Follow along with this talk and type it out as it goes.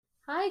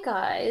Hi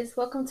guys,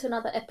 welcome to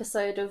another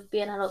episode of Be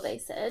an Adult They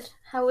Said.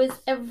 How is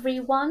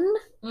everyone?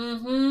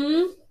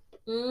 Mm-hmm.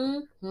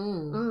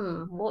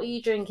 What are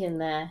you drinking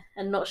there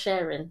and not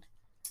sharing?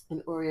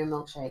 An Oreo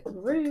milkshake.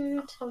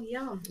 Rude. Oh,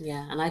 yum.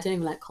 Yeah, and I don't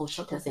even like cold She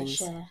chocolate doesn't things.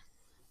 share.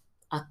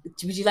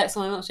 Would you like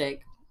some of my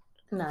milkshake?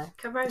 No.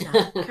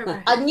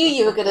 Corona. I knew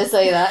you were going to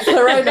say that.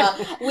 Corona.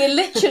 We're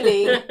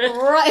literally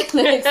right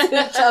next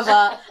to each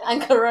other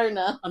and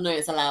Corona. Oh no,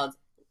 it's allowed.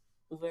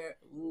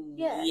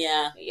 Yeah.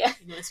 Yeah. Yeah.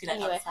 You must be like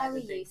Anyway, outside how are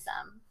the you, thing.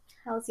 Sam?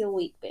 How's your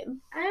week been?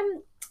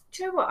 Do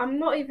you know what? I'm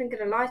not even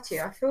going to lie to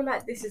you. I feel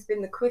like this has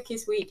been the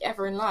quickest week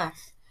ever in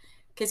life.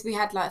 Because we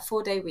had like a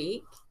 4-day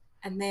week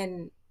and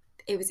then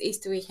it was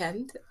Easter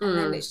weekend and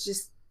then it's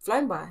just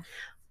flown by.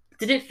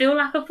 Did it feel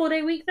like a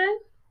 4-day week though?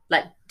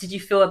 Like, did you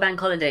feel a bank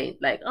holiday?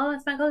 Like, oh,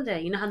 it's bank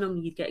holiday. You know how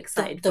normally you'd get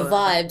excited The for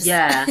vibes.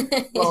 Yeah.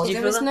 Well, Did you there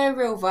feel was that? no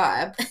real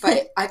vibe,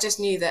 but I just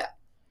knew that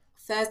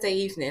Thursday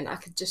evening I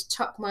could just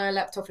chuck my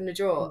laptop in the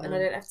drawer and I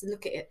don't have to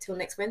look at it till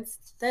next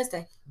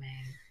Thursday. Man.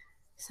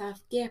 So,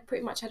 yeah,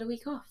 pretty much had a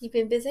week off. You've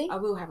been busy? I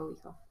will have a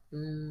week off.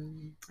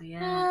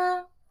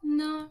 Yeah.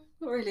 No,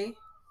 not really.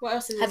 What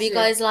else is Have there you to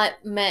do? guys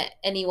met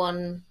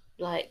anyone,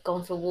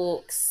 gone for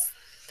walks,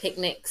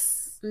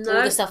 picnics, all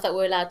No. the stuff that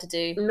we're allowed to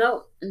do?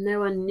 Nope. No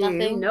one knew.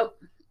 Nothing? Nope.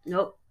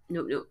 No.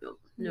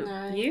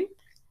 No. You?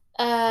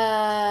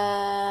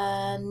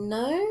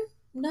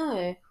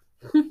 No.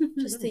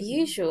 Just the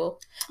usual.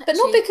 But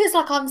not Actually- because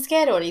I'm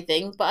scared or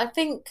anything, but I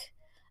think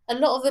a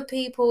lot of the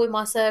people in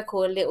my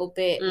circle are a little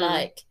bit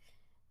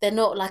they're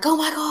not like, oh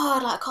my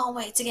god, I can't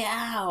wait to get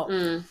out.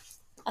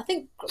 I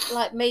think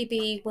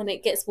maybe when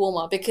it gets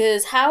warmer,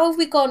 because how have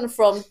we gone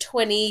from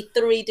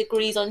 23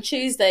 degrees on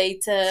Tuesday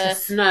To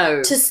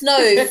snow. to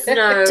snow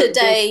Snow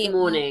today this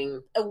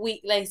morning. a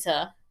week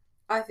later?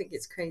 I think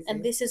it's crazy.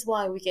 And this is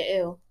why we get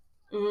ill.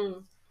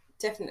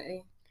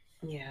 Definitely.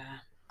 Yeah.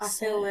 I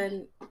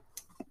feel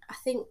I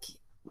think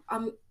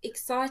I'm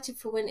excited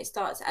for when it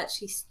starts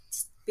actually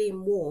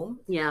being warm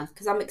Yeah.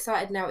 because I'm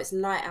excited now it's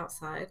light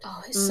outside.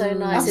 Oh, it's so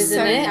nice, I'm isn't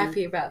so it?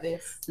 happy about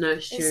this. No,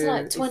 it's true. It's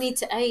like 20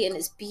 to 8 and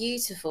it's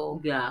beautiful.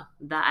 Yeah,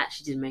 that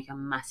actually did make a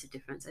massive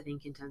difference, I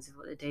think, in terms of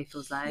what the day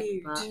feels like.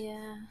 Huge. But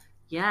Yeah.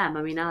 yeah,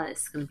 I mean, now that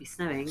it's going to be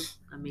snowing,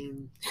 I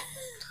mean,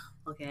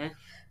 okay.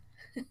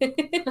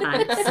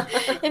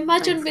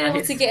 Imagine Thanks, being able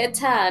guys. to get a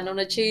tan on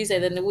a Tuesday,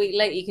 then a week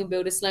later you can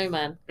build a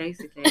snowman.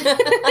 Basically.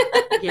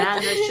 Yeah,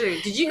 no, true.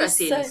 Did you guys It's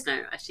see any so-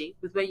 snow, actually?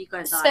 With where you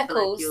guys are, I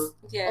feel like Speckles.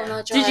 Yeah. On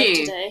our Did drive you?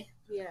 today.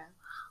 Yeah.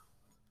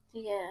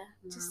 Yeah.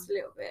 Just a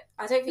little bit.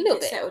 I don't think Little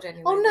it's bit. settled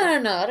anyway. Oh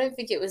no, I don't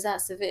think it was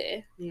that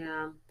severe.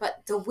 Yeah.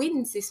 But the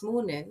winds this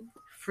morning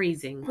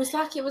Freezing. was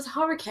like it was a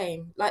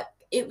hurricane. Like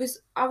it was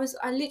I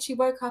literally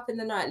woke up in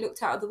the night,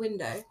 looked out of the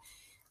window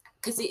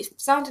because it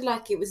sounded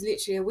like it was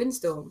literally a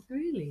windstorm.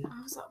 Really?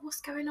 I was like,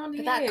 what's going on But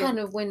here? that kind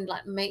of wind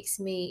makes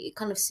me, it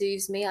kind of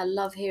soothes me. I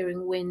love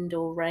hearing wind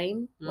or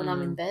rain when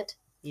I'm in bed.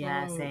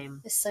 Yeah, same.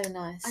 It's so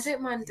nice. I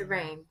don't mind the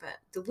rain, but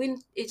the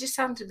wind, it just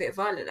sounded a bit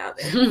violent out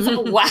there.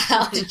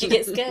 Wow, did you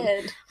get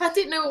scared? I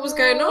didn't know what was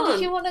going on.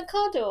 Did you want to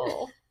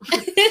cuddle?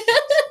 Did you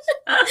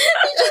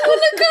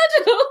want to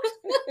cuddle?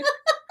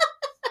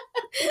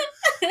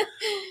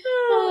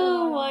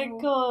 Oh my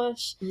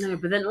gosh. No,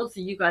 but then also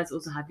you guys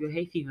also have your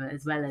hay fever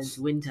as well as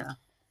winter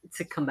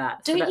to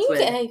combat. So Don't that's you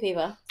weird. get hay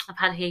fever? I've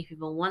had hay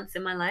fever once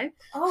in my life.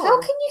 Oh. How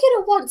can you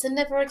get it once and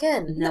never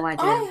again? No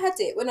idea. I had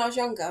it when I was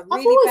younger,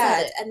 really always had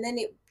bad, it. and then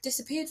it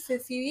disappeared for a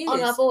few years. Oh,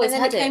 no, I've always and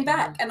then had it came it.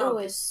 back, and I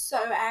Always. was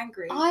so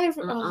angry.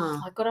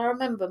 Oh my god, I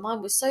remember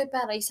mine was so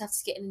bad I used to have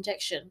to get an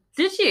injection.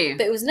 Did you?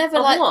 But it was never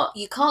Of like what?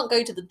 you can't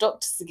go to the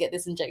doctors to get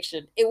this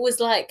injection. It was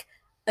like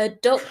a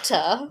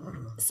doctor,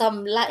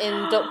 some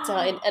Latin doctor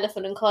in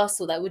Elephant and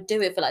Castle that would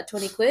do it for like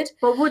 20 quid.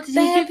 But what did he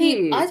Bare give peop-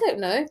 you? I don't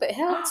know, but it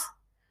helped.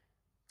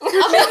 What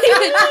I'm do not you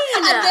even,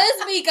 mean? and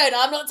there's me going,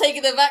 I'm not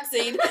taking the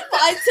vaccine, but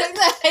I took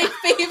the hay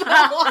fever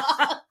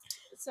one.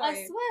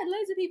 Sorry. I swear,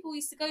 loads of people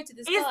used to go to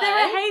this Is guy.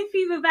 there a hay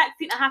fever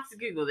vaccine? I have to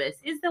Google this.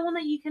 Is there one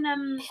that you can I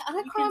you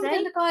can't can remember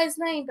take? the guy's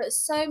name, but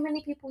so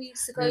many people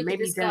used to go to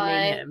Maybe this don't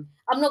guy. name him.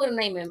 I'm not going to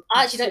name him.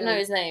 I actually don't know Sure.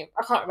 his name.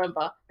 I can't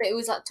remember. But it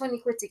was like 20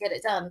 quid to get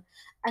it done.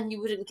 And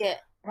you wouldn't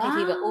get hay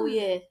fever all Wow.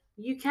 year.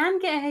 You can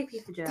get a hay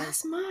fever jab.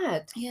 That's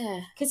mad. Yeah.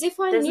 Because if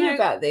I There's knew no-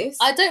 about this,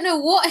 I don't know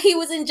what he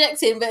was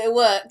injecting, but it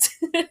worked.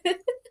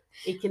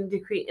 It can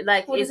decrease,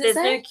 like, What if does it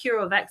there's say? no cure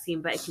or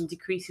vaccine, but it can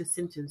decrease your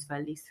symptoms for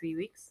at least 3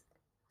 weeks.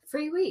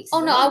 3 weeks.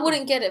 Oh, no, I Wow.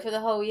 wouldn't get it for the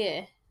whole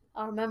year.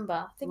 I remember.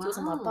 I think it was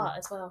on my Wow. butt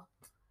as well.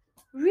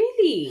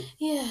 Really?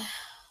 Yeah.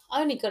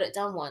 I only got it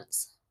done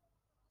once.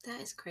 That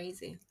is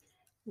crazy.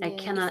 A Yeah.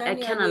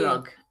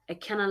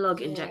 canalog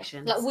Yeah.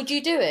 injection. Like, would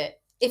you do it?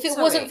 If it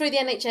Sorry. wasn't through the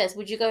NHS,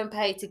 would you go and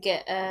pay to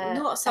get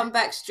Not some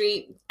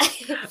backstreet.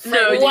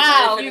 No,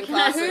 wow. you Who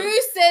can't.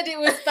 said it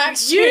was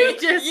Backstreet? You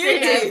just You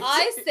said did.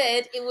 I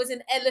said it was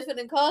an Elephant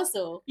and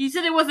Castle. You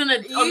said it wasn't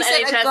on You the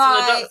said a NHS guy-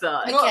 or a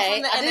doctor. Not Okay,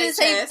 from the I didn't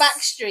say NHS.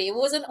 Backstreet. It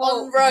wasn't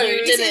Well, on road,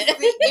 you- did This is it?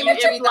 the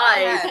imagery that I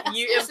implied. had.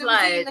 You So was he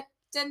implied. in a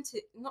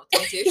dentist, not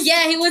dentist.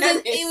 Yeah, he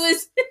wasn't. Dentist. He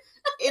was.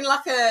 in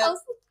like I a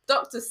was-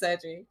 doctor's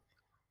surgery.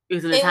 It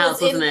was in his house,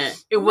 wasn't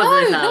it? It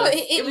wasn't his house. No,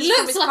 it was from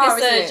looks his like car,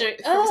 a isn't it? surgery.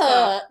 From his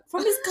car.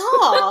 From his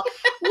car.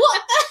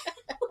 What?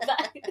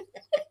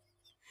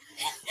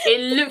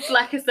 It looked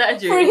like a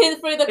surgery.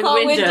 through the car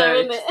window, window.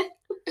 isn't it?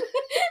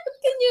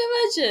 Can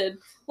you imagine?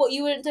 What,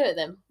 you wouldn't do it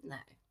then? No.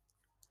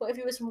 What if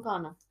he was from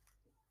Ghana?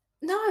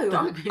 No,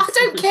 Don't be I don't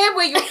silly. care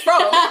where you're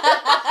from.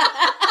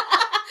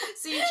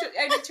 So you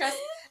only trust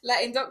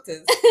Latin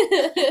doctors?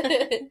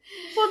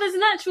 Well, there's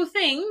an actual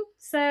thing.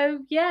 So,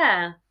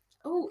 yeah.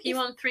 Oh, If you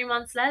want 3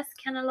 months less,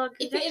 Kenalog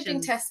if it had been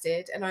injections.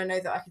 tested and I know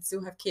that I could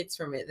still have kids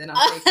from it, then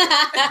I'll take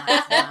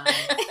it.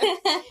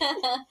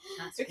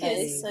 That's Because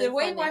crazy. so the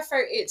way funny. my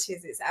throat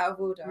itches, it's out of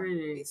order.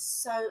 Really? It's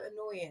so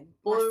annoying.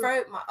 My Or-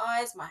 throat, my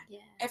eyes, my Yeah.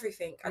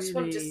 everything. I just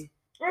want to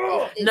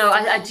Really? just. No,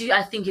 I do.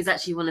 I think it's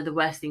actually one of the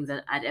worst things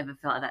that I'd ever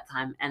felt at that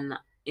time. And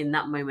in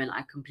that moment,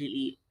 I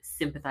completely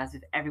sympathize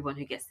with everyone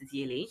who gets this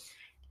yearly.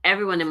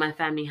 Everyone in my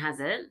family has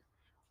it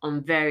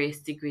on various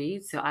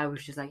degrees. So I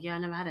was just like, yeah, I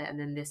never had it. And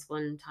then this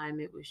one time,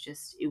 it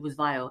was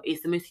vile.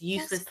 It's the most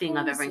useless thing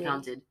I've ever crazy.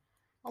 encountered.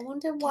 I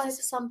wonder why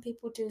some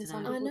people do and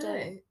some Dunno. I people know.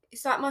 don't.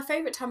 It's like my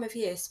favourite time of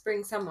year,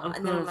 spring, summer. Of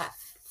And then I'm course. like,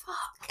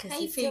 fuck, 'Cause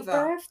hay it's your fever.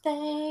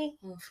 birthday.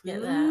 Oh, forget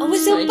Mm. that. Oh, I'm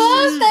it's not your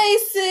interested. birthday I'm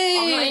not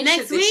soon. interested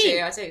Next this week.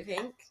 year, I don't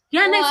think.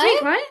 Yeah, next Why?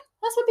 week, right?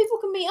 That's when people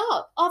can meet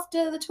up.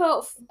 After the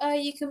 12th,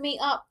 you can meet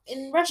up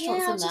in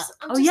restaurants I'm and that. just,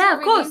 I'm Oh, just yeah, not of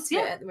really course,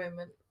 into it yeah. at the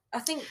moment. I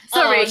think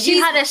Sorry, Oh, she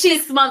had a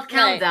she's- 6-month No,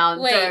 countdown.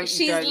 wait,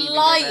 she's don't even go there.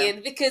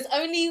 lying because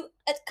only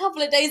a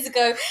couple of days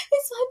ago,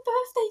 it's my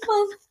birthday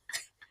month.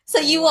 So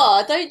you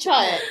are. Don't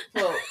try it.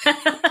 Well,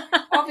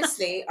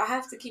 obviously, I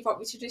have to keep up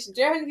with tradition.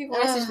 Do you know how many people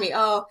message me?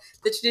 Oh,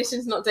 the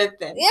tradition's not dead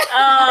then. Yeah. Oh,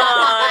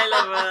 I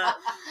love it.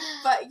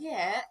 But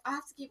yeah, I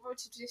have to keep up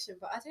with tradition.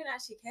 But I don't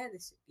actually care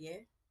this year.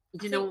 Do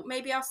I you think know?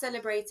 maybe I'll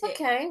celebrate it.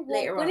 Okay. Well,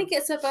 Later when on. it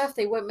gets her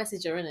birthday, won't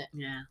message her in it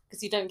Yeah.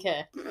 because you don't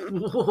care.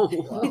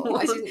 Well,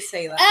 I didn't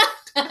say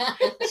that.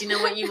 Do you know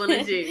what you want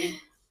to do?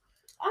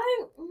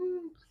 I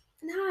don't.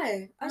 No,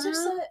 I just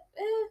No? like.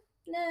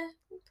 Nah.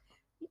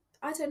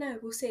 I don't know.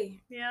 We'll see.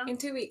 Yeah. In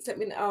 2 weeks, let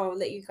me know. I'll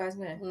let you guys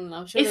know.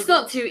 I'm sure It's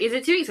there'll not 2. Is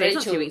it 2 weeks? It's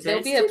not 2 Rachel, weeks. there'll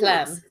It's be a 2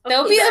 plan. weeks.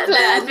 There'll be a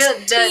plan.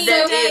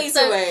 There days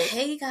So, away.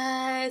 hey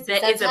guys, There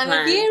it's that is a time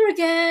plan. of year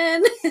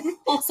again.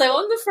 So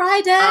on the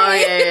Friday. Oh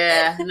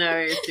yeah. No,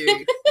 it's 2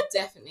 weeks.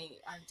 Definitely.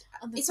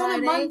 On the It's on a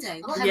Friday, Monday.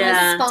 I'm What having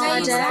Yeah. a spa day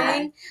is day.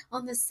 that?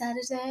 On the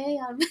Saturday,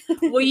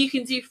 I'm. Well, you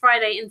can do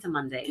Friday into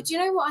Monday. But do you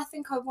know what I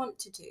think I want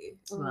to do?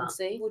 Well,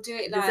 see. We'll do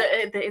it There's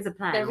like. there is a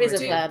plan. There is a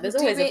already. plan. There's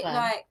we'll always do a it plan.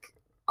 like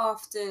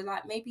after,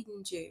 like maybe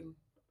in June.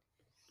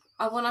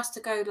 I want us to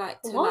go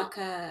like to What? like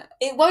a.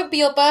 It won't be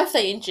your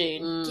birthday in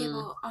June. Yeah,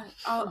 Mm.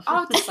 well,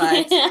 I'll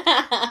decide.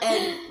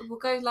 And we'll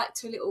go like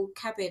to a little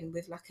cabin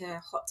with like a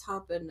hot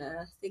tub and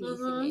a thingy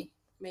thingy.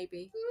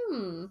 Maybe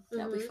Hmm.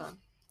 that'll be Mhm. fun.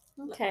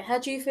 Okay. How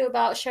do you feel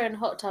about sharing a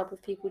hot tub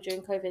with people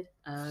during COVID?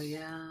 Oh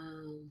yeah.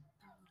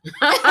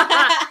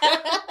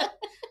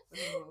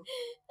 Oh,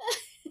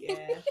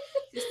 yeah.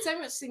 There's so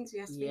much things we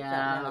have to think Yeah.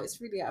 about now. It's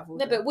really out of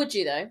order. No, but would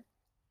you though?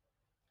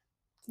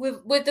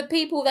 With the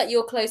people that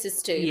you're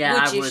closest to, Yeah,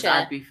 would I you would. share?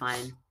 I'd be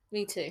fine.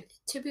 Me too.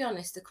 to be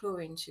honest, the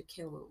chlorine should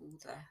kill all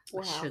the.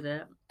 Wow. Should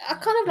it? I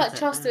kind of I like don't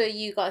trust know. where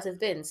you guys have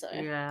been, so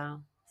Yeah.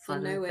 For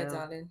Fun nowhere, though.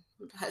 darling.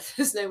 Like,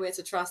 there's nowhere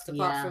to trust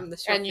apart Yeah. from the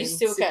shopping and you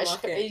still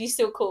supermarket. you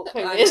still caught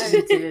I COVID. know.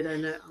 You did. I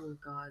know. Oh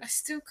god. I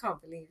still can't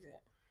believe it.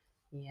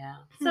 Yeah.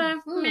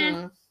 So meh.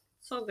 Hmm.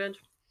 It's all good.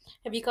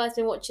 Have you guys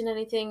been watching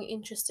anything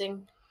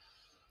interesting?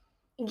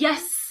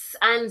 Yes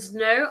and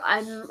no.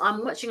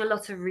 I'm watching a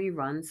lot of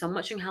reruns. So I'm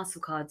watching House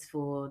of Cards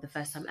for the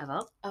first time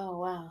ever. Oh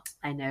wow,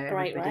 I know.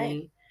 Great,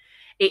 everybody.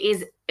 It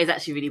is. It's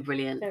actually really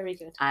brilliant. very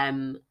good.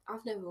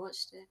 I've never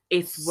watched it.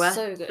 It's worth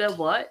So good. the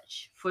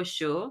watch for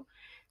sure.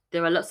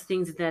 There are lots of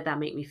things in there that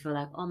make me feel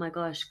like, oh my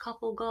gosh,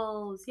 couple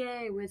goals,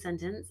 yay, weird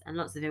sentence, and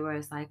lots of it where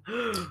it's like,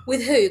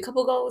 With who?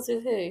 Couple goals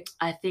with who?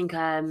 I think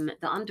the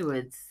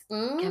Underwoods,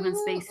 Kevin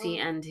Spacey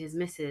Mm. and his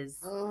missus.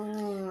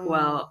 Mm.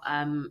 Well,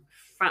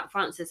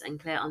 Francis and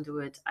Claire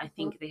Underwood, I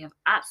think they have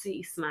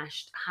absolutely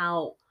smashed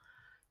how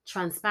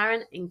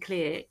transparent and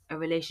clear a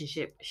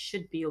relationship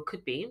should be or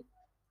could be,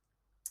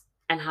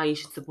 and how you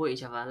should support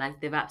each other. Like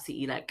they've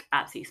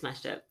absolutely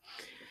smashed it.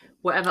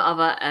 Whatever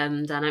other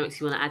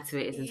dynamics you want to add to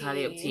it is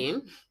entirely up to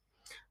you.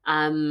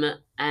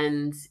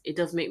 And it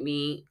does make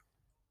me.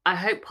 I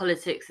hope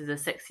politics is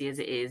as sexy as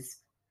it is,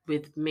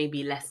 with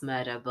maybe less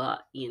murder,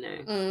 but you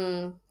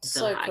know.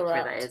 So how accurate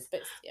that corrupt. is.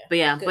 But yeah. But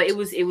yeah, Good. but it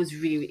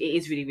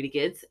is really really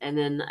good. And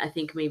then I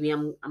think maybe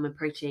I'm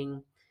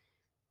approaching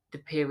the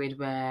period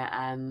where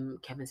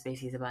Kevin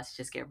Spacey is about to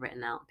just get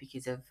written out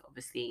because of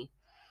obviously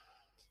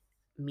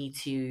Me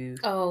Too,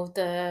 Oh,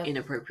 the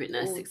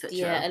inappropriateness, etc.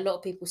 Yeah, a lot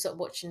of people stopped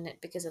watching it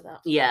because of that.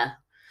 Yeah.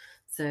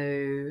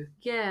 So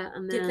yeah,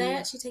 and then Did they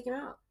actually take him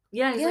out?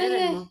 yeah, he's Yeah, not in it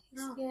yeah, anymore.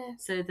 yeah.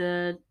 So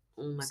the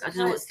oh my So god, I don't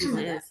know what that's season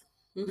it kinda-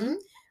 is. Mm-hmm.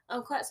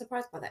 I'm quite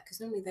surprised by that because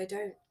normally they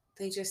don't.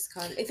 They just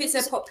kind of. If it's It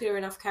was- a popular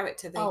enough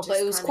character, they Oh, just but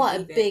it was kind of quite a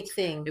leave it. big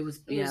thing. It was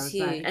It yeah, was it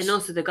was bad. huge. And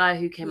also the guy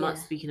who came out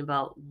Yeah. speaking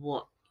about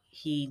what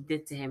he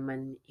did to him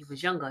when he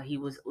was younger, he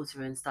was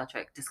also in Star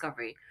Trek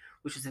Discovery,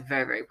 which was a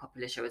very, very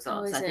popular show as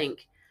well. Oh, so I is it?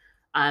 think,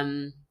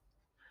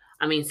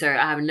 I mean, sorry,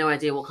 I have no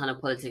idea what kind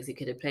of politics he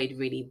could have played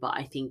really, but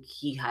I think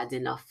he had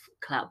enough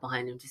clout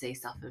behind him to say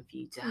stuff and for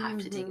you to have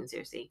to take him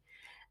seriously.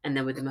 And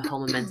then with the whole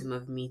momentum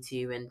of Me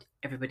Too and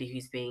everybody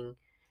who's being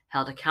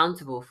held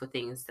accountable for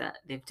things that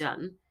they've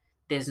done,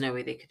 there's no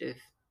way they could have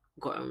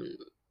gotten.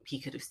 He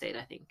could have stayed.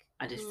 I think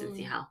I just didn't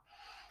see how.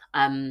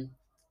 And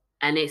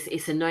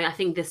it's annoying. I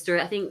think the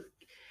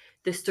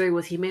story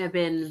was he may have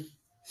been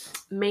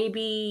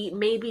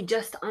maybe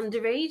just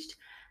underaged,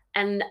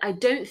 and I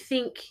don't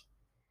think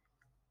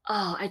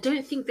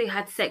they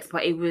had sex,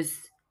 but it was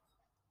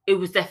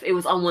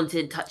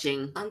unwanted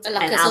touching Like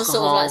and some sort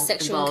of like alcohol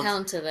sexual involved.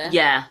 encounter there.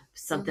 Yeah,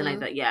 something like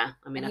that. Yeah,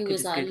 I mean, And I he could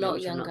was, just like, a Google lot it,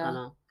 which I'm not younger.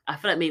 gonna. I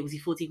feel like maybe was he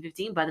 14,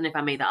 15, but I don't know if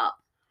I made that up.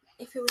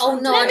 If it was Oh,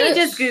 no, underage, I Let me don't-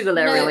 just Google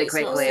it no, really it's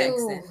not quickly.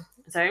 sex then.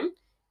 Sorry.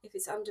 If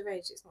it's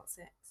underage, it's not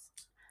sex.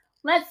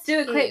 Let's do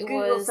a quick It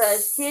Google was-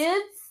 search,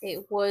 kids.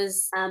 It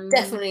was Definitely.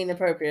 definitely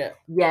inappropriate.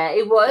 Yeah,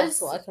 it was.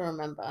 That's what I can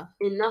remember.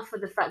 Enough for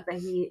the fact that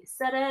he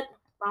said it.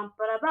 Bum,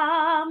 ba, da,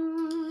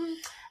 bum.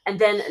 And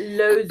then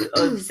loads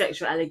of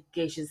sexual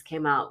allegations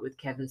came out with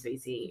Kevin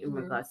Spacey in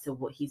regards to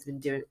what he's been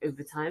doing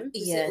over time.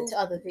 Yeah, it to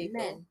all other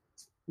people. men?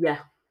 Yeah.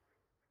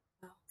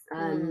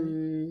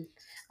 And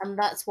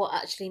that's what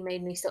actually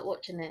made me stop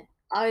watching it.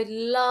 I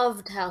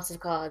loved House of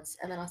Cards,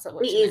 and then I stopped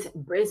watching it.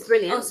 It's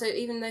brilliant. Oh, so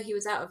even though he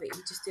was out of it,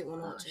 you just didn't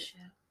want to watch it.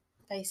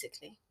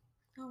 Basically.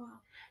 Oh wow.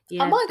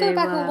 Yeah, I might go they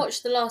back were- and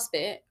watch the last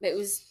bit.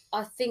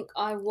 I think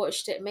I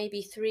watched it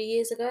maybe 3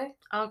 years ago.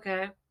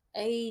 Okay.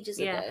 Ages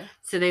Yeah. ago.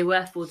 So they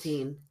were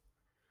 14.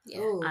 Yeah.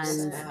 Oh,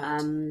 And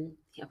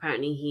sad.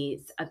 apparently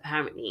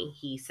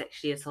he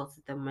sexually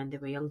assaulted them when they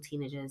were young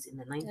teenagers in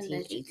the 1980s.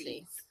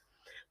 Allegedly.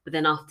 But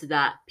then after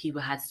that,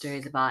 people had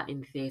stories about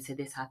in theatre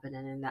this happened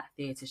and in that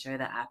theatre show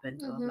that happened,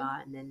 blah Mhm. blah,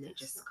 and then it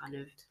just kind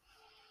of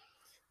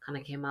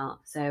came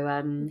out. So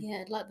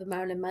Yeah, like the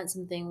Marilyn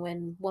Manson thing,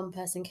 when one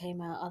person came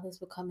out, others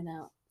were coming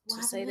out What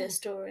to say happened their there?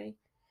 story.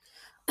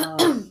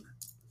 oh,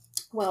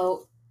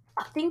 Well,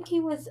 I think it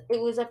was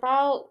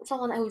about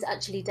someone who was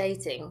actually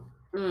dating,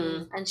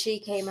 and she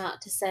came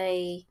out to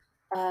say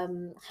how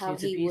he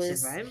was abusive,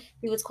 was right?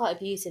 he was quite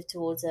abusive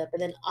towards her, but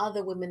then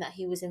other women that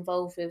he was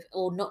involved with,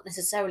 or not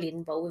necessarily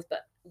involved with,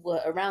 but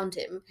were around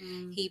him,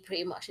 he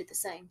pretty much did the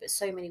same. But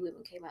so many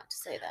women came out to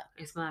say that.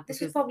 It's mad This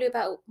because was probably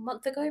about a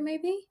month ago,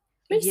 maybe.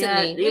 yeah,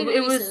 Recently, it really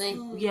was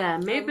recently. yeah, I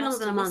maybe longer must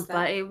than a have month, missed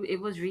but that. it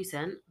was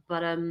recent.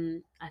 But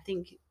I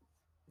think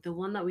the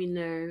one that we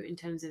know in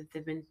terms of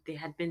they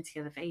had been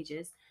together for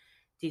ages,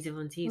 Dita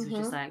Von Teese was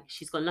just like,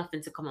 she's got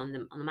nothing to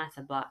comment on the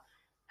matter, but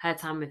her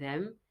time with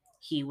him,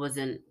 he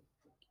wasn't.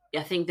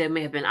 I think there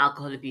may have been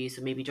alcohol abuse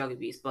or maybe drug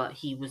abuse, but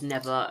he was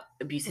never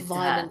abusive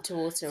Violent to her.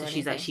 towards her. So or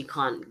she's like, anything. she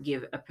can't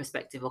give a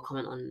perspective or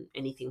comment on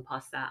anything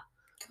past that.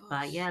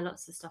 But yeah,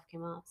 lots of stuff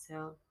came out.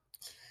 So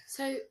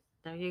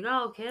there you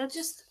go, kids.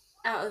 Just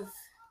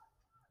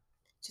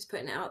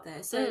putting it out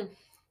there. So,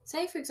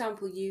 say for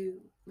example,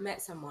 you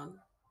met someone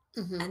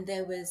Mhm. and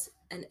there was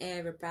an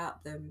air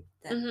about them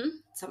that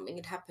something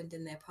had happened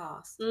in their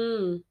past,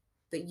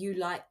 but you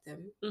liked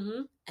them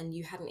and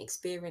you hadn't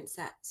experienced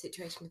that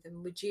situation with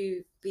them. Would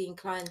you be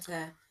inclined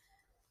to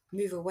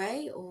move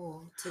away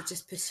or to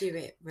just pursue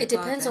it? It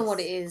depends on what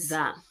it is.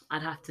 That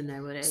I'd have to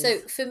know what it is. So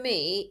for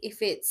me,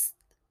 if it's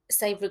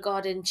say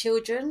regarding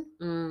children,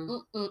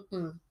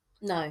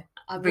 no,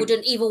 I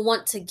wouldn't even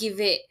want to give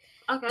it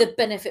the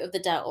benefit of the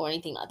doubt or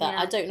anything like that.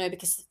 Yeah. I don't know,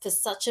 because for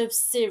such a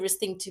serious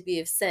thing to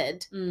be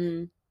said,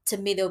 to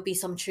me there'll be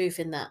some truth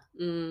in that.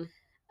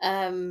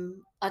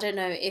 I don't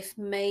know if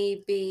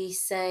maybe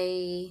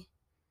say,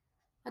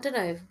 I don't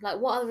know, like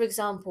what other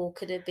example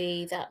could it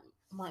be that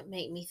might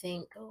make me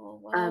think, oh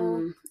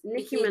well,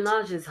 Nicki If he'd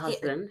Minaj's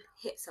husband.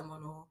 hit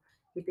someone or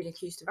he'd been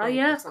accused of Oh rape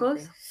yeah, or of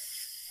course. something.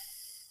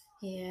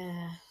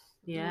 Yeah.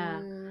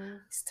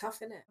 It's tough,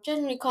 isn't it?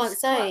 Genuinely can't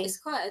say. It's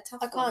quite a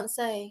tough I one. can't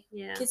say.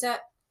 Yeah. Because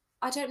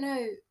I don't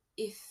know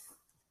if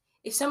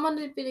someone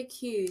had been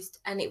accused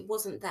and it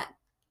wasn't that,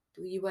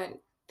 you weren't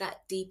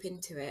that deep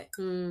into it,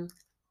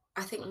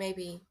 I think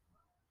maybe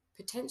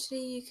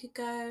potentially you could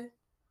go.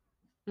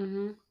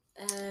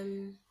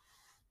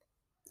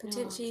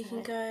 Potentially you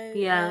can go.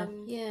 Yeah.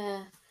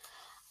 Yeah.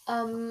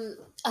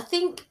 I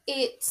think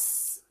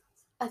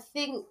I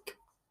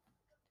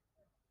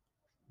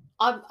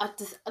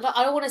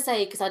don't want to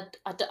say, because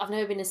I've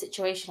never been in a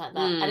situation like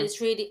that, and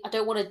it's really, I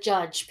don't want to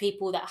judge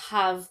people that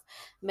have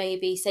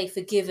maybe say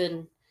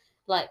forgiven,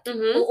 like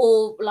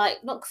or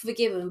like not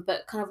forgiven,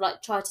 but kind of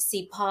like try to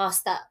see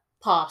past that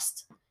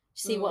past.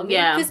 See what I mean?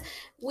 Yeah. Because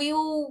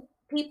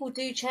people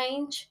do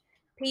change,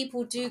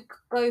 people do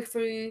go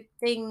through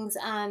things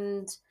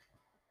and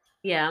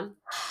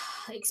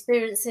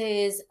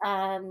experiences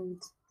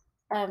and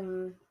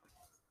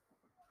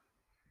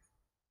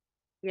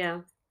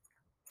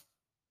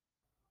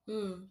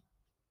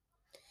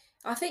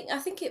I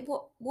think it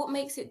what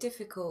makes it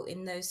difficult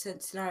in those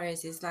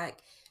scenarios is like,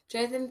 do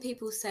you know then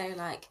people say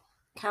like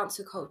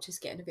cancel culture's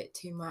getting a bit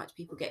too much,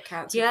 people get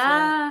cancelled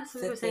Yeah, for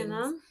so we were saying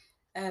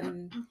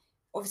things.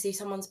 obviously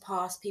someone's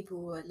past,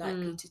 people were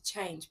likely to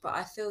change, but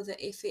I feel that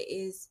if it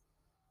is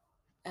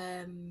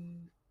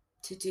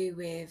to do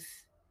with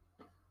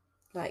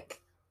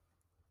like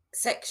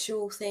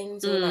sexual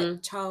things or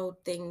like child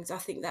things, I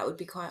think that would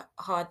be quite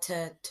hard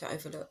to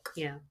overlook.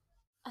 Yeah.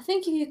 I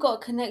think if you've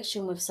got a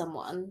connection with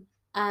someone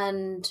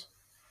and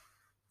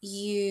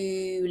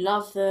you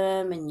love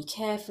them and you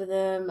care for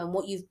them and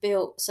what you've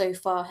built so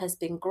far has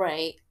been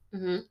great,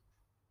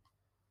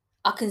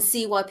 I can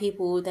see why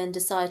people will then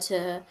decide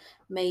to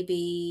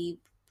maybe,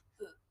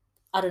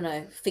 I don't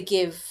know,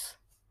 forgive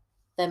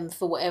them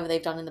for whatever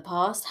they've done in the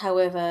past.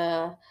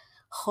 However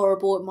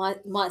horrible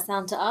it might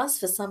sound to us,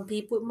 for some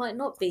people it might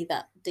not be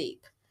that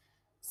deep.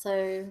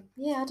 So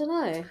yeah, I don't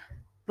know.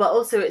 But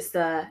also it's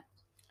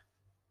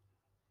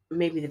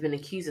maybe they've been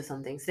accused of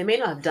something, so they may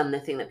not have done the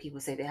thing that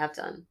people say they have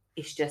done.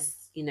 It's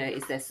just,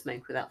 is there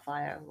smoke without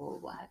fire, or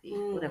what have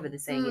you, whatever the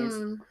saying is.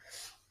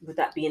 Would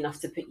that be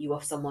enough to put you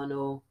off someone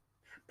or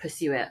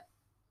pursue it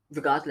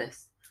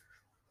regardless?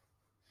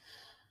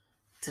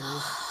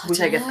 Which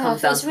I guess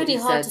comes down to, it's really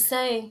hard to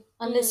say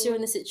unless you're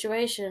in the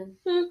situation.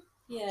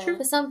 Yeah.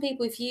 For some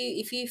people, if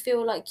you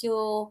feel like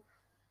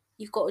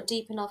you've got a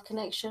deep enough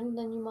connection,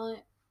 then you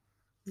might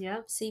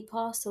see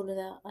past all of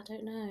that. I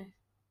don't know.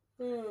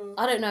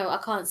 I don't know. I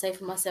can't say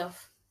for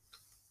myself.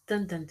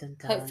 Dun, dun, dun,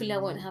 dun. Hopefully I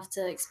won't have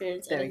to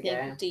experience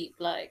anything deep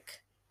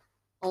like,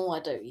 I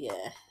don't,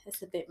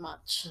 it's a bit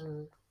much.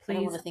 I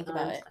don't want to think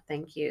about it.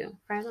 Thank you.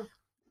 Fair enough.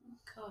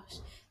 Gosh.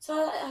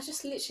 So I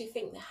just literally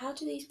think, how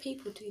do these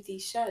people do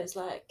these shows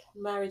like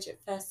Marriage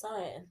at First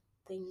Sight and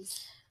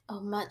things?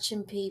 Oh,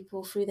 matching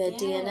people through their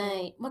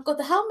DNA. My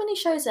God, how many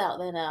shows out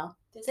there now?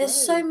 There's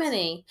so loads.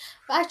 many.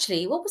 But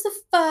actually, what was the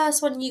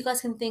first one you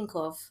guys can think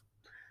of?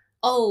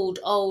 Old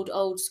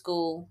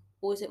school.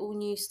 Or is it all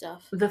new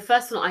stuff? The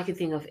first one I can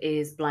think of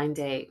is Blind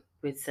Date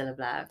with Cilla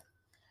Black.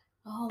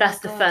 Oh, that's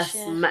the first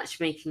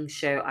matchmaking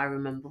show I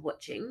remember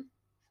watching.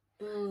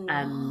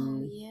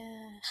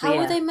 How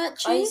would they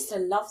match you? I used to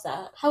love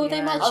that. How would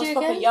they match you again? I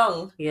was proper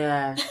young.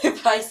 Yeah.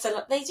 I used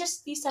to they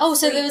just used to have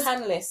so there was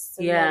panelists.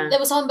 There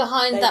was someone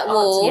behind that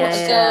wall, a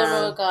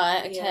girl or a guy.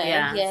 Okay.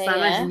 Yeah. So I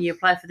imagine you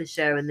apply for the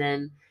show, and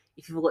then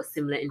if you've got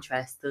similar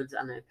interests, I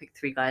don't know, pick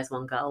 3 guys,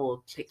 1 girl,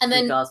 or pick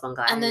 3 girls, 1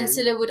 guy. And then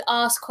Cilla would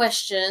ask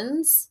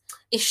questions.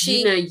 If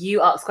she,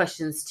 you ask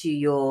questions to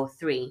your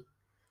 3.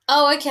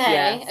 Oh, okay.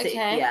 Yeah,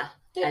 okay. Yeah.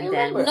 Don't you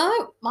remember?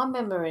 No, my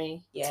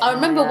memory. Yeah. I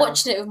remember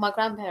watching it with my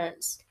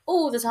grandparents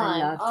all the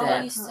time.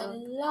 I used to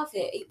love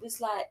it. It was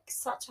like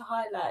such a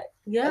highlight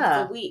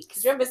of the week.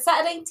 Because remember,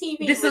 Saturday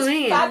TV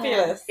was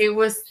fabulous. It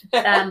was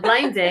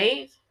Blind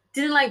Date.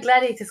 Didn't like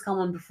Gladiators come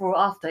on before or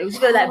after? It was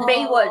either like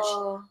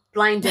Baywatch,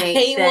 Blind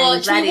Date,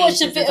 Baywatch. We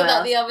watched a bit of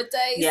that the other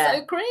day. Yeah.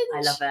 So cringe.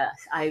 I love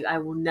it. I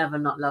will never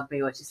not love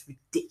Baywatch. It's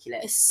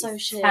ridiculous. It's so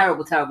shit.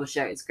 Terrible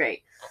show. It's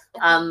great.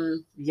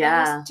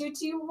 Yeah. Do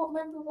you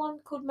remember one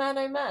called Man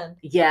Oh Man?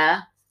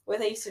 Yeah. Where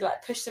they used to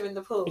like push them in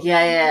the pool.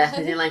 Yeah. I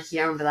didn't like you.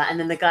 I remember that. And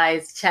then the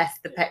guy's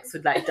chest, the pecs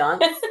would like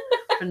dance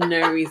for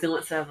no reason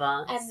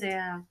whatsoever. And,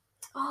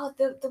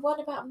 the one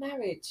about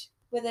marriage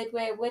where they'd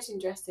wear wedding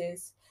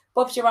dresses.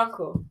 Bob's Your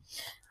Uncle.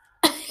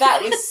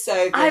 That was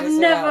so good. I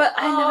never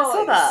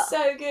saw that.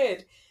 So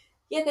good.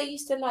 Yeah, they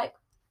used to like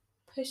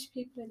push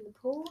people in the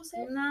pool, was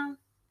it?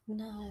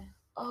 No.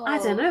 Oh. I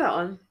don't know that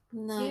one.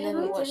 No,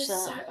 never watched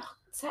that.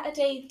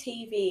 Saturday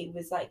TV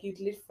was like,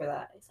 you'd live for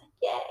that. It's like,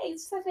 yay,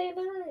 it's Saturday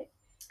night.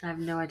 I have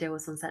no idea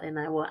what's on Saturday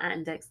night. What, Ant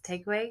and Dex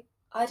Takeaway?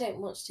 I don't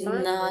watch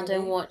TV. No, I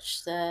don't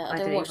watch I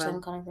don't watch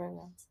them kind of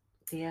programs.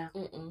 Yeah.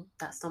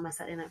 That's not my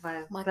Saturday night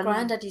vibe. My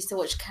granddad used to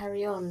watch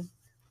Carry On.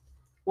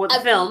 What,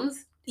 the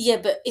films? Yeah,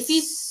 but if you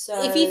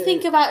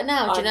think about it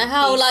now, do you know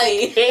how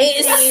like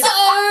it's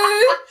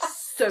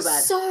so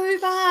bad, so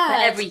bad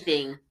for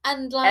everything,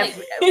 and like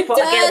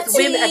against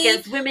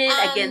women,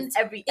 against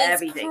everything.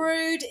 It's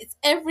crude. It's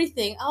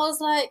everything. I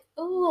was like,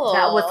 oh,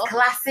 that was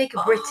classic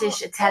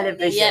British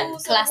television. Yeah,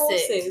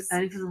 classic.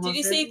 Did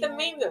you see the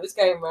meme that was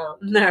going around?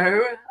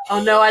 No.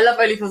 Oh no, I love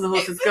Only Fools and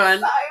Horses. Go on.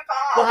 So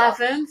what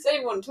happened? I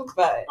don't want to talk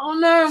about it. Oh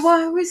no!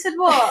 Why? We said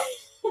what?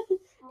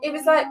 It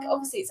was like,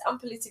 obviously it's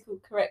unpolitical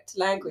correct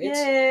language.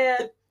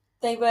 Yeah.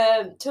 They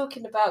were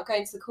talking about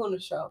going to the corner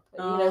shop,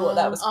 and you know what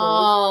that was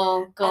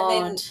called. Oh God!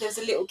 And then there was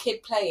a little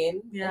kid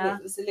playing, and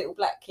it was a little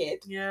black kid.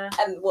 Yeah.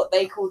 And what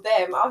they called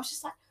them, I was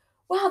just like,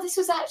 wow, this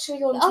was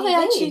actually on TV. Oh, they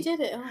actually did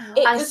it.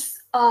 It was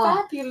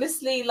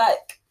fabulously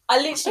like.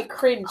 I literally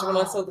cringed when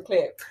I saw the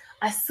clip.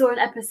 I saw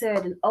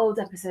an old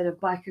episode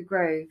of Biker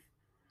Grove.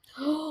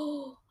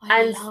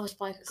 I loved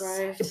Biker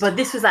Grove. But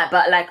this was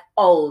like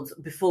old,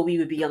 before we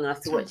would be young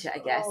enough to watch it, I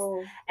guess.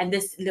 And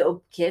this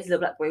little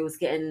black boy was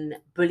getting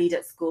bullied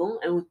at school,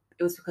 and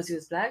it was because he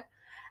was black.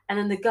 And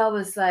then the girl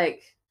was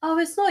like, "Oh,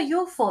 it's not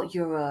your fault.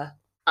 You're a..."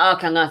 Oh,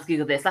 okay, I'm gonna have to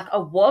Google this. Like a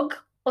wog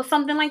or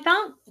something like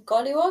that. A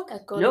gollywog? A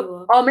gollywog.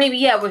 Nope. Oh,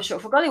 maybe we're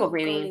short for gollywog,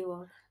 maybe.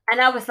 Gollywog.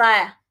 And I was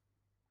like,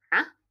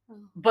 huh?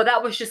 But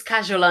that was just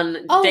casual on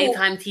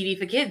daytime TV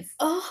for kids.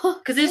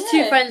 Because there's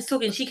 2 friends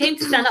talking. She came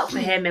to stand up for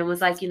him and was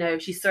like,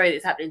 she's sorry that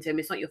it's happening to him.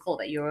 It's not your fault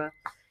that you're a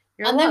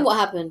And then what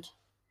happened?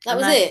 That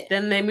was it.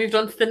 Then they moved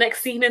on to the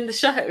next scene in the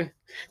show.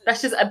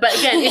 That's just, but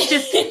again, it's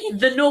just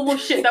the normal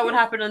shit that would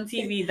happen on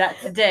TV that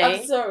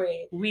today I'm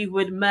sorry. we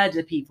would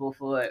murder people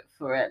for it.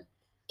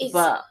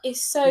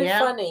 It's so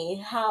funny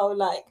how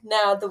like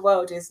now the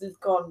world has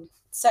gone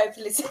so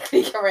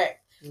politically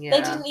correct. Yeah.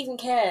 They didn't even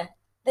care.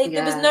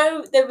 There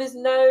was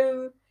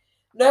no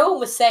one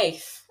was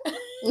safe.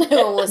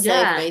 No one was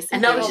safe, basically.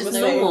 And that was just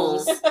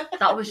normal.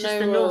 That was just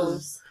the norm.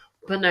 rules.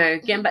 But no,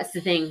 getting back to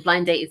the thing,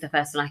 Blind Date is the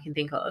first one I can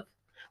think of.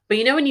 But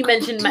you know when you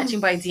mentioned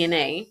matching by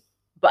DNA,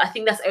 but I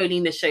think that's only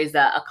in the shows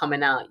that are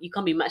coming out. You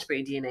can't be matched by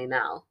your DNA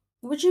now.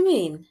 What do you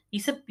mean? You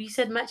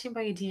said matching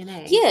by your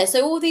DNA. Yeah,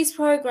 so all these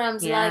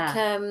programs like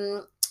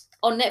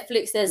on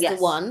Netflix there's the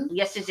one.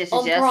 Yes.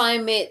 On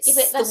Prime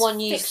it's the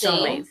one you've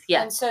seen.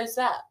 Yeah. And so's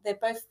that. They're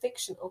both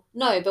fictional.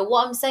 No, but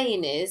what I'm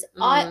saying is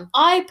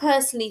I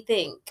personally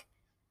think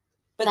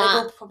but they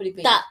will probably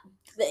be that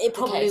it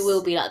probably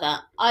will be like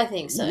that. I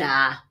think so.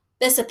 Nah.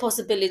 There's a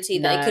possibility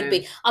that it could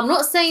be. I'm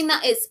not saying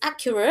that it's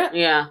accurate.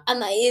 Yeah.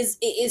 And that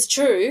it is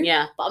true.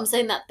 Yeah. But I'm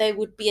saying that there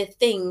would be a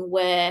thing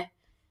where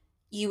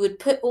you would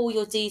put all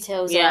your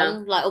details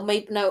on, like,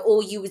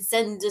 or you would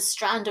send a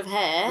strand of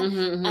hair,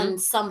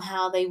 and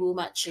somehow they will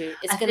match you.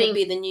 It's going to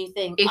be the new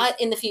thing.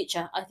 In the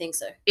future, I think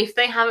so. If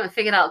they haven't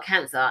figured out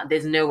cancer,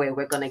 there's no way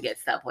we're going to get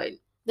to that point.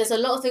 There's a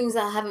lot of things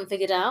that I haven't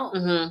figured out,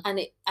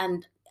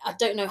 and I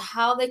don't know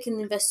how they can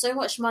invest so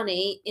much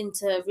money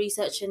into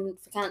researching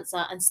for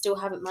cancer and still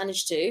haven't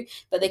managed to,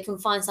 but they can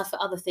find stuff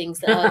for other things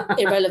that are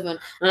irrelevant.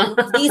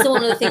 And these are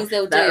one of the things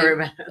they'll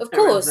do. Of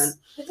course.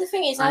 But the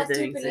thing is, I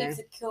do believe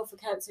the cure for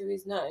cancer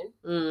is known.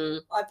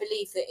 I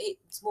believe that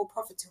it's more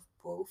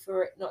profitable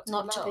for it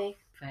not to be.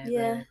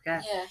 Yeah.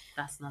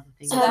 That's another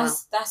thing. So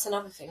that's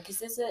another thing,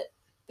 because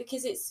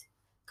it's.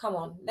 Come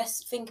on,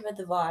 let's think of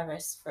the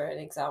virus for an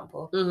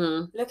example.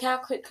 Look how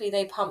quickly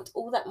they pumped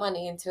all that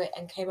money into it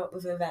and came up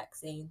with a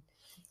vaccine.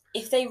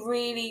 If they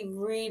really,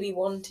 really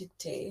wanted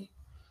to,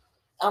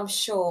 I'm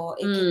sure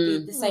it could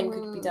be the same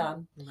could be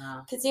done.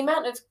 Because the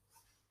amount of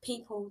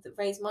people that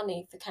raise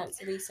money for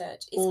cancer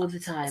research is all the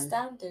time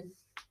astounding.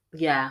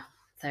 Yeah,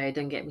 so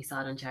don't get me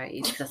started on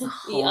charities, because that's a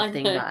whole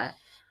thing that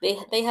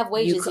they have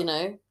wages,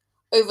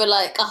 over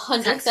like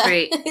 100,000.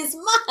 It's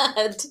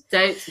mad.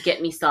 Don't get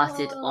me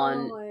started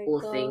on all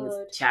things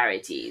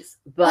charities.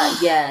 But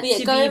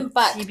going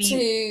back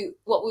to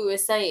what we were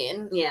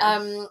saying,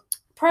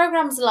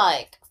 programs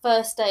like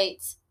First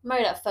Dates,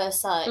 Married at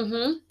First Sight,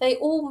 they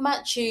all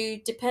match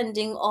you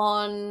depending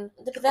on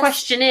the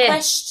questionnaire.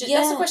 That's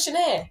a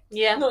questionnaire.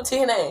 Yeah. Not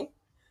DNA.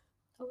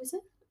 Oh, is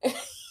it?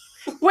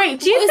 Wait,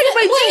 do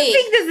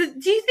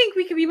you think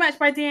we can be matched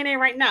by DNA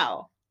right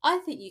now? I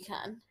think you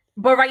can.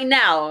 But right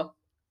now?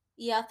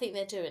 Yeah, I think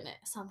they're doing it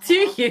somehow. Do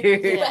you?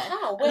 Yeah. But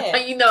how? Where? Are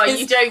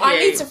you joking? I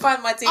need to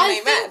find my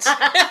DNA match.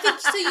 I think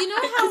so. You know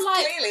how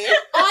like clearly.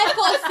 I've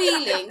got a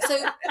feeling. So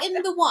in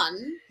the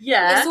one,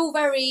 it's all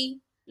very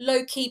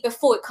low key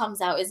before it comes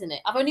out, isn't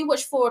it? I've only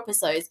watched 4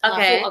 episodes, and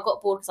I thought I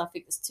got bored because I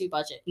think it's too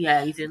budget.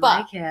 Yeah, you didn't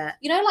like it.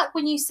 You know, like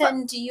when you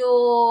send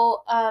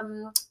your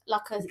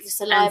like a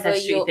saliva,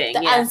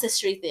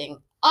 ancestry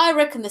thing. I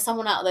reckon there's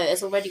someone out there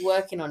that's already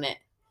working on it.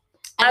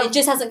 And it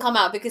just hasn't come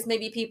out because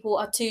maybe people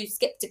are too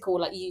skeptical,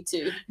 like you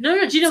two.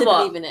 No, do you know what?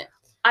 Believe in it.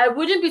 I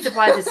wouldn't be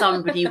surprised if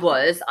somebody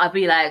was. I'd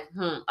be like,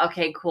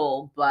 okay,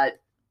 cool, but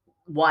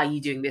why are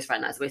you doing this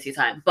right now? It's a waste of your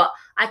time. But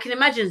I can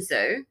imagine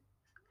so.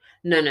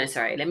 No,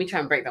 sorry. Let me try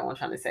and break down what I'm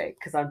trying to say,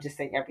 because I'm just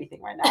saying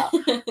everything right now.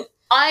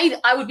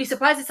 I would be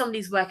surprised if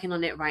somebody's working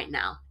on it right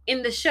now.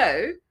 In the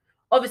show,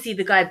 obviously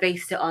the guy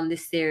based it on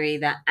this theory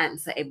that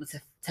ants are able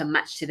to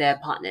match to their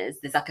partners.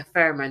 There's like a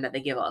pheromone that they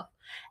give off.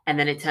 And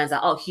then it turns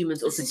out,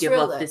 humans also give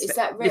off this. Is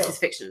that real? This is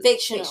fiction.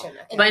 Fictional.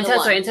 But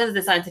in terms of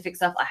the scientific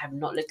stuff, I have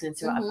not looked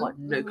into it. I've got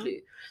no clue.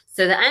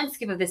 So the ants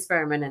give off this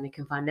pheromone and they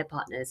can find their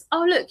partners.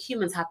 Oh, look,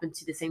 humans happen to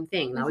do the same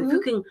thing. Now, if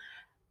we can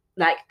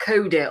like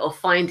code it or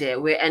find it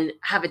and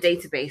have a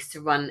database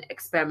to run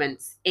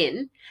experiments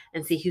in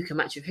and see who can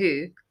match with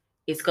who,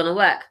 it's going to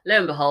work. Lo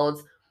and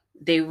behold,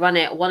 they run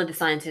it. One of the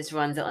scientists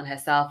runs it on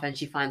herself and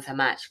she finds her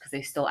match because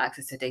they still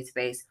access her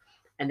database.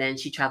 And then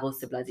she travels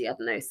to bloody, I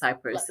don't know,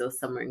 Cyprus or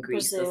somewhere in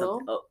Greece or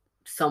something,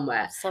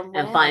 somewhere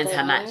and finds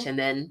her match. And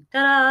then,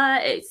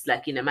 ta-da, it's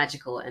like,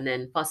 magical. And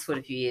then fast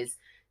forward a few years,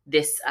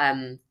 this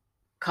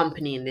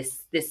company and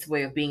this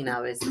way of being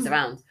now is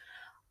around.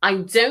 I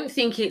don't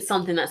think it's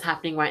something that's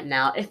happening right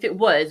now. If it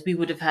was, we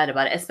would have heard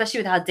about it,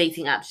 especially with how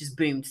dating apps just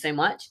boomed so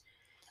much.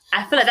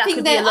 I feel like that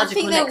could be a logical next step.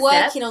 I think they're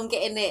working on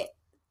getting it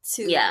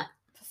to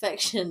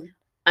perfection.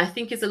 I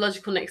think it's a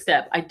logical next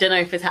step. I don't know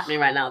if it's happening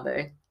right now,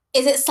 though.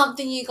 Is it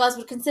something you guys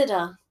would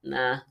consider?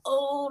 Nah.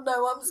 Oh,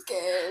 no, I'm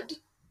scared.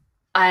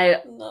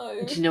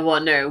 No. Do you know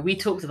what? No, we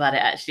talked about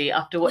it, actually.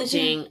 After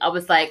watching, I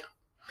was like,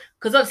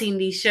 because obviously in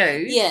these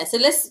shows... Yeah, so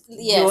let's...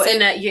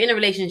 Yeah, you're in a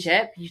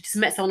relationship, you just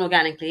met someone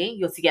organically,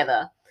 you're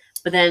together.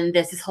 But then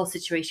there's this whole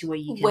situation where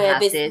you can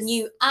have this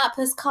new app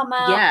has come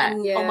out.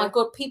 And, oh my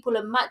God, people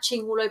are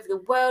matching all over the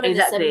world. And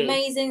it's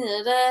amazing.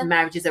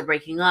 Marriages are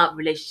breaking up.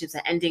 Relationships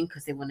are ending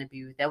because they want to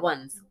be with their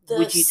ones.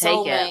 Would you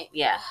take it?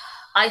 Yeah.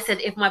 I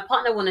said if my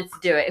partner wanted to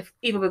do it, if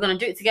either we're going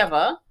to do it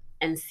together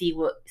and see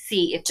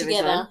if there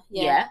is one,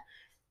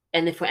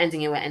 and if we're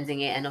ending it, we're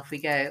ending it, and off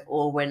we go,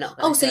 or we're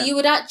not. So you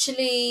would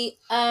actually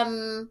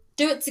do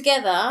it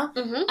together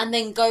and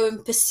then go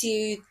and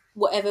pursue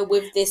whatever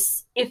with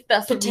this if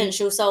that's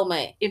potential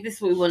soulmate. If this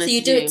is what we wanted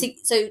to do. So you do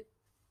it. So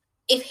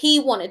if he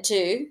wanted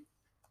to,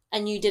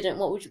 and you didn't,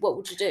 what would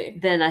you do?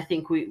 Then I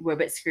think we're a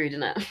bit screwed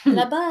in it.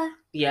 Bye.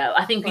 Yeah,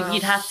 I think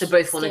you'd have to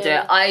both want to do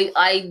it.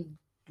 I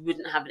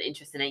wouldn't have an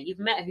interest in it. You've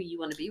met who you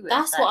want to be with.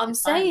 That's what I'm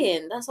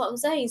saying. That's what I'm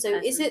saying. So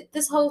is it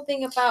this whole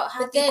thing about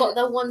have you got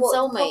the one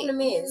soulmate? The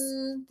problem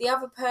is the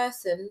other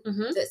person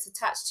that's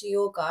attached to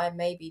your guy,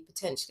 maybe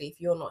potentially if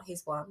you're not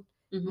his one,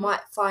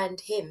 might find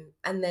him,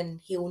 and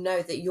then he'll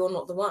know that you're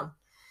not the one.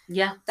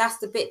 Yeah, that's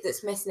the bit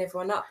that's messing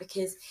everyone up,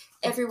 because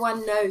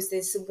everyone knows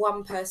there's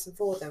one person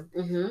for them.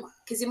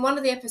 Because in one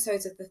of the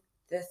episodes of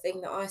the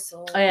thing that I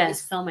saw,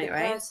 soulmate,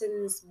 right? The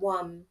person's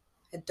one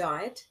had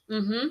died.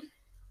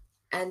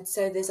 And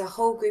so there's a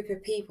whole group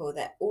of people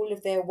that all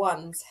of their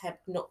ones had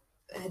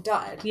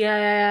died.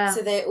 Yeah.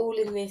 So they're all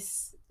in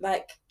this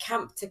like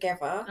camp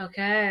together.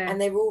 Okay. And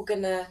they're all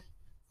gonna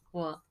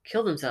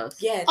kill themselves?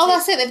 Yeah.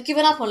 That's it. They've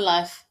given up on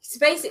life. So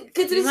basically,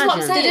 because this is what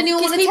I'm saying. They didn't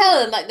even want to tell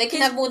them like they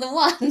can have more than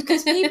one.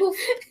 Because people,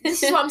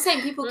 this is what I'm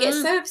saying. People get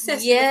so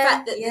obsessed with the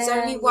fact that there's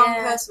only one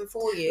person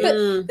for you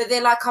that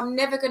they're like, I'm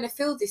never going to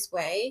feel this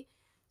way,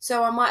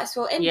 so I might as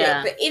well end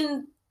it. But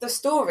in the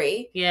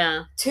story,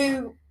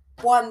 two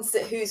ones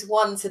whose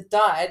ones had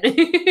died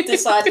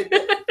decided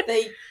that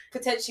they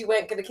potentially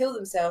weren't going to kill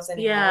themselves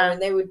anymore,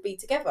 and they would be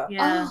together.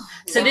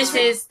 So this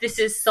is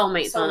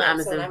Soulmates on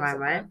Amazon Prime,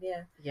 right?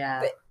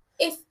 Yeah. But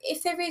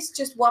if there is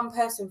just one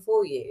person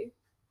for you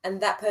and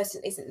that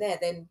person isn't there,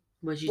 then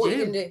what are you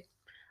going to do?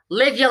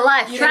 Live your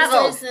life.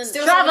 Travel.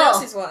 Still someone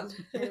else's one.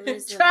 Travel.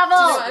 Do you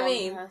know what I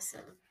mean?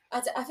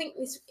 I think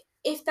this.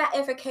 If that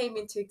ever came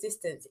into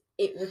existence,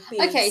 it would be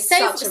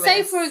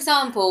say for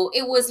example,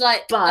 it was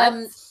like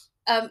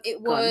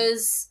it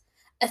was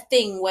a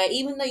thing where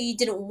even though you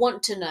didn't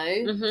want to know,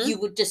 you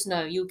would just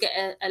know. You'll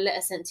get a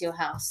letter sent to your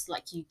house,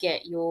 like you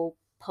get your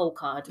poll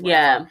card.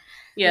 Whatever.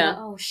 Like,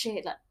 oh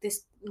shit! Like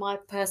this, my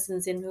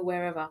person's in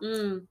wherever.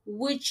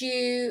 Would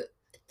you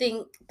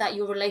think that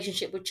your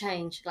relationship would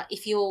change? Like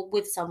if you're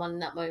with someone in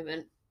that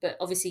moment, but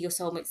obviously your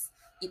soulmate's,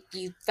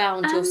 you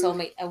found your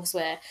soulmate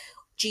elsewhere.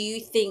 Do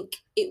you think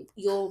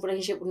your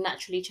relationship will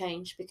naturally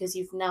change because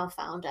you've now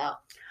found out?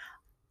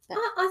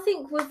 I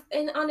think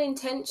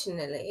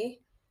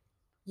unintentionally,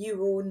 you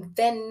will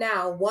then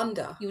now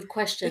wonder. You would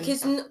question.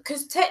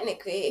 Because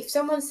technically, if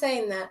someone's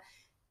saying that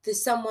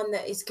there's someone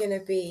that is going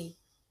to be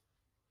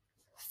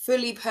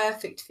fully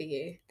perfect for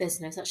you,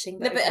 there's no such thing.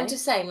 No, but I'm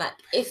just saying, like,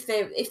 if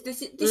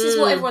this is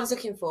what everyone's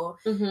looking for,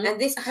 and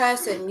this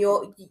person,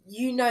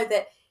 you know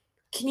that.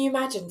 Can you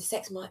imagine the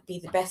sex might be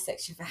the best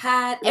sex you've ever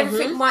had?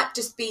 Everything might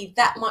just be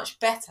that much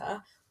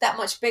better, that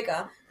much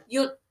bigger.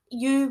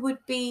 You would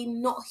be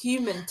not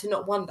human to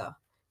not wonder.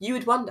 You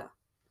would wonder.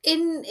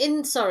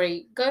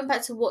 Sorry, going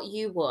back to what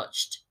you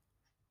watched.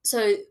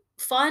 So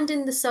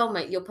finding the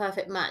soulmate, your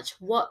perfect match.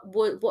 What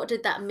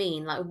did that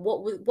mean? Like,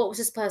 what was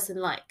this person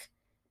like?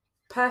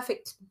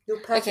 Perfect.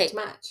 Your perfect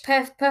match.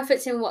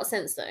 Perfect in what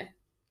sense, though?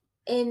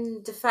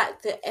 In the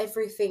fact that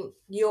everything,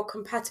 you're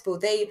compatible.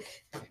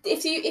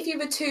 If you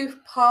were two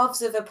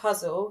halves of a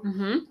puzzle,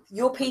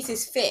 your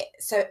pieces fit,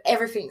 so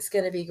everything's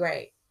going to be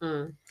great.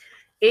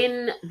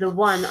 In the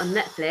one on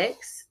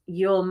Netflix,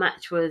 your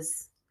match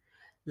was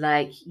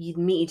like you'd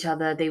meet each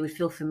other, they would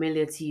feel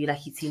familiar to you,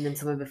 like you'd seen them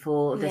somewhere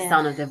before. The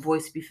sound of their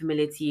voice would be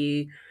familiar to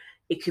you.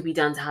 It could be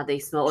down to how they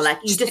smell, or like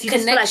you just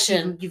feel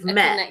like you've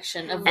met,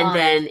 connection, and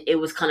then it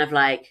was kind of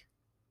like,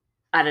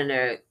 I don't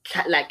know,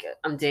 like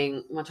I'm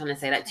trying to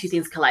say, like two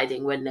things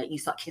colliding when you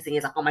start kissing.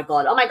 It's like, oh my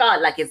god,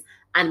 like it's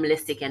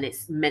animalistic and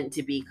it's meant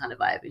to be kind of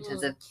vibe in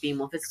terms of being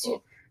more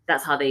physical.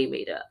 That's how they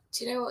made it.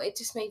 Do you know what? It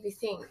just made me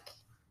think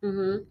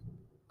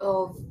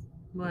of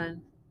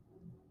when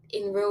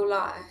in real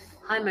life.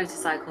 Hi,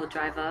 motorcycle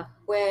driver.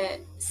 Where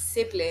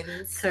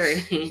siblings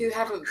who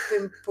haven't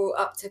been brought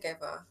up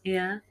together,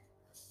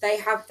 they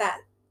have that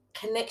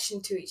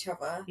connection to each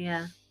other.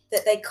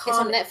 That they can't. It's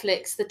on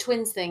Netflix, the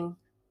twins thing.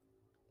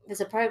 There's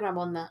a program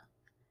on that.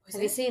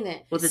 Have you seen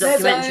it? Well, the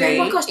documentary.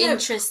 Oh my gosh, no.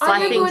 Interesting. I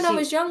remember when I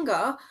was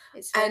younger.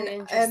 It's very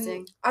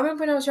interesting. I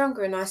remember when I was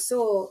younger and I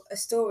saw a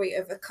story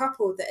of a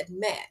couple that had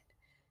met.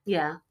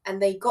 Yeah.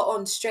 And they got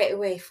on straight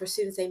away for as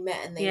soon as they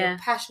met, and they were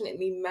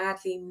passionately,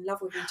 madly in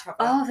love with each other.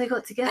 Oh, they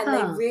got together.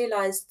 And they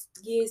realised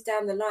years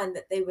down the line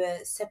that they were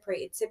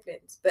separated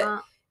siblings.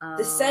 But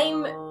the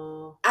same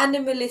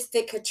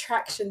animalistic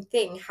attraction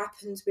thing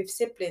happens with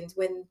siblings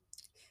when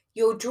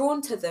you're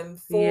drawn to them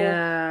for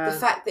the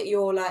fact that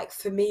you're like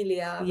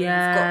familiar, and you've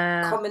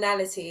got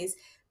commonalities,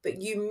 but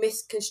you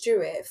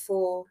misconstrue it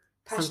for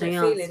passionate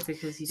feelings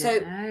because you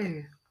don't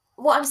know.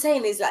 What I'm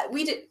saying is, like,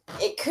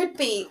 it could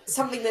be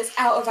something that's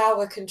out of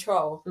our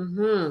control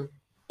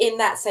in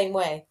that same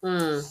way.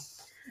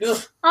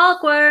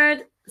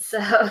 Awkward. So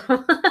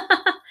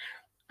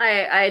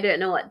I don't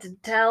know what to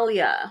tell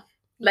ya.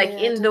 Like Yeah, I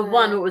in the don't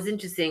one, know. what was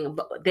interesting,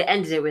 but they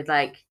ended it with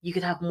like you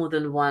could have more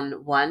than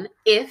one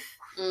if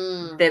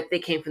they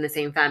came from the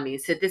same family.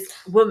 So this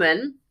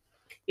woman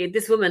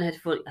had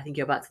fallen. I think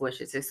you're about to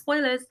watch it, so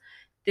spoilers.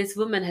 This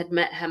woman had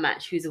met her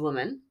match, who's a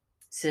woman,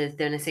 so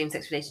they're in a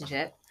same-sex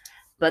relationship.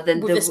 But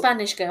then with the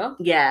Spanish girl.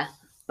 Yeah,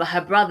 but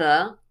her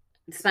brother,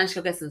 the Spanish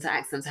girl gets into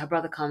accents. Her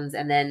brother comes,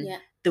 and then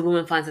the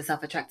woman finds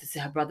herself attracted to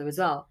her brother as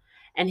well.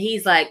 And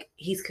he's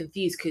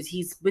confused because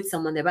he's with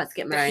someone, they're about to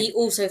get married. But he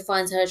also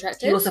finds her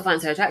attractive. He also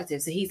finds her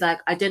attractive. So he's like,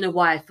 I don't know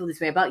why I feel this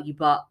way about you,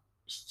 but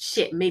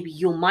shit, maybe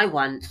you're my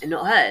one and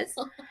not hers.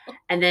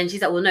 And then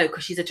she's like, well, no,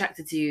 because she's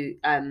attracted to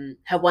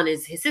her one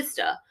is his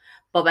sister.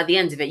 But by the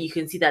end of it, you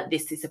can see that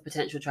this is a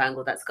potential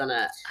triangle that's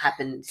gonna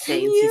happen.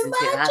 Say in season 2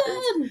 that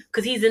happens,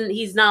 because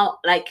he's now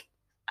like,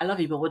 I love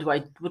you, but what do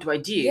I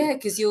do? Yeah,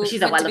 because you're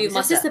she's meant like, to be with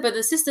my sister, but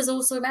the sister's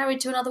also married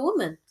to another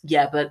woman.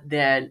 Yeah, but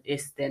they're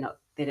not.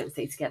 They don't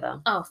stay together.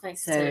 Oh,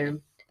 thanks. So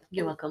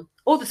you're welcome.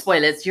 All the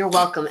spoilers. You're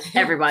welcome,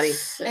 everybody.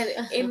 And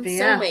in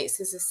Soulmates,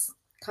 there's this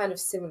kind of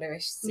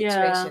similar-ish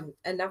situation.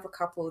 Yeah. Another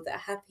couple that are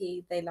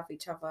happy, they love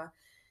each other.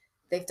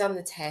 They've done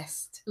the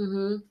test.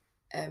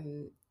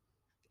 Mm-hmm.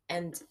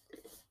 And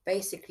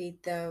basically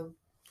the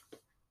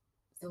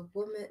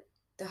woman,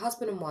 the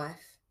husband and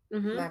wife,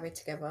 married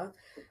together,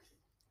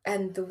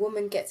 and the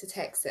woman gets a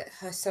text that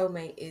her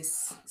soulmate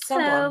is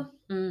someone.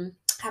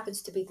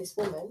 Happens to be this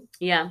woman.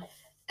 Yeah.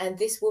 And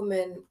this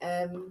woman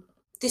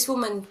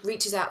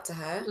reaches out to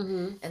her,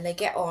 and they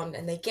get on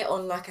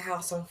like a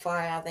house on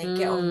fire. They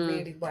get on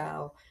really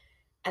well.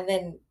 And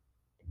then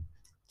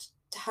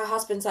her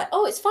husband's like,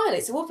 oh, it's fine.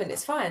 It's a woman.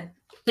 It's fine.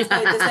 There's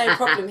no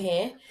problem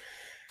here.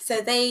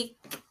 So they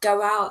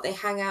go out, they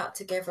hang out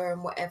together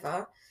and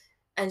whatever.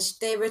 And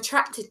they're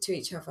attracted to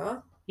each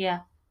other. Yeah.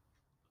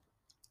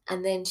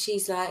 And then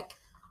she's like,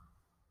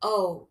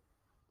 oh,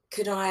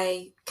 could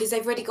I, because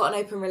they've already got an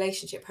open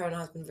relationship, her and her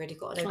husband have already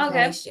got an open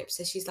relationship.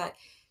 So she's like,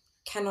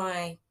 can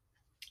I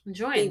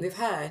be with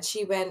her?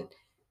 And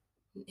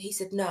he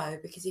said no,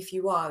 because if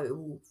you are, it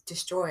will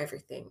destroy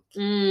everything.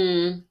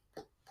 And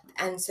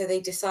so they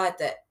decide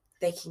that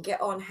they can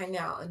get on, hang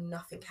out, and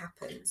nothing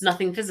happens.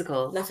 Nothing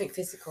physical.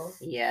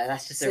 Yeah,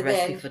 that's just a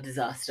recipe for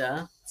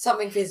disaster.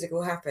 Something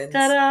physical happens.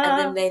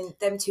 Ta-da! And then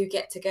them two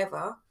get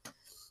together.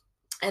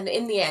 And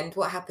in the end,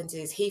 what happens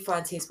is he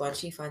finds his one,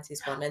 she finds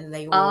his one, and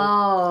they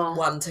all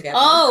one together.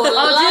 Do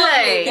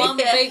they? One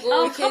big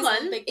come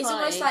on. It's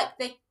almost like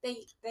they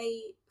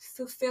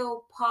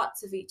fulfill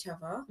parts of each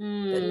other,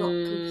 but not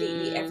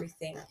completely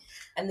everything.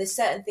 And there's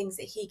certain things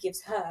that he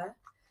gives her,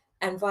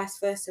 and vice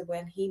versa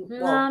when he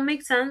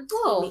makes sense.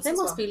 Oh, they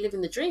must be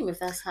living the dream if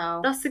that's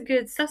how. That's a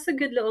good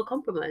little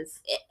compromise.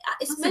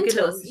 It's mental. A good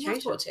little situation. You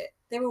have to watch it.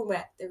 They're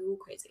all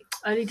crazy.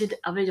 I've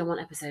only done one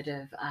episode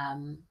of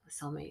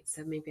Soulmates,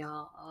 so maybe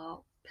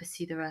I'll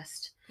pursue the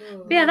rest.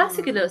 But yeah, that's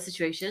a good little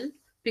situation,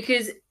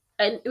 because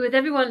with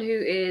everyone who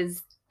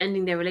is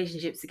ending their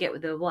relationships to get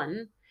with the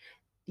one,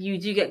 you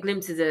do get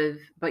glimpses of,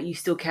 but you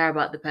still care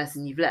about the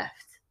person you've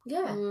left.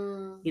 Yeah.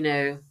 You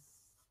know,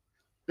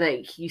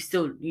 like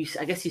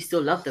I guess you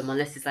still love them,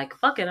 unless it's like,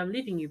 fuck it, I'm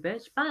leaving you,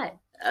 bitch, bye.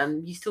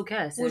 You still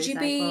care. So would you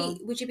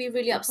be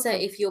really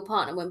upset if your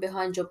partner went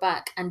behind your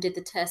back and did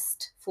the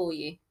test for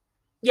you?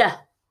 Yeah.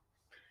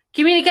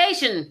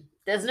 Communication.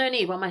 There's no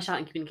need. Why am I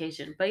shouting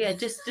communication? But yeah,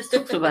 just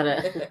talk about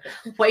it.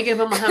 Why are you going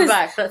to put my hand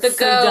back? That's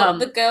so dumb.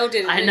 The girl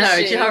didn't. I know.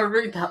 Do you know how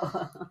rude that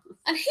was?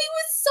 And he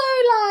was so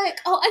like,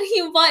 and he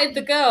invited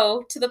the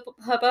girl to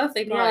her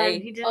birthday party. Yeah,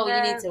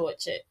 you need to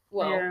watch it.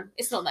 Well,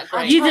 it's not that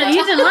great. You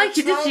didn't like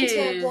it, did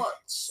you?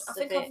 I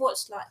think I've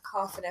watched like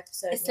half an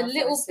episode. It's a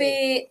little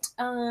bit.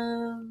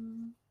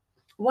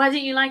 Why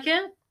didn't you like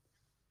it?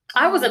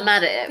 I wasn't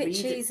mad at it. A bit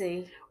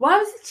cheesy. Why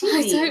was it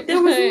cheesy? I don't know.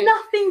 There was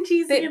nothing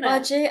cheesy in it.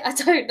 Budget? I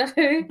don't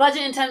know.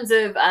 Budget in terms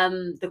of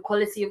the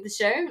quality of the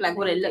show, like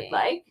what it looked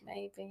like.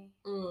 Maybe.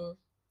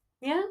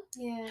 Yeah?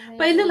 Yeah. Maybe.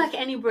 But it looked like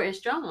any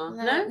British drama,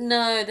 no?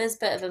 No, there's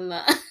better than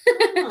that.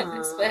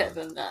 There's better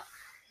than that.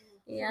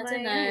 Yeah, I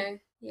don't know.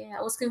 Yeah,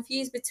 I was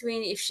confused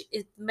between if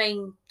the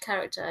main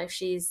character, if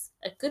she's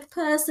a good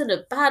person, a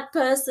bad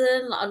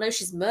person. Like, I know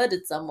she's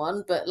murdered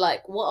someone, but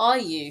like, what are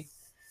you?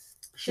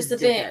 She's just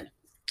a bit.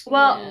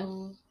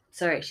 Well,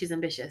 sorry, she's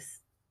ambitious.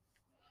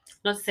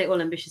 Not to say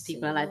all ambitious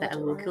people are like that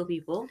and will kill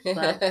people,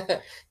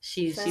 but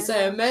she's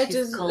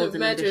cold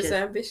and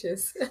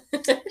ambitious.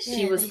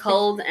 She was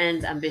cold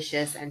and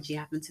ambitious, and she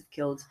happened to have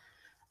killed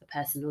a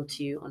person or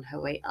two on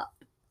her way up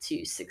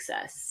to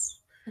success.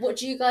 What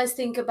do you guys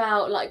think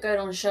about like going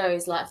on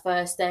shows like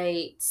First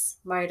Dates,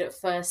 Married at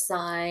First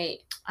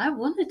Sight? I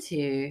wanted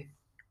to.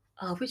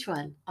 Oh, which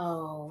one?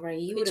 Oh, Ray,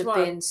 you would have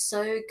been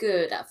so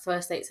good at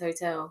First Dates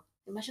Hotel.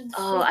 Imagine the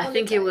free holiday. I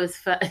think it was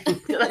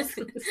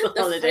the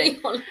holiday.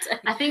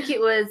 I think it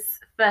was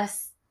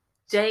First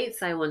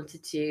Dates I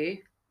wanted to.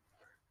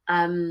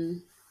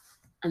 And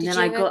Did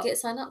then you get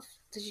signed up?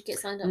 Did you get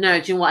signed up? No,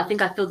 do you know what? I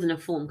think I filled in a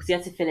form because you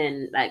had to fill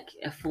in like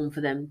a form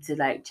for them to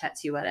like chat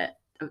to you about it.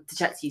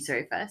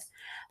 First.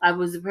 I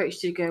was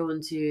approached to go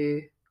on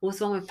to what's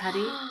the one with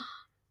Paddy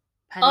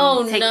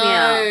Oh Take no, Me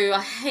Out.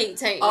 I hate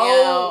Take Me Out.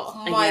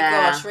 Oh my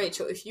gosh,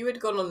 Rachel, if you had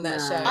gone on that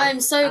show. I'm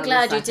so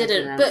glad you like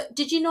didn't. But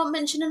did you not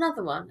mention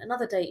another one?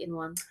 Another dating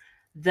one?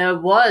 There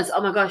was.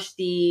 Oh my gosh,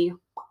 the...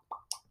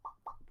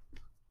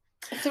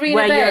 Three in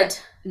a Bed.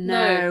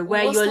 No,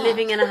 where you're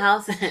living in a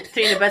house.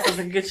 Three in a Bed sounds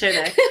like a good show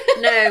though.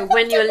 No,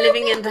 when you're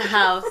living in the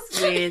house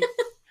with...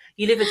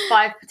 You live with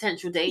 5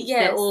 potential dates.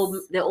 Yes.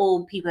 They're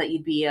all people that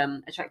you'd be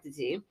attracted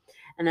to.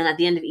 And then at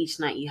the end of each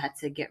night, you had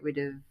to get rid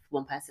of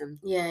one person.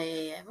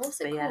 Yeah.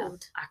 What's it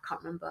called? I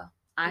can't remember.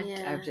 I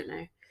don't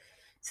know.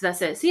 So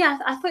that's it. So yeah,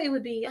 I thought it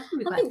would be. I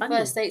think funny.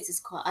 First Dates is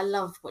quite. I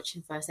love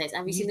watching First Dates.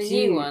 Have you seen the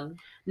too. new one?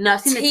 No,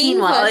 I've seen the teen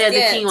one. Oh yeah,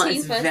 the teen one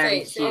is First very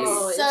Dates. cute.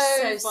 Oh,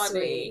 it's so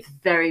funny.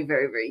 Very,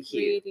 very, very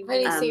cute.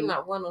 Really, I've only seen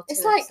like 1 or 2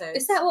 It's like, episodes.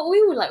 is that what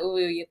we were like when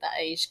we were at that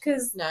age?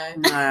 Because No,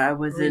 I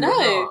wasn't.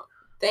 No.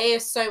 They are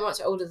so much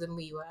older than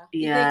we were.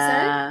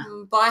 Yeah. You think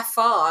so? By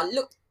far.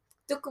 Look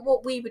at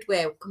what we would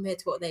wear compared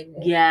to what they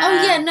wore. Yeah.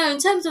 Oh yeah, no. In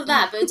terms of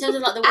that, but in terms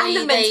of like the way and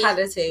the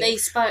mentality.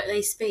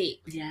 they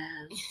speak. Yeah.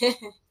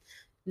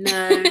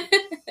 No,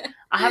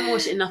 I haven't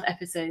watched enough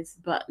episodes,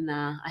 but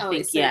nah, I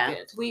think it's so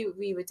good.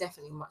 We were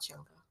definitely much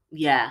younger.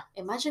 Yeah.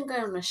 Imagine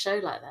going on a show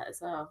like that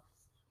as well.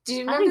 Do you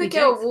remember the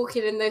girl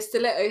walking in those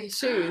stiletto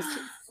shoes?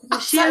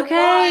 Was she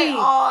okay? Why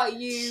are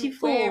you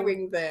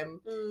wearing them?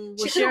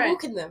 She couldn't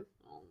walk in them.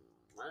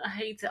 I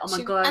hate it. Oh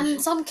my gosh.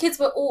 And some kids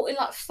were all in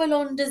like full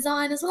on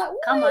designers. Like,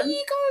 where are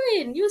you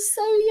going? You're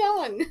so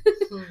young.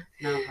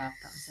 No, that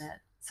was it.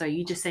 So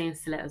you just saying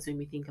stilettos when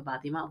we think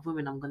about the amount of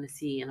women I'm going to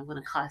see and I'm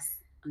going to cuss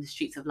on the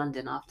streets of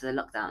London after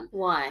the lockdown.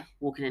 Why?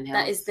 Walking in heels.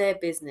 That is their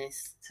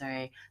business.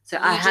 Sorry. So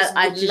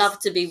I just love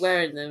to be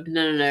wearing them.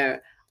 No.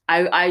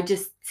 I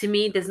just, to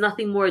me, there's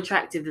nothing more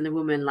attractive than a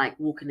woman like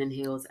walking in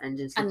heels and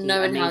just looking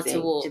knowing amazing how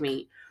to walk. To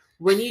me.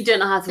 When you don't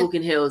know how to walk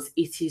in heels,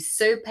 it is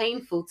so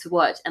painful to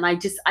watch. And I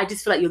just feel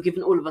like you're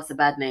giving all of us a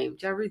bad name. Do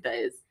you know how rude that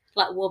is?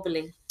 Like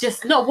wobbly.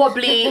 Just not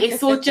wobbly.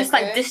 It's all just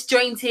like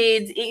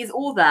disjointed. It is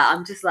all that.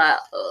 I'm just like,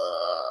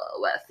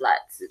 wear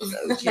flats.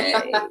 It's okay.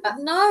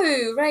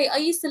 No, Ray, I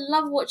used to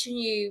love watching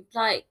you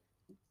like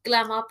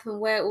glam up and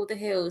wear all the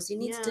heels. You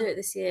need to do it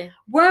this year.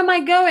 Where am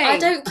I going? I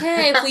don't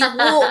care if we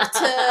walk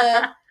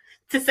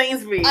to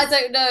Sainsbury's. I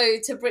don't know,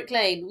 to Brick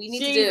Lane. We need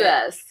to do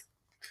it.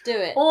 Do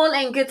it. All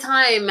in good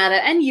time, Madam.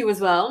 And you as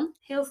well.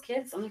 Heels,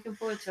 kids. I'm looking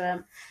forward to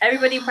it.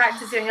 Everybody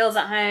practice your heels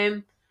at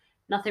home.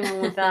 Nothing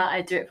wrong with that.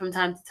 I do it from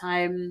time to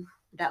time.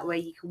 That way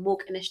you can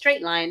walk in a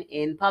straight line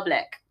in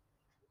public.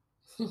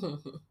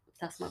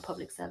 That's my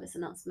public service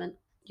announcement.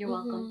 You're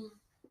welcome.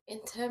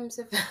 In terms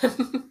of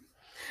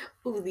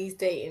all these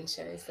dating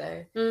shows,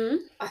 though,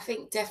 I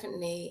think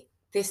definitely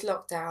this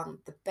lockdown,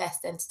 the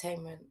best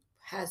entertainment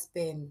has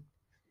been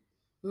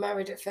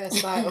Married at First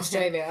Sight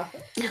Australia.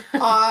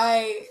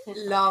 I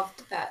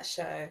loved that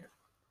show.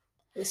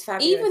 It was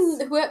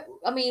fabulous.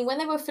 When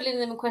they were filling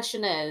in the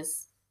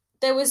questionnaires,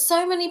 there was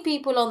so many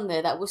people on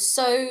there that were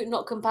so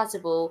not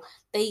compatible.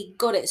 They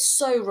got it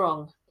so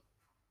wrong.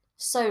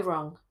 So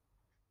wrong.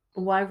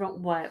 Why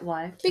wrong?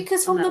 Why?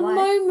 Because from the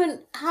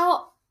moment,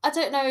 I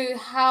don't know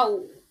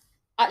how.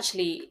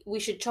 Actually, we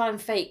should try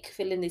and fake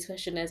fill in these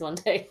questionnaires one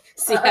day.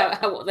 See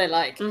how what they're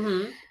like.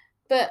 Mm-hmm.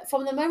 But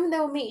from the moment they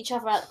will meet each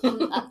other at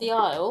the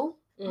aisle,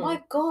 my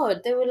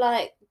God, they were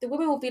like, the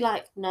women will be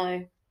like,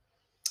 no,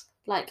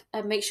 like,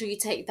 make sure you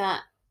take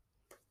that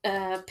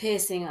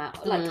piercing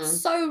out. Like,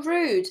 so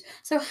rude.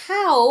 So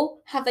how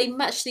have they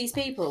matched these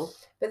people?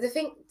 But the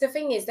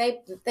thing is,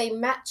 they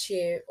match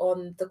you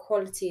on the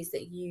qualities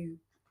that you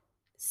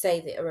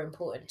say that are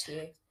important to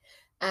you,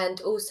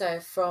 and also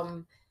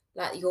from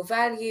like your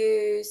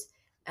values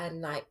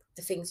and like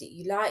the things that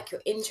you like,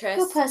 your interests,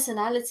 your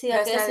personality.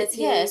 I guess.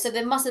 Yeah. So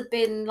there must have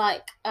been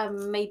like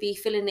maybe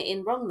filling it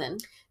in wrong then.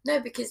 No,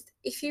 because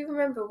if you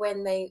remember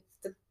when the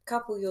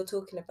couple you're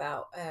talking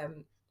about,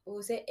 what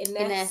was it?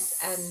 Ines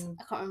and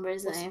I can't remember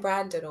his name.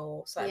 Brandon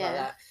or something like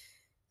that.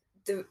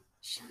 The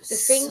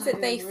things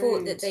that they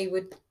thought that they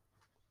would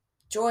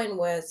join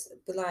was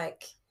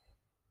like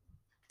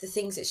the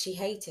things that she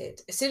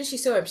hated. As soon as she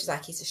saw him, she's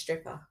like, he's a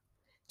stripper.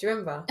 Do you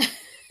remember?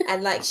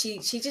 And like she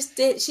just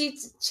did she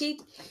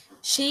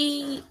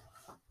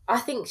I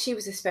think she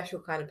was a special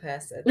kind of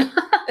person.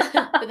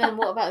 But then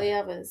what about the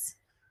others?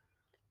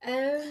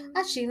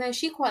 Actually no,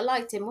 she quite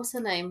liked him. What's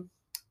her name?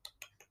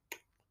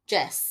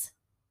 Jess.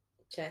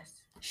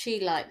 She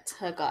liked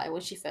her guy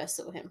when she first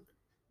saw him.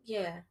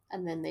 Yeah.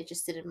 And then they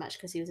just didn't match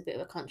because he was a bit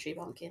of a country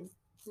bumpkin.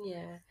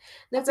 Yeah.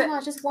 No, but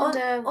I just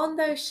wonder on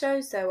those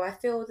shows though, I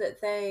feel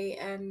that they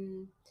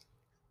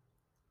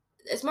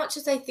as much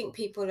as they think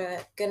people are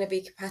going to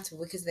be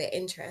compatible because of their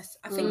interests,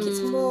 I think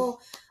it's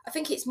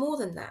more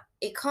than that.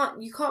 You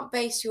can't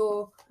base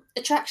your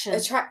attraction.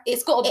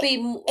 It's got to be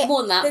more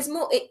than that. There's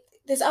more.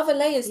 There's other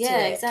layers to it.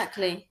 Yeah,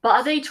 exactly. But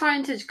are they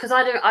trying to? Because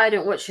I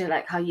don't watch it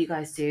like how you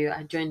guys do.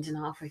 I joined in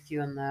halfway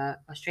through on the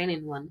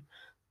Australian one.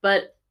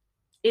 But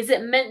is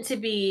it meant to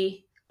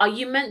be? Are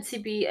you meant to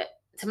be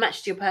to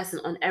match to your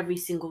person on every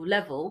single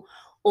level,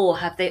 or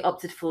have they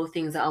opted for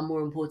things that are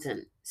more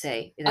important?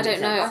 Say, I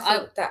don't know. I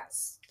think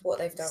that's what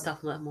they've done.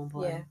 Stuff that are more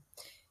important.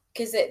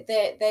 because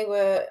they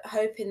were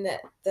hoping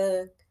that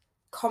the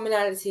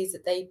commonalities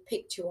that they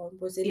picked you on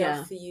was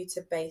enough for you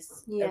to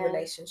base a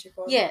relationship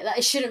on. Yeah, like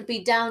it shouldn't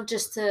be down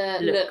just to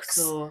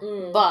looks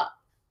but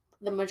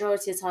the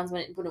majority of times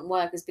when it wouldn't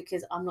work is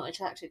because I'm not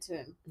attracted to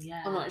him.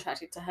 Yeah. I'm not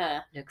attracted to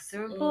her. Looks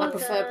are important. I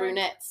prefer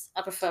brunettes.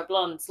 I prefer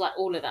blondes. Like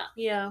all of that.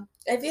 Yeah.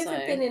 Have you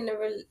ever been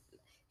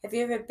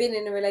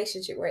in a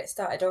relationship where it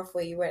started off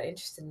where you weren't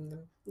interested in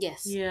them?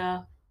 Yes.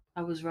 Yeah.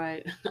 I was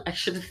right. I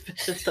should have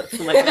stuck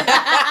to my gut.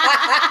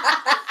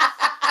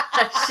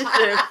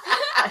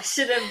 I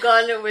should have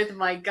gone with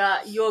my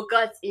gut. Your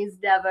gut is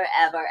never,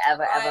 ever,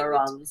 ever, ever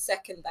wrong.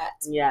 Second that.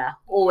 Yeah,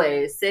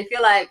 always. So if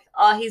you're like,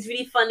 oh, he's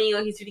really funny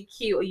or he's really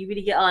cute or you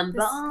really get on,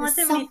 but I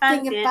don't really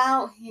fancy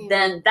about him,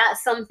 then that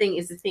something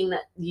is the thing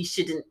that you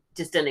shouldn't,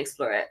 just don't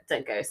explore it.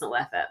 Don't go. It's not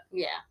worth it.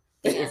 Yeah.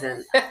 It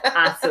isn't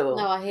at all.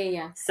 No, I hear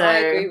you. So I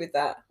agree with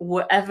that.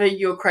 Whatever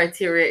your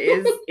criteria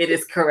is, it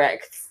is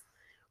correct.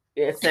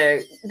 Yeah,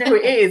 so no,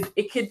 it is.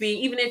 It could be,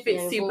 even if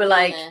it's super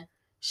like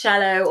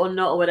shallow or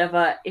not or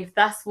whatever, if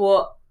that's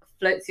what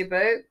floats your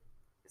boat,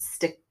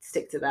 stick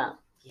to that.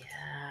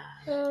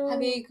 Yeah.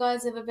 Have you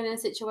guys ever been in a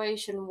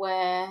situation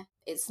where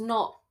it's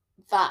not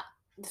that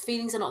the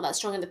feelings are not that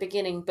strong at the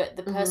beginning, but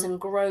the person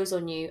grows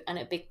on you and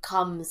it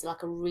becomes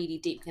like a really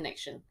deep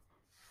connection?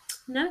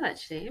 No,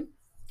 actually,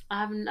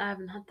 I haven't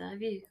had that.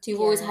 Have you? So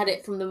you've always had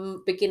it from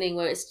the beginning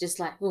where it's just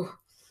like, oh,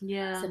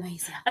 yeah, it's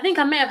amazing. I think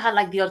I may have had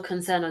like the odd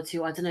concern or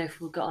two. I don't know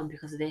if we'll get on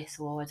because of this,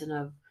 or I don't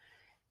know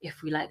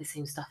if we like the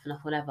same stuff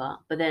enough, whatever.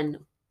 But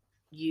then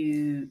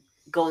you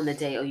go on the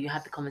date or you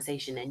have the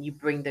conversation and you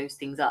bring those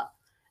things up,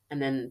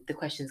 and then the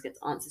questions get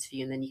answered for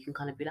you, and then you can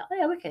kind of be like, oh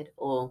yeah, wicked,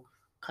 or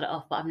cut it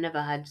off. But I've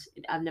never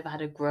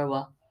had a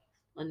grower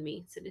on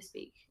me, so to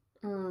speak.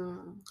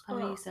 How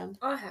about you, Sam?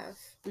 I have.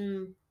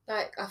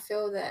 Like, I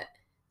feel that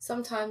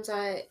sometimes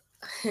I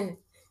can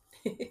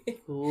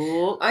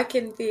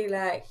be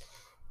like,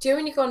 do you know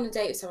when you go on a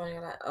date with someone,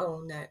 you're like,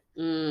 oh no,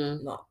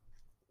 not,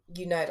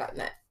 like,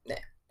 no.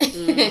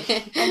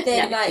 And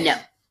then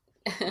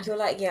you're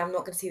like, yeah, I'm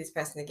not going to see this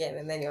person again.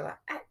 And then you're like,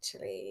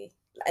 actually,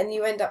 and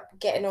you end up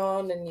getting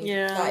on and you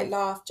like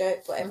laugh,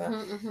 joke,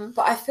 whatever.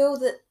 But I feel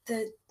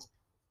that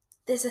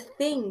there's a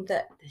thing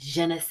that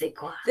je ne sais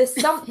quoi.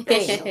 There's something.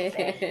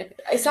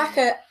 It's like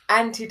an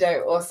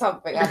antidote or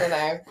something. I don't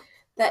know.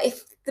 That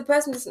if the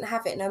person doesn't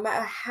have it, no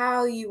matter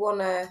how you want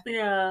to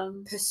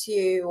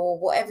pursue or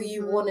whatever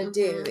you want to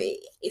do,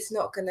 it's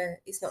not gonna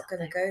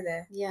go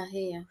there. Yeah, I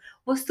hear you.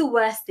 What's the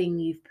worst thing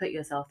you've put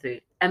yourself through?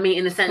 I mean,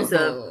 in the sense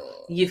of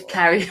you've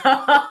carried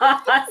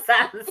on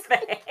Sam's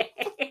face.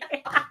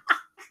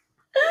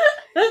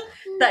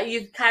 That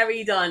you've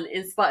carried on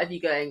in spite of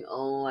you going,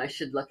 oh, I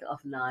should look it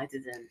off. No, I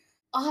didn't.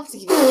 I have to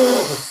give it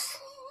a thought.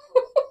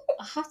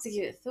 I have to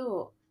give it a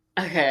thought.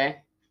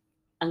 Okay.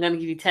 I'm going to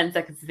give you 10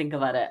 seconds to think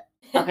about it.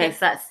 Okay, so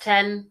that's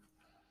 10,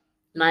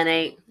 9,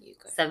 8,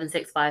 7,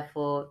 6, 5,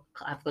 4.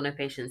 I've got no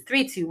patience.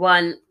 3, 2,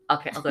 1.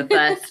 Okay, I'll go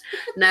first.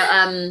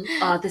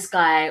 No, this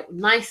guy,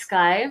 nice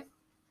guy.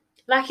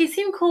 Like, he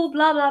seemed cool,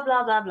 blah, blah,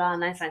 blah, blah, blah.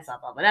 Nice, blah,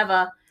 blah,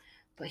 whatever.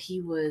 But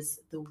he was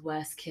the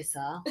worst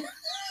kisser.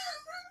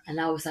 And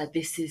I was like,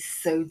 this is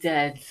so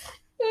dead.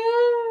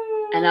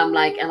 And I'm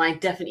like, and I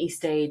definitely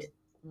stayed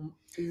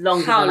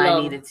longer than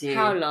I needed to.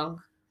 How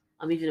long?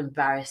 I'm even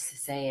embarrassed to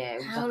say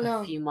it. It was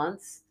like a few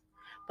months.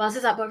 But I was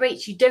just like, but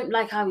Rach, you don't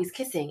like how he's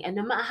kissing. And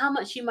no matter how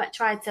much you might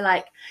try to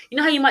like, you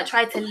know how you might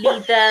try to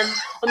lead them,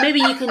 or maybe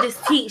you can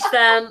just teach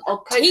them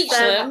or coach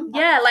them.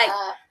 Yeah, like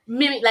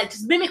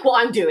mimic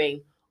what I'm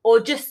doing. Or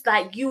just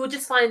like, you will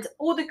just find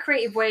all the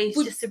creative ways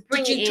just to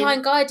bring it in. Did you try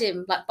and guide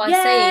him like by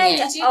saying it?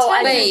 Did you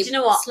tell babe, do you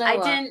know what? Slower. I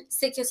didn't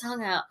stick your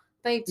tongue out.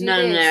 Babe, do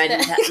no, this. No, I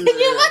didn't. Can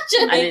you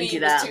imagine? I didn't do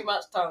that. It was too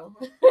much tongue.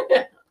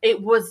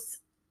 It was,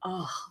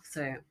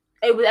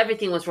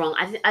 everything was wrong.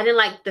 I didn't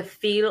like the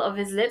feel of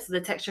his lips, the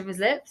texture of his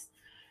lips.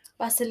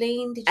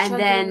 Vaseline, did you try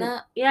doing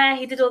that? Yeah,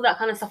 he did all that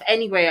kind of stuff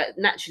anyway,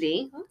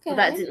 naturally. Okay. But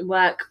that didn't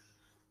work.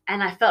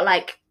 And I felt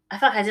like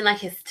I didn't like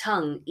his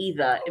tongue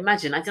either.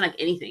 Imagine, I didn't like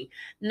anything.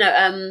 No,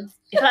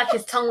 it felt like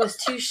his tongue was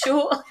too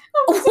short.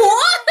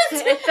 What?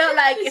 It felt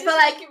like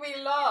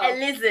a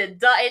lizard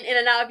darting in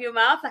and out of your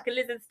mouth, like a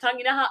lizard's tongue.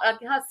 You know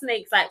how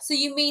snakes like. So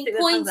you mean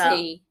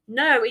pointy?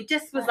 No, it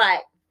just was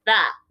like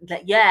that.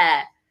 Like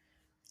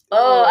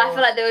I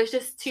feel like there was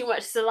just too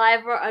much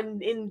saliva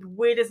and in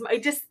weird as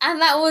it just. And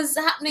that was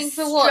happening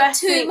for what?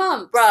 2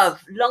 months, bruv.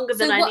 Longer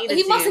than I needed.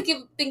 He must have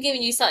been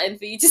giving you something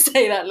for you to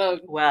stay that long.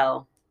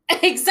 Well.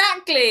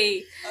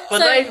 Exactly. But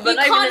so you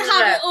can't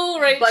have it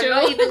all, Rachel. But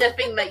not even the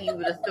thing that you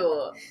would have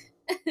thought.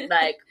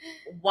 Like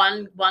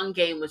one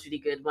game was really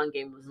good, one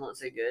game was not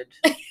so good.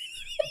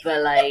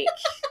 But like,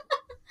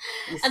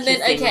 and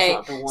then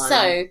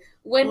so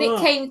when it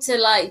came to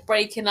like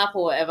breaking up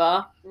or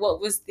whatever,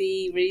 what was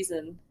the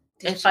reason?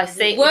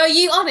 Were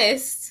you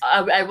honest?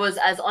 I was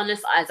as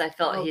honest as I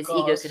felt his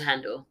ego could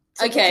handle.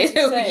 So okay,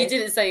 you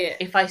didn't say it.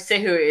 If I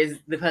say who it is,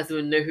 the person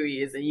would know who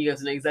he is, and you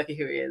guys know exactly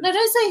who he is. No,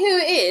 don't say who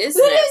it is.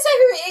 No, don't say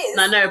who it is.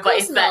 No,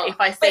 but if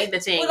I say the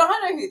thing, well,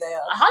 I know who they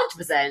are.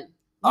 100%.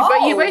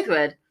 You both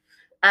would.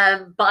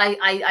 But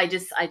I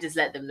just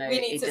let them know. We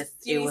need it to.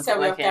 just You it need to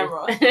wasn't tell me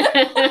off working.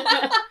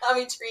 camera. I'm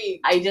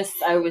intrigued.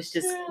 I was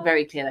just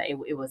very clear that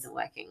it wasn't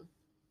working,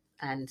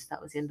 and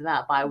that was the end of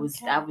that. But I was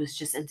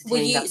just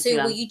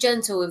entertaining. Were you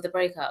gentle with the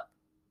breakup?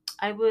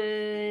 I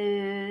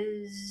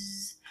was.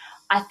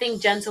 I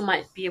think gentle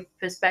might be a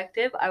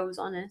perspective. I was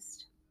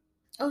honest.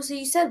 Oh, so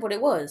you said what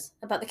it was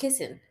about the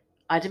kissing?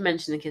 I didn't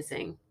mention the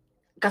kissing.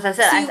 Because I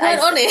said... So you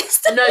weren't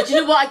honest? No, do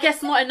you know what? I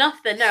guess not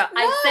enough then. No,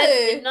 I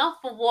said enough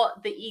for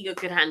what the ego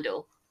could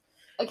handle.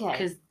 Okay.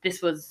 Because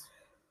this was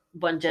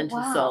one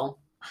gentle soul.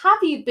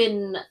 Have you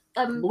been...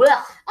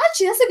 Well,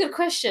 actually, that's a good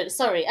question.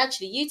 Sorry.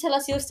 Actually, you tell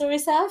us your story,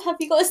 Sav. Have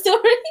you got a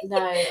story? No,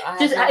 I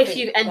just if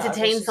you've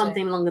entertained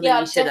something longer than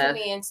you should have. Yeah, I've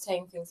definitely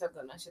entertained things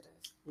longer than I should have.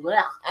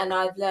 Well. And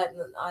I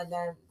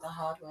learned the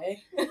hard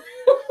way.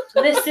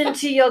 Listen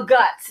to your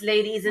guts,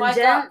 ladies and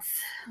gents.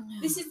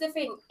 This is the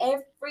thing.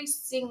 Every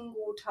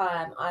single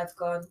time I've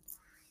gone,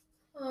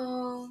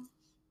 oh,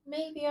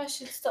 maybe I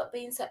should stop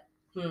being so...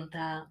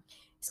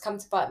 It's come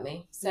to bite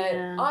me. So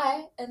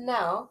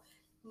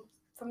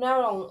from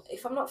now on,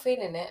 if I'm not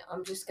feeling it,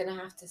 I'm just going to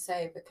have to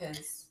say,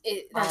 because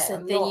that's the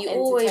thing. You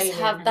always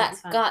have that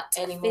gut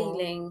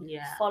feeling.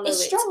 Yeah. Follow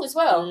it's strong as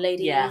well.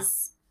 Ladies. Yeah.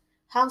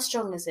 How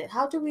strong is it?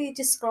 How do we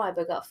describe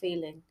a gut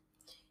feeling?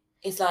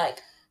 It's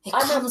like... It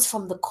comes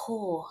from the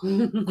core.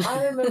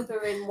 I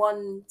remember in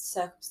one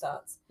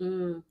circumstance,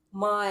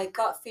 my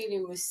gut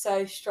feeling was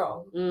so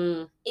strong.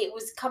 It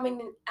was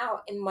coming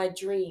out in my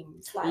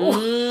dreams. Like it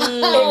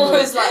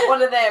was like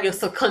one of them. Your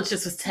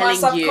subconscious was telling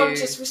you. My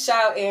subconscious was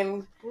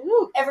shouting.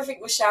 Everything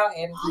was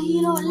shouting. Oh,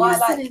 you're not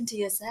listening to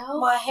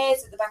yourself. My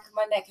hairs at the back of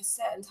my neck. At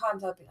certain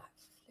times, I'd be like,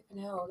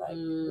 "Flipping hell! Like,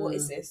 what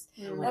is this?"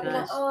 Oh I'd be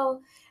like, "Oh."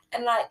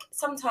 And like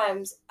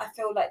sometimes I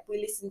feel like we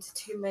listen to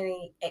too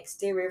many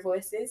exterior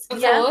voices. Of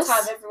course.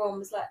 Time everyone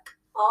was like,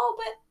 "Oh,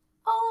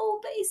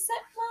 but he's so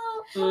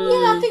well."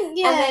 Yeah, I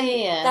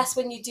think That's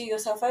when you do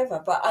yourself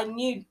over. But I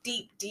knew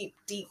deep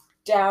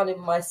down in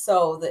my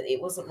soul that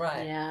it wasn't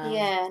right.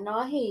 Yeah, no,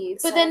 I hear you.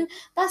 But then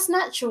that's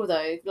natural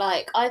though.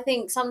 Like I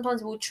think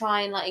sometimes we'll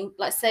try and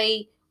like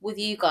say with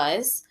you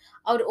guys,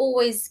 I would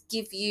always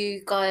give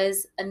you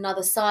guys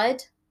another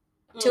side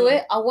to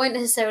it. I won't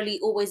necessarily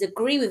always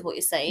agree with what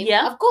you're saying.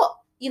 Yeah. I've got,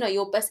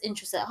 your best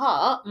interests at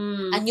heart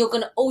and you're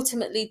going to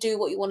ultimately do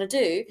what you want to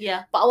do.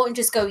 Yeah. But I won't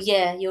just go,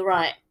 yeah, you're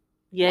right.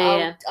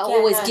 I'll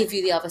always give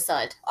you the other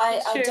side.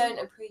 I don't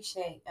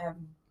appreciate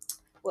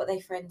what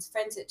friends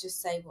that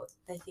just say what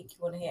they think you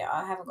want to hear.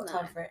 I haven't got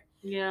time for it.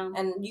 Yeah.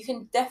 And you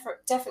can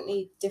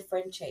definitely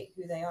differentiate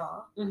who they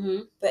are.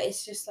 But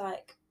it's just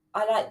like,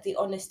 I like the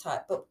honest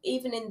type. But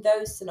even in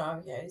those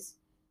scenarios,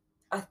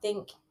 I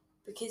think...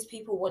 because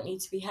people want you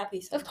to be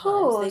happy sometimes. Of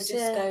course, they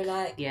just go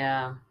like,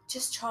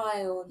 just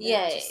try or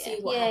just see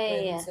what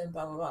happens and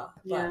blah, blah, blah.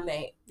 But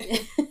mate,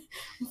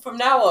 from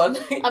now on,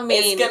 I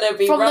mean, it's going to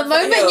be from the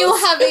moment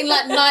you're having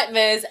like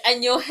nightmares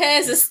and your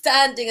hairs are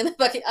standing in the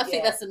bucket, I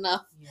think that's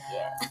enough.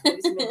 Yeah, it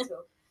was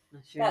mental.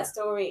 That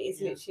story is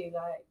literally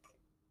like,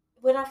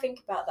 when I think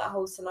about that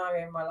whole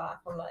scenario in my life,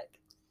 I'm like,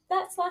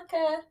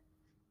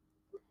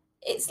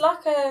 it's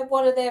like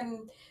one of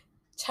them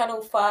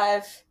Channel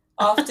 5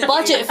 after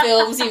budget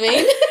films, you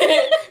mean?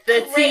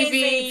 The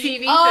TV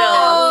films.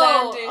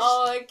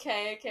 Oh,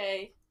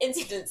 okay.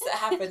 Incidents that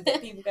happened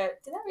that people go,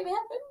 did that really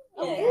happen?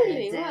 Oh,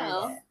 really?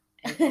 Wow.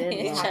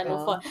 It's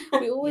Channel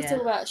 5. We always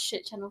talk about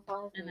shit Channel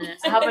 5.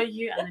 How about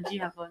you, Anna? Do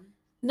you have one?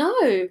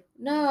 No,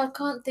 I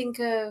can't think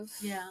of...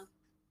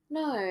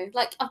 No.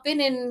 Like, I've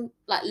been in,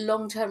 like,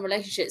 long-term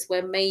relationships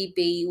where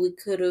maybe we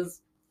could have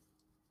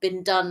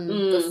been done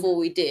before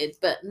we did,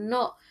 but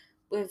not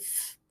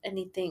with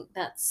anything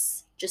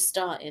that's just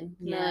starting.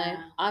 No,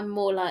 I'm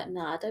more like,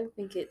 I don't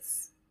think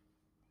it's...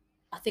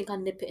 I think I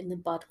nip it in the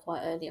bud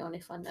quite early on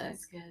if I know.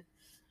 That's good.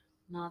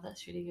 No,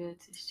 that's really good.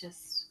 It's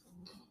just...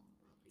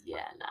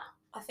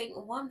 I think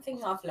one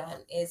thing I've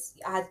learned is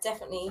I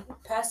definitely,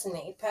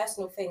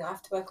 personal thing, I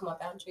have to work on my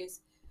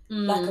boundaries.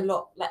 Like a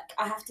lot. Like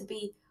I have to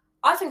be...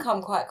 I think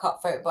I'm quite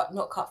cutthroat, but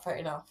not cutthroat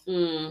enough.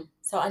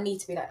 So I need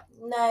to be like,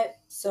 no,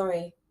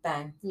 sorry,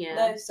 bang.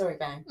 No, sorry,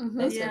 bang.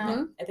 No, sorry,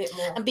 bang. A bit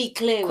more. And be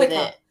clear with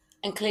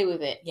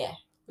it.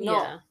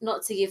 Yeah.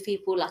 Not to give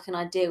people like an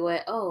idea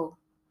where,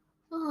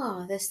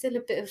 there's still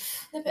a bit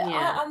of... No, but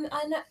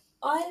I know,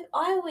 I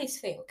always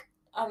think,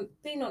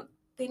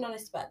 being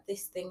honest about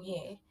this thing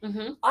here,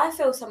 I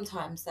feel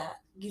sometimes that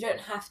you don't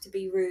have to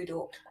be rude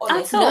or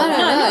honest.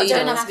 No, you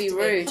don't have to be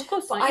rude. Of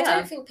course not, but I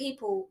don't think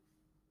people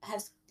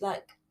have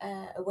like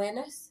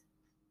awareness.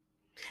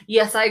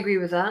 Yes, I agree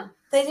with that.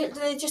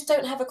 They just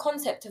don't have a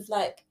concept of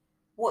like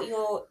what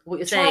you're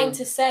saying. trying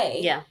to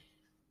say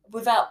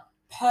without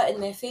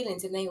hurting their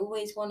feelings, and they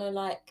always want to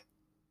like,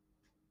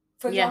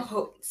 for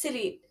example,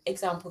 silly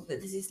example, that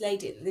there's this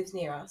lady that lives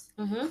near us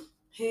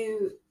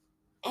who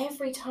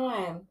every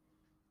time,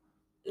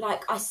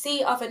 like, I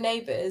see other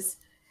neighbours,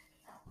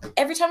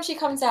 every time she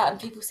comes out and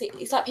people see,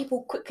 it's like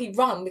people quickly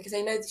run because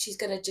they know that she's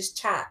going to just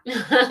chat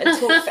and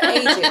talk for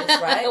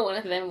ages, right? One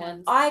of them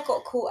ones. I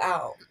got caught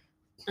out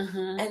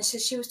and so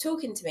she was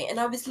talking to me and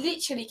I was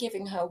literally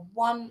giving her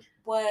one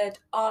word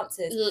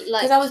answers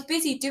Like, because I was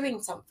busy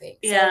doing something.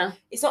 So Yeah.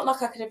 it's not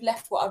like I could have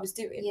left what I was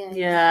doing. yeah.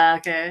 Yeah,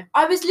 okay.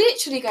 I was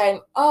literally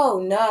going, oh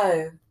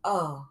no,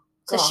 oh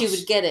So she gosh.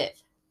 would get it.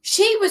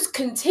 She was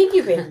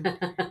continuing,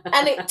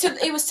 and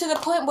it was to the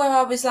point where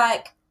I was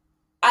like,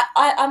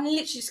 I'm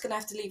literally just gonna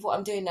have to leave what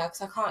I'm doing now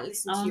because I can't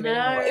listen to Oh, you no,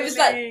 anymore. It was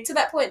really? like to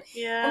that point.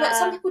 Yeah. I'm like,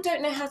 some people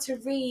don't know how to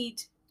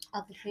read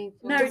Other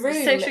people. No, the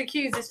room. social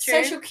cues is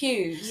true. social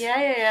cues.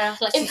 Yeah.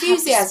 Like, you have to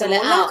Enthusiasm. spell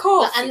it Well, knock out.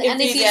 off. Like,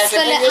 and if you enthusiasm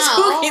spell when it you're out,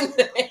 talking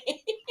to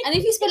me. and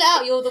if you spell it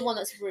out, you're the one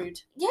that's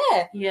rude.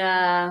 Yeah.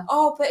 Yeah.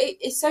 Oh, but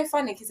it's so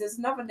funny because there's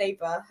another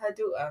neighbour, her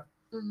daughter.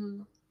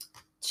 Mm-hmm.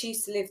 She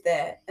used to live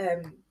there,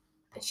 and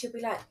she'd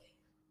be like,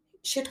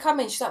 she'd come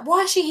in. She's like,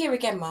 "Why is she here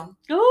again, Mum?"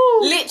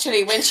 Oh.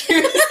 Literally when she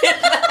was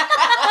in the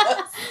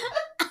house.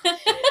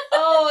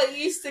 Oh, it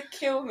used to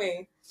kill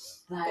me.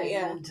 That But is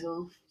yeah.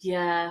 mental.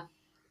 Yeah.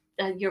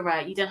 You're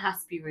right. You don't have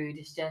to be rude.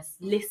 It's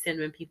just listen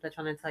when people are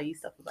trying to tell you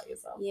stuff about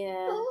yourself.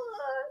 Yeah.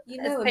 You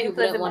know As when painful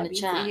people as don't it want might to be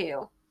chat. for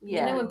you. You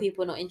Yeah. know when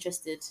people are not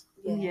interested.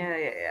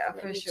 Yeah,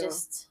 Let for me sure.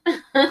 just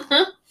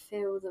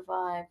feel the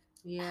vibe.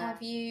 Yeah.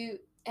 Have you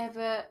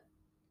ever...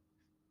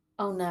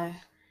 Oh, no.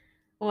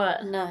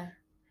 What? No.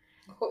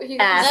 What were you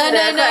Ask gonna the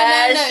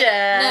say?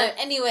 question.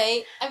 No,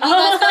 anyway, have you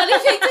guys got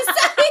anything to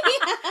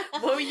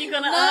say? What were you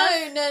gonna no,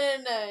 ask? No.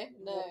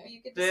 What were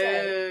you going to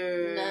say?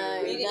 Boo.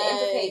 No. You didn't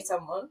implicate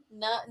someone.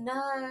 No.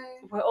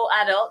 We're all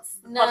adults.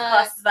 The No.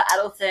 podcast is about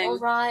adulting. All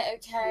right,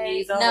 okay.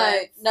 Please, all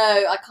right. No,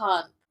 I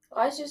can't.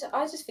 I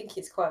just think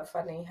it's quite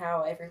funny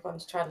how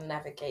everyone's trying to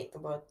navigate the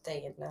world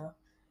dating now,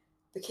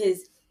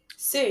 because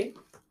soon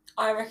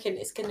I reckon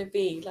it's going to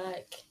be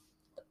like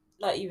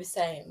you were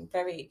saying,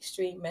 very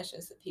extreme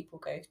measures that people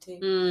go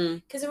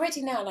to. Because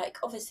already now, like,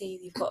 obviously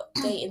you've got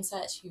dating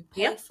sites you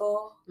pay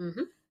for,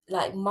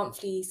 like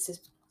monthly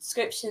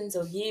subscriptions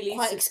or yearly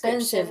Quite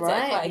subscriptions expensive, that are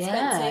right? quite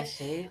expensive.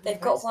 Actually, They've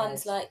got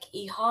ones like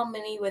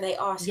eHarmony where they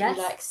ask Yes.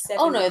 you like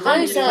 7 Oh no,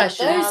 those are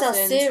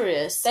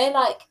serious. They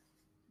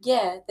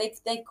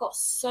they've got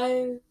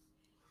so,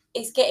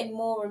 it's getting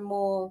more and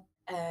more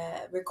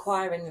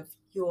requiring of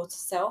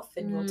yourself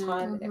and your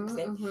time and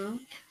everything.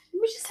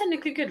 Which is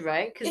technically good,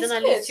 right? Because It's then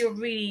at good. least you're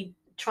really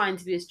trying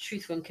to be as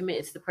truthful and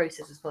committed to the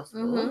process as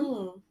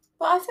possible.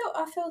 But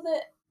I feel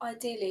that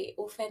ideally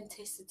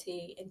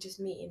authenticity and just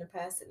meeting a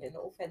person in an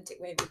authentic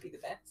way would be the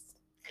best.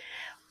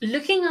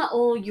 Looking at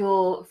all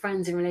your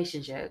friends in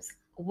relationships,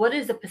 what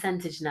is the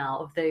percentage now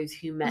of those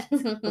who met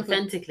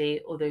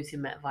authentically or those who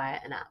met via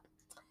an app?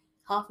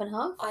 Half and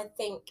half. I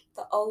think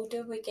the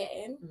older we're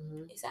getting,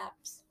 it's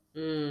apps.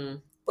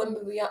 When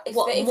we were young, if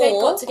they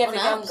got together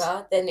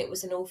younger, then it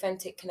was an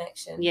authentic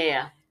connection.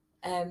 Yeah.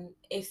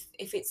 If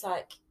it's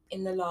like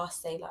in the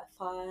last, say, like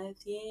 5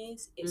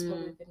 years, it's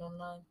probably been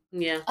online.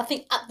 Yeah. I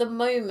think at the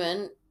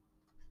moment,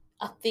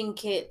 I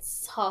think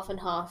it's half and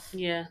half.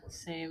 Yeah,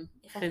 same.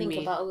 If I think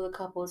about all the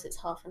couples, it's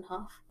half and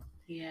half.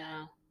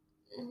 Yeah.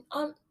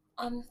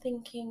 I'm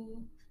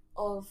thinking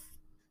of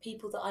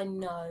people that I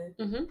know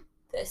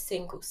that are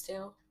single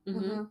still.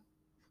 The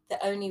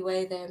only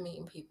way they're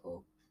meeting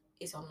people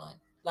is online,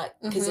 like,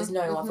 because there's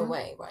no other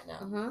way right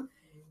now.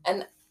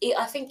 And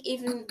I think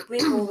even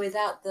with or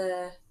without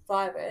the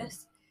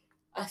virus,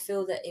 I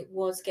feel that it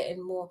was getting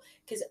more,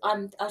 because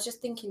I was just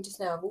thinking just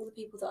now of all the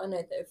people that I know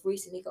that have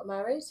recently got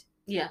married.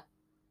 Yeah.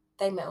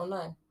 They met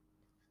online.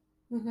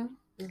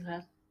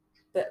 Okay.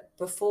 But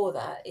before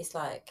that, it's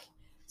like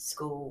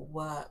school,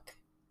 work.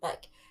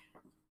 Like,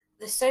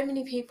 there's so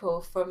many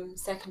people from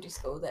secondary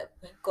school that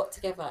got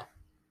together,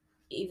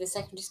 either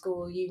secondary school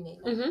or uni,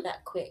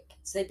 that quick.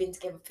 So they've been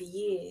together for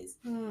years.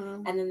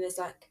 And then there's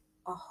like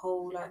a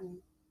whole like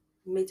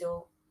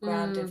middle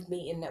ground of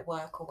meeting at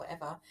work or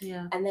whatever.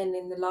 Yeah. And then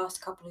in the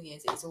last couple of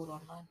years, it's all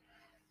online.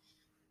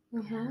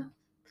 Yeah.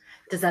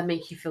 Does that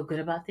make you feel good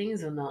about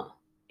things or not?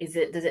 Does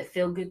it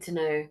feel good to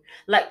know?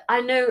 Like,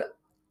 I know,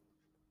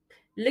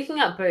 looking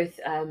at both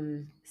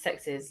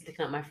sexes,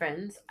 looking at my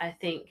friends, I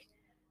think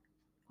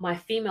my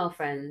female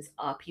friends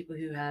are people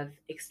who have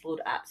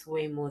explored apps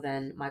way more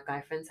than my guy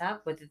friends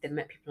have, whether they've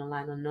met people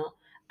online or not.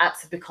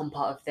 Apps have become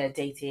part of their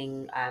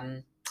dating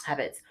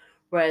habits.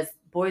 Whereas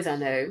boys I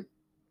know,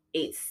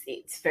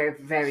 it's very,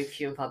 very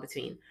few and far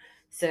between.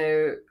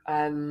 So,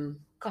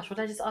 gosh, what did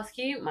I just ask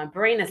you? My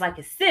brain is like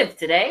a sieve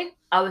today.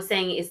 I was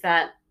saying is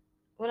that,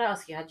 what did I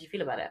ask you? How did you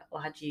feel about it?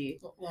 Or how do you...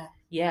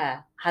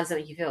 Yeah. How does that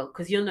make you feel?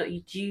 Because you're not...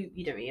 You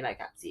don't really like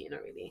apps, you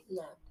not really?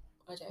 No,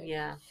 I don't.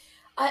 Yeah.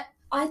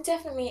 I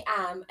definitely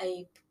am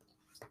a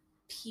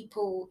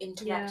people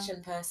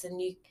interaction person.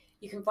 You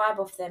can vibe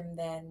off them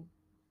then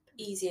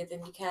easier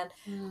than you can.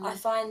 I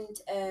find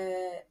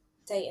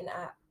dating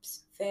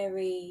apps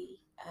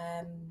very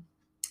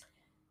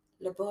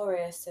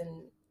laborious,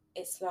 and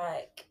it's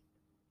like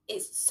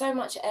it's so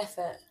much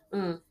effort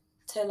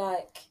to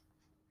like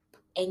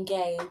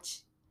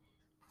engage,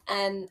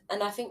 and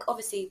I think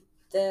obviously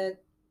the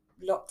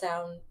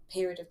lockdown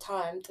period of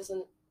time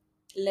doesn't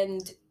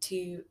lend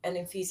to an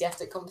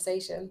enthusiastic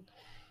conversation.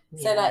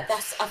 So like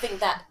I think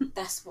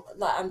that's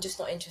like I'm just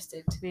not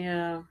interested.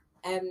 Yeah.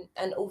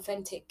 And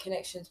authentic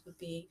connections would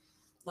be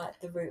like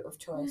the route of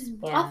choice.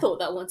 I thought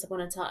that once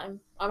upon a time.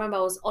 I remember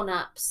I was on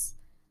apps.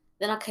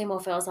 Then I came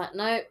off it. I was like,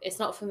 no, it's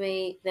not for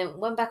me. Then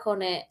went back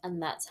on it,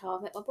 and that's how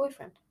I met my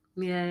boyfriend.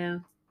 Yeah.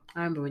 I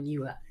remember when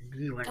you were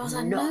I was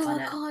like, not no, on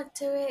I it. can't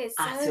do it.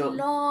 It's so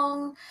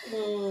long.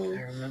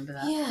 I remember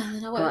that. Yeah, and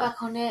then I went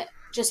back on it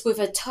just with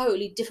a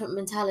totally different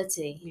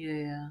mentality.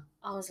 Yeah.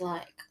 I was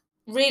like,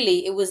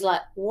 really, it was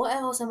like, what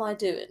else am I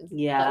doing?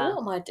 Yeah. Like,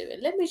 what am I doing?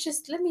 Let me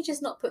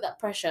just not put that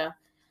pressure,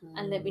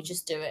 and let me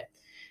just do it.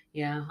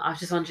 Yeah, I was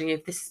just wondering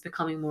if this is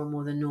becoming more and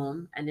more the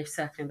norm, and if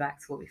circling back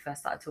to what we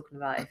first started talking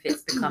about, if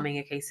it's becoming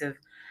a case of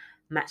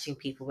matching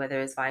people, whether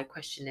it's via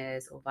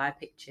questionnaires or via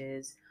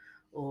pictures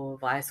or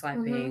via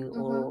swiping,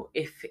 or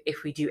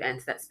if we do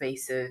enter that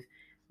space of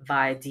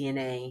via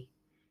DNA,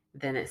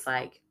 then it's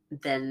like,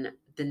 then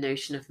the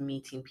notion of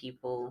meeting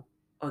people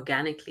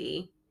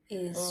organically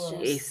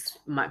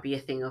might be a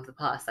thing of the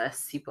past. That's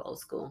super old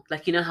school.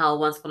 Like, you know how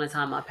once upon a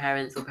time our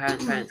parents or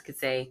parents could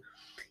say,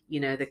 you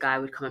know, the guy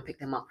would come and pick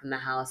them up from the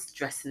house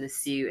dressed in the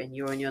suit, and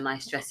you're in your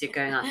nice dress, you're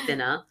going out to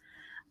dinner.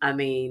 I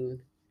mean,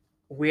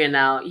 we're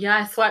now,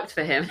 I swiped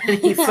for him and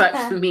he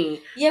swiped for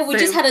me. Yeah, we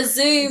just had a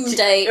Zoom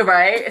date.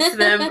 Right? So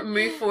then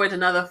move forward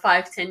another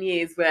 5-10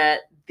 years where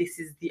this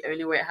is the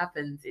only way it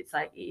happens. It's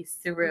like, it's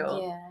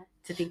surreal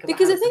to think about.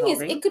 Because the thing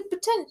is, it could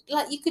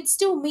you could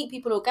still meet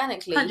people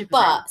organically. 100%.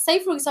 But say,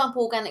 for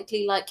example,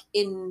 organically, like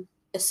in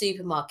a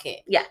supermarket.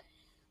 Yeah.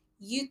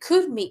 You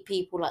could meet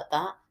people like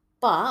that,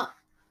 but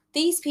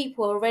these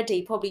people are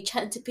already probably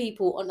chatting to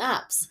people on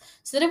apps.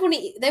 So they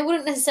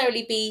wouldn't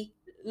necessarily be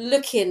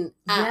looking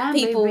at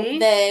people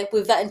there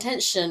with that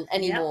intention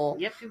anymore.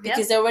 Yep.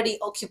 Because they're already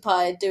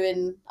occupied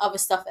doing other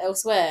stuff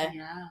elsewhere.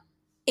 Yeah.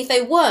 If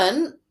they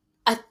weren't,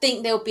 I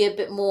think they'll be a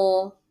bit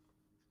more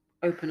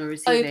open or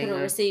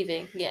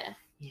receiving. Yeah.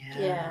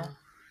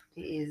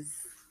 It is.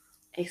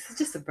 It's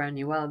just a brand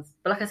new world.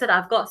 But like I said,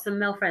 I've got some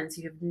male friends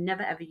who have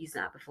never ever used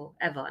an app before,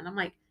 ever. And I'm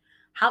like,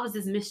 how has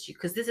this missed you?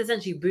 Because this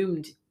essentially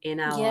boomed in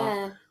our,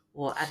 I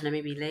don't know,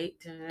 maybe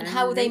late. And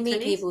how will they meet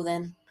 20s? People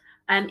then?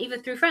 Either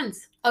through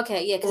friends.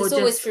 Okay, yeah, because it's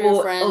always through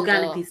a friend.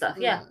 Organically stuff.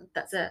 Yeah,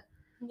 that's it.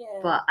 Yeah.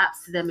 But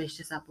apps to them, it's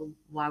just like, well,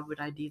 why would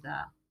I do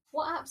that?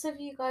 What apps have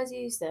you guys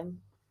used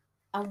them?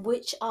 And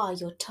which are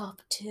your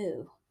top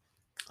 2?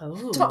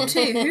 Oh. Top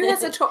 2? Who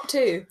has a top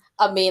 2?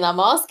 I mean, I'm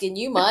asking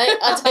you, Mike.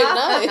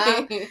 I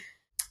don't know.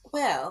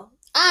 Well.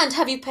 And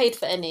have you paid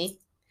for any?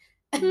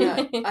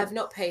 No, I've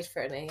not paid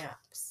for any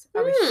apps. I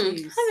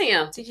refuse.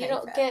 Did you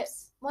not get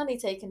money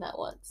taken out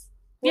once?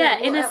 Yeah,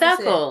 in a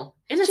circle.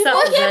 In a circle,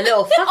 a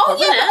little fuck but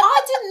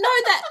I didn't know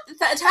that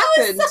had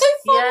happened. That was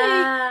so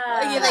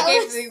funny. Yeah. They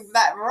gave me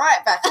that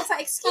right back. I was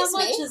like, excuse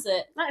me. How much is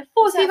it? Like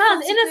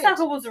 £40. In a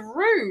circle was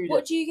rude.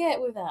 What do you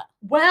get with that?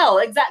 Well,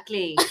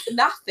 exactly.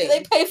 Nothing. Do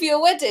they pay for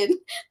your wedding?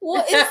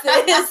 What is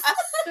this?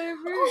 So rude.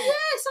 Oh,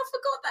 yes, I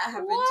forgot that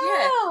happened.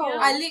 Wow. Yeah.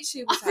 I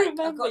literally was like,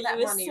 I got that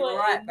money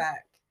right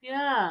back.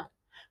 Yeah.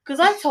 Because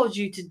I told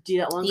you to do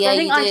that once. Yeah, I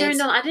think I didn't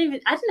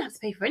have to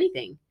pay for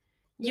anything.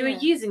 You were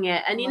using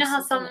it, and you know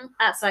how some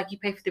apps, like, you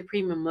pay for the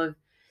premium of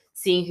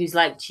seeing who's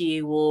liked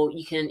you, or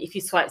you can, if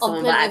you swipe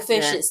someone by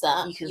accident,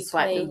 you can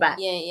swipe them back.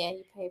 Yeah,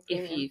 you pay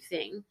premium. If you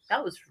think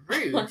that was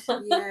rude.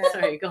 Yeah.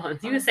 Sorry, go on.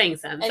 You were saying,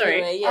 Sam.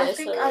 Anyway, sorry. I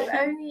think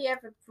I've only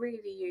ever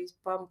really used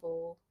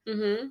Bumble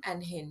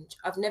and Hinge.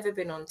 I've never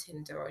been on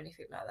Tinder or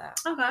anything like that.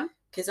 Okay.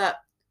 Because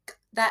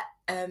that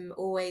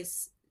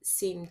always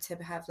seemed to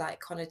have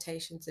like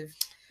connotations of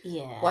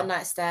one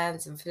night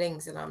stands and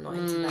flings, and I'm not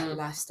into that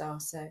lifestyle.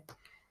 So.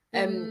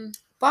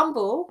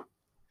 Bumble,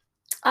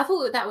 I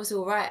thought that was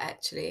all right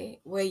actually,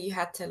 where you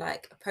had to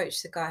like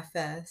approach the guy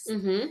first,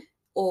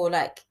 or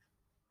like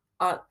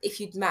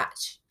if you'd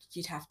match,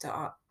 you'd have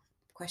to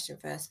question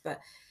first. But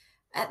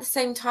at the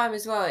same time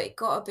as well, it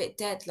got a bit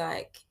dead.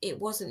 Like it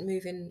wasn't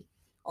moving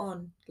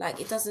on.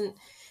 Like it doesn't.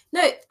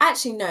 No,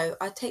 actually, no.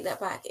 I take that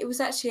back. It was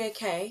actually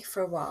okay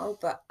for a while,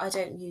 but I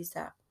don't use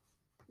that.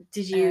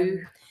 Did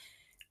you?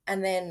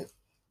 And then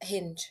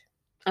Hinge.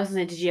 I was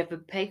gonna say, did you ever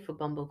pay for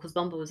Bumble? Because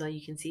Bumble was like,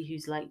 you can see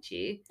who's liked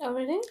you. Oh,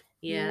 really?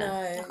 Yeah. No.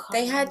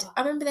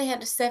 I remember they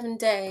had a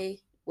 7-day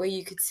where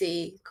you could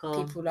see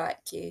people like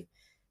you.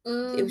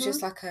 Mm-hmm. It was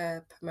just like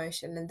a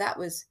promotion, and that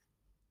was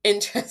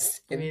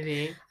interesting.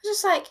 Really? I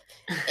was just like,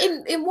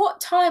 in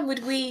what time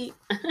would we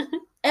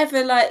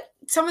ever, like,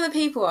 some of the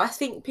people, I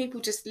think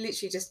people just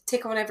literally just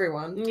tick on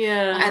everyone.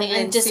 Yeah.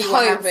 And just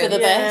hope for the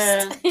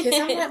best. Because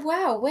I'm like,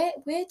 wow, where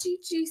do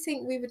you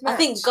think we would match? I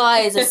think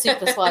guys are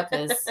super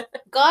swipers.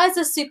 Guys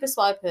are super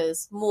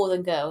swipers more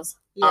than girls.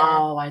 Yeah.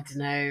 Oh, I don't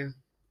know.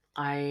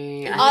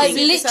 I've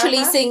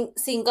literally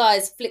seen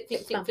guys flick,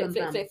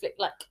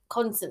 like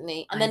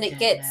constantly. And then it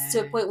gets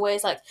to a point where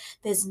it's like,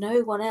 there's no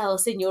one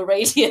else in your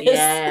radius.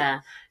 Yeah.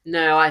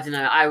 No, I don't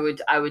know. I would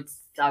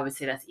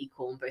say that's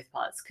equal on both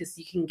parts, because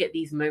you can get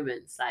these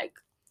moments like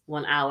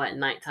 1 hour at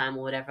nighttime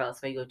or whatever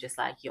else where you're just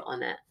like, you're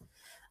on it.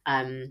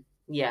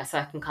 So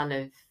I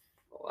can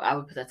I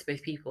would put that to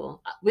both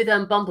people. With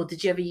Bumble,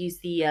 did you ever use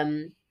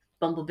the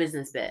Bumble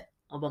Business bit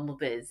or Bumble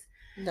Biz?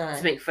 No.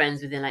 to make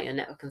friends within like your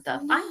network and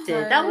stuff. No. I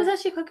did. That was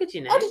actually quite good,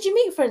 you know. Oh, did you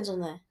meet friends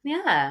on there?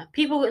 Yeah,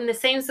 people in the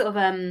same sort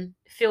of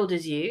field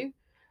as you,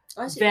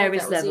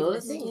 various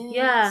levels.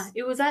 Yeah,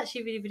 it was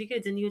actually really, really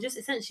good, and you're just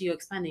essentially you're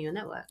expanding your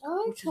network,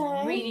 which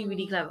is really,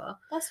 really clever.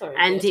 That's very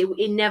and good.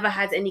 it never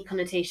had any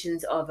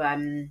connotations of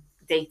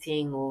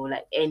dating or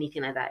like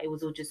anything like that. It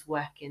was all just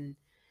work and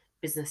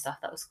business stuff.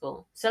 That was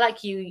cool. So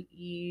like you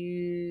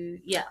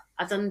yeah,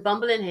 I've done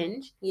Bumble and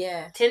Hinge.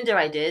 Yeah. Tinder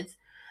I did.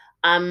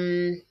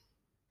 And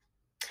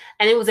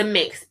it was a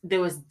mix. There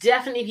was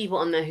definitely people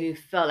on there who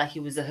felt like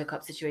it was a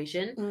hookup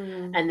situation.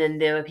 And then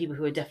there were people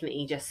who were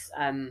definitely just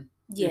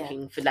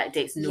looking for like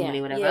dates normally,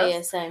 whatever.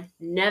 Yeah, same.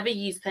 Never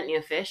used Plenty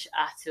of Fish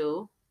at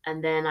all.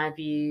 And then I've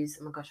used,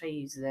 oh my gosh, I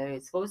used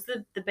loads. What was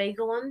the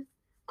bagel one?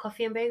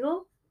 Coffee and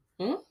Bagel?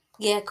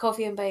 Yeah,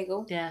 Coffee and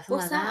Bagel. Yeah,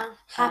 what's like that?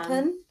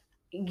 Happen?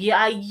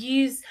 Yeah, I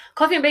used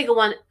Coffee and Bagel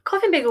one.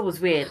 Coffee and Bagel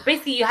was weird.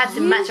 Basically, you had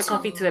to match a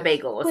coffee to a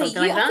bagel or something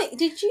like that.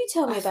 Did you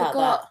tell me about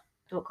that?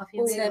 What, Coffee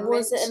and Bagel? Or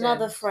was it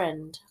another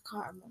friend? I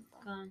can't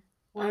remember.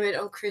 I went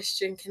on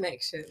Christian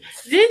Connections.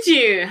 Did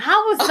you?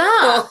 How was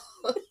that?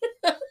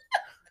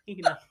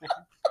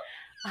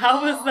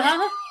 How was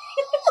that?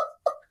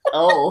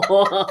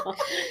 Oh.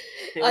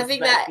 I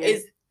think that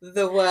is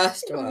the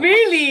worst one.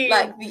 Really?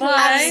 Like the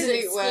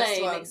absolute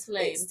worst one.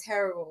 Explain. It's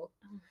terrible.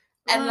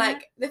 And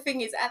like the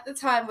thing is, at the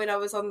time when I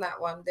was on that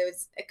one, there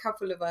was a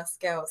couple of us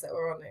girls that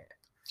were on it.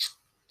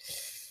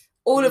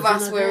 All of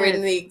us were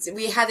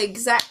we had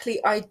exactly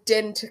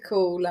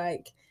identical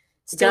like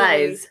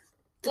stories.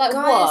 Guys. Like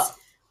what?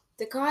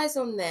 The guys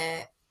on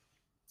there,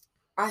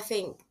 I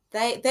think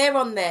they're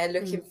on there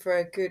looking for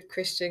a good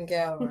Christian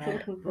girl,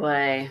 right?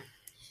 Boy.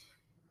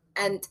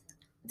 And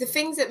the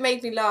things that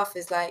made me laugh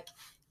is like,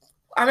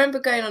 I remember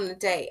going on a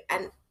date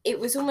and it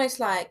was almost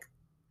like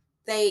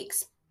they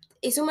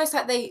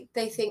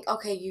think,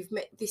 okay, you've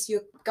met this,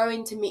 you're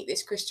going to meet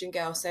this Christian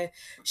girl, so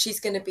she's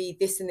going to be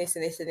this and this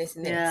and this and this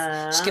and this.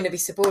 Yeah. She's going to be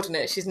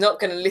subordinate. She's not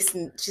going to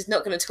listen. She's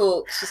not going to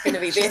talk. She's going to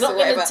be this She's not or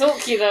whatever. going to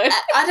talk, you know.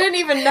 I don't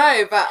even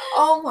know, but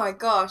oh my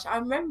gosh, I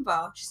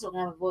remember. She's not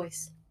going to have a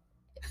voice.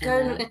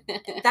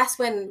 That's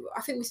when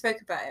I think we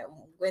spoke about it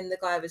when the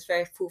guy was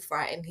very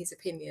forthright in his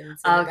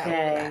opinions. About all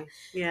that.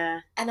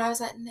 Yeah. And I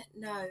was like,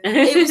 no.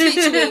 It was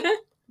literally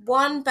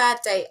one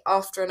bad date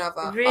after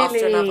another,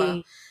 after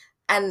another.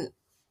 And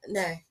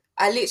no,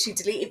 I literally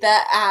deleted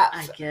that app.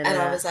 I get and it.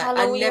 I was like, how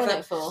long were you on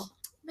it for?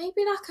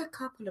 Maybe like a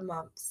couple of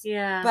months.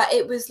 Yeah. But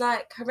it was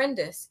like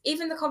horrendous.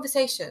 Even the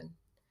conversation.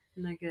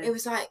 No good. It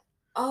was like,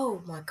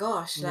 oh my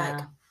gosh,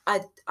 Yeah.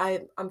 like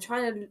I'm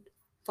trying to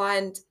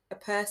find a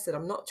person.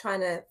 I'm not trying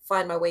to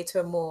find my way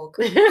to a morgue.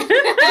 You're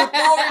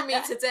boring me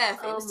to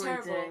death. It was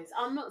terrible. Days.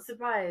 I'm not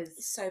surprised.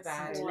 It's so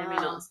bad. So let me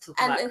not talk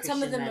about and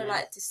some of them are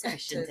like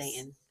Christian deceptors.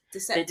 dating.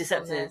 They're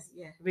deceptors.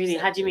 Yeah. Really?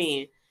 How do you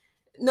mean?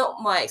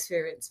 Not my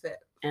experience, but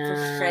for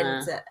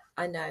friends that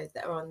I know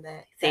that are on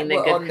there. Saying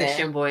they're good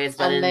Christian boys,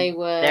 but and they're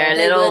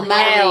little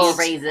hell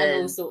raisers.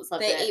 And all sorts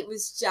like that. It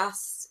was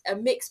just a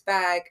mixed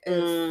bag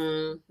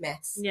of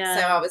mess. Yeah.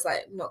 So I was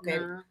like, not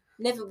going. No.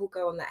 Never will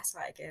go on that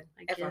site again.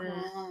 Ever.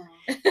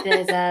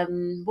 There's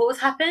what was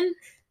happen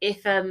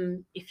if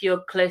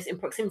you're close in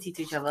proximity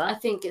to each other. I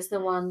think it's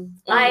the one.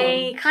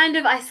 I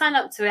signed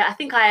up to it. I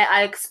think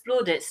I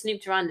explored it,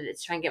 snooped around it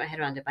to try and get my head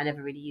around it, but I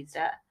never really used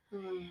it.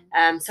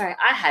 Sorry,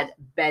 I had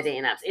bare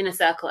dating apps. Inner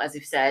Circle, as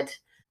you've said.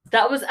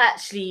 That was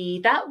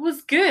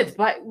good,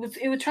 but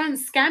it would try and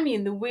scam you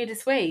in the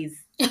weirdest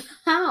ways.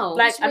 How?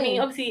 Like, I mean,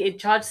 obviously it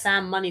charged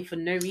Sam money for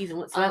no reason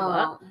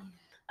whatsoever.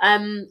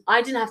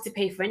 I didn't have to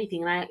pay for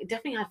anything, and I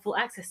definitely had full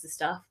access to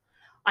stuff.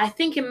 I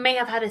think it may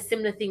have had a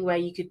similar thing where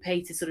you could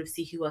pay to sort of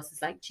see who else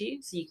has liked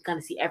you, so you can kind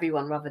of see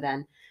everyone rather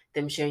than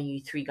them showing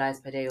you 3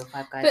 guys per day or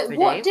 5 guys per day. But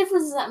what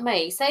difference does that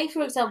make? Say,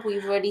 for example,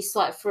 you've already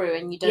swiped through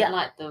and you don't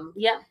like them.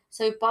 Yeah.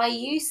 So by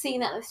you seeing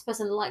that this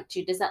person liked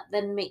you, does that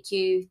then make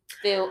you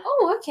feel,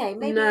 oh, okay,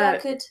 maybe I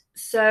could...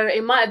 So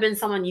it might have been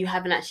someone you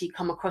haven't actually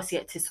come across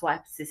yet to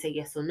swipe to say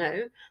yes or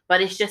no.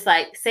 But it's just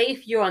like, say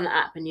if you're on the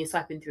app and you're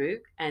swiping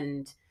through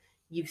and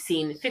you've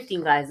seen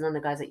 15 guys and none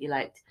of the guys that you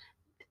liked,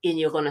 and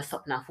you're going to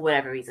stop now for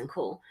whatever reason,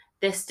 cool.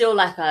 There's still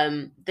X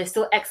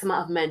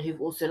amount of men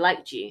who've also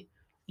liked you.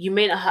 You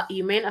may not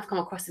have come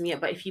across them yet,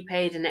 but if you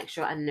paid an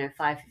extra, I don't know,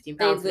 £15,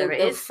 whatever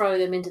it is, throw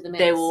them into the mix.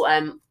 They will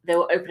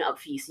open it up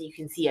for you so you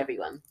can see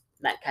everyone,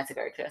 like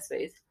categorically, I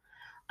suppose.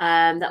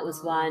 That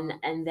was one,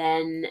 and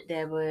then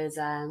there was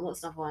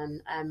what's another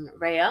one?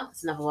 Raya,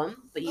 it's another one,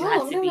 but you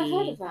had to be. I've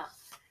heard of that.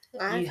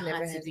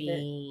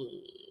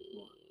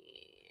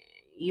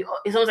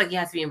 It's almost like you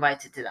had to be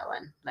invited to that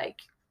one.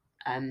 Like,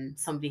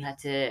 somebody had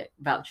to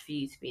vouch for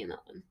you to be in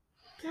that one,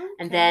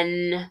 and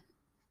then.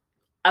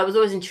 I was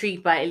always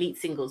intrigued by Elite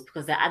Singles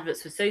because their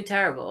adverts were so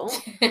terrible.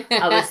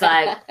 I was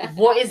like,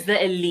 what is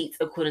the Elite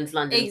according to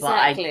London?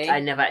 Exactly. But I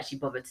never actually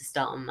bothered to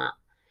start on that.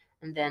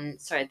 And then,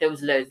 sorry, there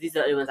was loads. These are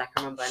the only ones I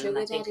can remember. And then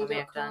I think I may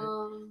have done.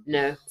 SugarDaddy.com.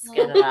 No,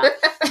 scared of that.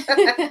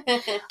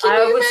 I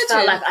always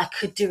felt like I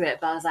could do it,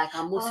 but I was like,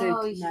 I'm also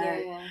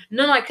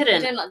no, I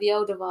couldn't. You don't like the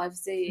older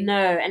vibes, do you? No,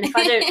 and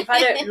if I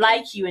don't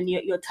like you and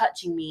you're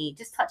touching me,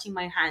 just touching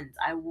my hands,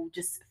 I will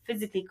just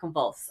physically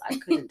convulse. I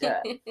couldn't do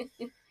it.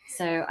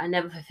 So I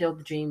never fulfilled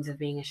the dreams of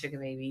being a sugar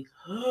baby.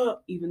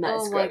 Even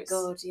that's gross.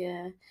 Oh my god,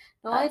 yeah.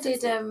 No, I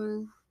did.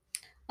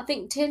 I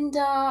think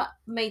Tinder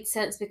made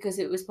sense because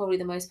it was probably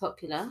the most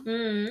popular.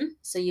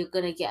 So you're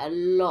gonna get a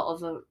lot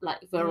of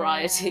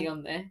variety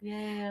on there.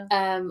 Yeah.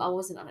 I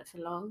wasn't on it for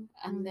long,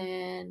 and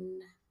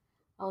then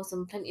I was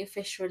on Plenty of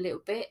Fish for a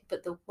little bit.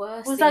 But the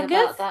worst thing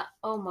about that,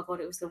 oh my god,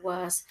 it was the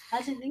worst.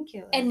 I didn't think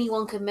it was.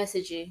 Anyone can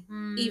message you,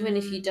 even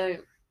if you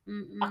don't.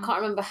 I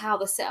can't remember how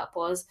the setup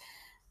was,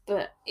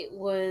 but it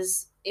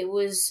was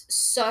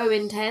so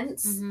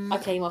intense. I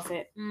came off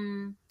it.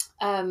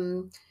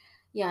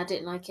 Yeah, I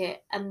didn't like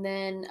it. And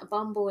then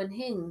Bumble and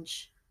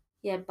Hinge.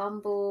 Yeah,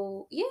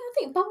 Bumble. Yeah, I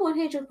think Bumble and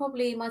Hinge are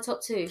probably my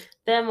top two.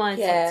 They're my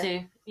top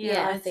two.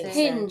 Yeah, I think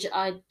Hinge. So.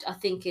 I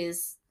think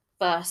is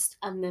first,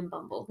 and then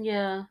Bumble.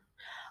 Yeah.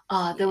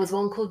 There was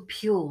one called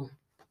Pure.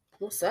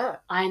 What's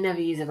that? I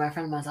never used it. My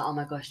friend was like, "Oh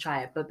my gosh,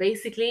 try it." But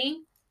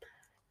basically,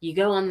 you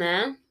go on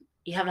there.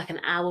 You have like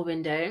an hour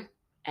window,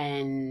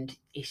 and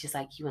it's just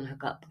like you want to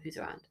hook up. Who's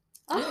around?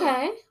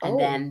 Okay. And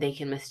then they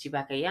can message you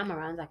back, yeah, I'm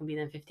around, I can be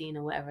there in 15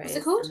 or whatever What's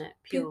it called?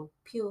 Pure.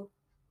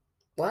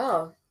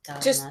 Wow.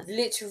 Just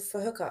literal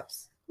for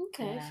hookups.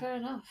 Okay, fair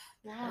enough.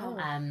 Wow.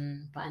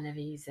 But I never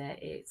use it.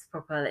 It's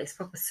proper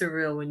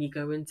surreal when you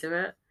go into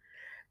it.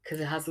 Because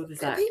it has all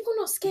this Are people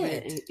not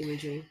scared?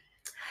 Imagery.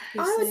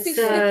 I would be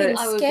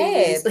freaking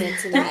scared.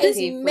 That is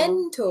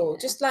mental.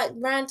 Yeah. Just like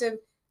random,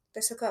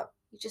 let's hook up.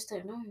 You just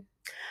don't know.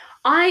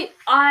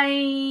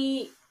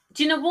 I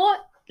do you know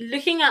what?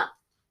 Looking at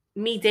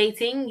me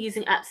dating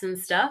using apps and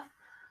stuff,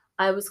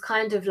 I was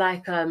kind of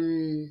like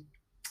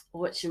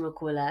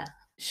whatchamacallit.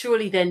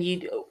 Surely then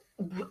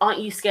aren't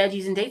you scared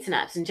using dating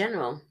apps in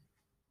general?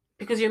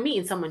 Because you're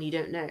meeting someone you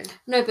don't know.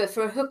 No, but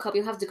for a hookup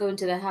you have to go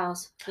into their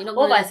house. You're not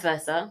or vice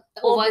versa.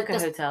 Or book a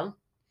hotel.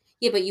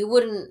 Yeah, but you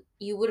wouldn't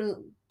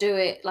do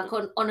it like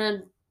on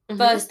a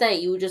first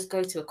date. You would just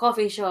go to a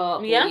coffee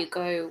shop or you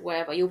go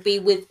wherever. You'll be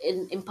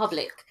in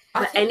public.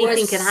 But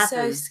anything can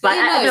happen. So but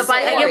I get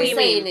what you're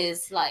saying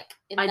is like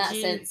in that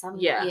sense. I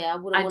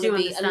wouldn't want to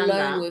be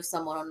alone with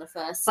someone on the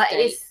first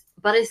date.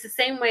 But it's the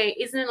same way,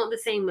 isn't it? Not the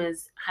same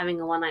as having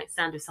a one night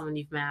stand with someone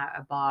you've met at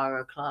a bar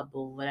or a club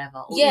or whatever.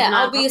 Or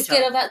I'll be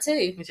scared of that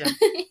too.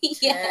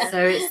 Yeah.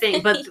 So it's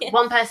thing. But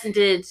one person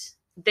did.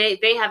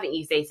 They haven't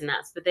used dating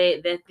apps, but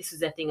this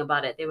was their thing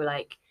about it. They were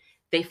like,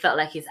 they felt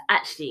like it's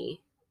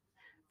actually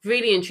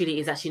really and truly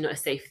is actually not a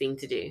safe thing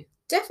to do.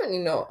 Definitely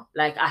not.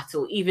 Like at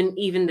all.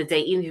 Even the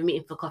date, even if you're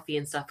meeting for coffee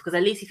and stuff. Because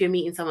at least if you're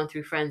meeting someone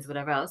through friends or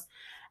whatever else,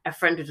 a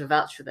friend would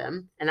vouch for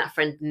them and that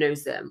friend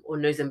knows them or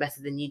knows them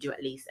better than you do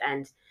at least.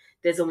 And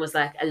there's almost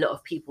like a lot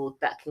of people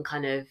that can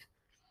kind of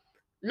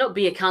not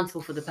be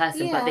accountable for the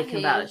person, but they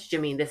can vouch. Do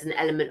you mean there's an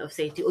element of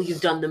safety or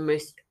you've done the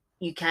most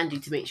you can do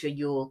to make sure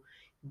you're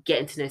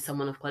getting to know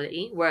someone of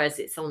quality. Whereas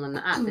it's someone on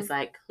the app, it's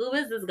like, who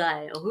is this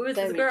guy or who is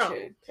this girl?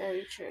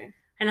 Very true.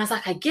 And I was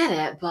like, I get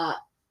it, but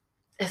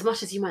as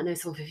much as you might know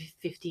someone for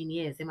 15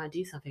 years, they might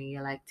do something and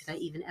you're like, did I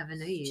even ever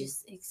know you?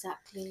 Just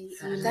exactly.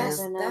 So that's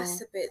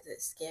the bit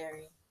that's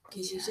scary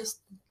because you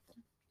just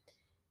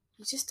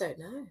don't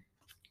know.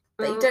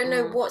 Like, you don't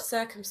know what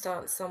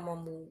circumstance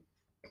someone will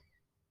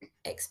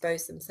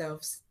expose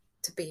themselves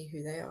to be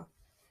who they are.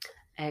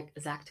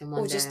 Exactly.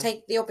 Or just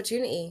take the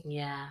opportunity.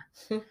 Yeah.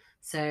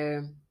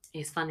 So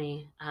it's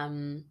funny. I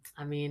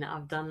mean,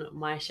 I've done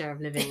my share of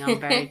living. I'm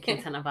very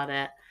content about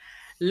it.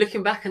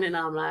 Looking back on it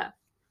now, I'm like,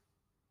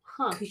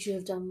 could you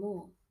have done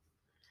more?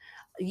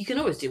 You can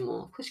always do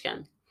more. Of course you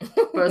can.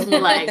 But it's more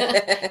like,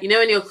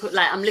 when you're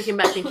like, I'm looking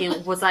back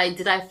thinking, was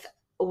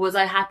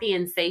I happy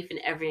and safe in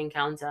every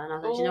encounter? And I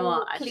was like, you know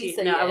what? Actually,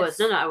 no, yes. I was.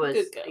 No, I was.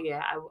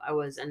 Yeah, I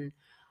was. And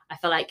I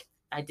felt like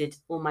I did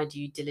all my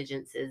due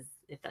diligences,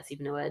 if that's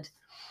even a word.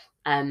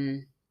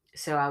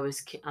 So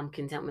I'm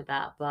content with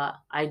that. But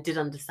I did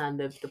understand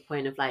the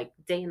point of like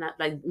dating that,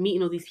 like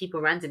meeting all these people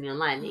randomly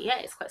online. Yeah,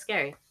 it's quite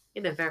scary.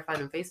 Yeah, they're verified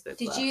on Facebook.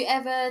 Did you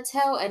ever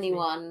tell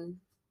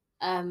anyone,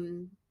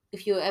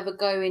 if you were ever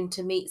going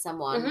to meet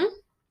someone,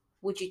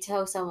 would you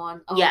tell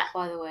someone,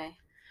 by the way?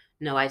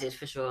 No, I did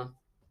for sure.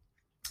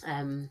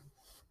 I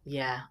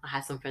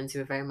had some friends who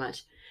were very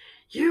much,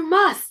 you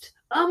must!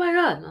 Oh my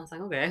God! And I was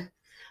like, okay.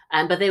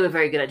 But they were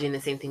very good at doing the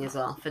same thing as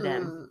well for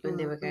them when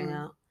they were going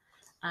out.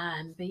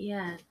 But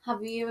yeah.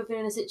 Have you ever been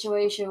in a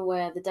situation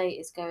where the date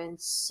is going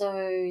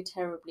so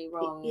terribly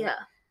wrong? Yeah.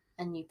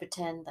 And you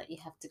pretend that you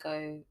have to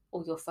go,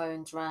 or your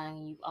phone's rang,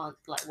 and you aren't,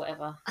 like,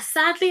 whatever.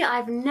 Sadly,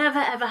 I've never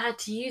ever had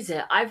to use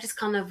it. I've just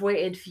kind of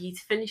waited for you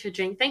to finish your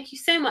drink. Thank you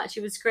so much.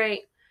 It was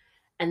great.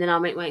 And then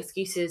I'll make my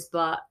excuses.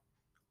 But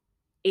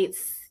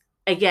it's,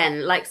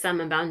 again, like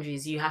Sam and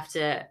boundaries, you have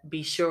to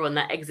be sure on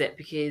that exit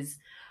because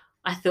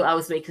I thought I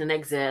was making an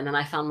exit and then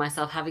I found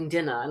myself having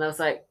dinner. And I was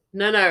like,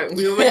 No,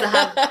 we were meant to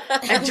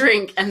have a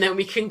drink and then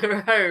we can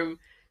go home.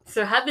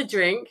 So I had the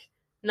drink.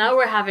 Now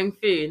we're having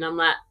food. And I'm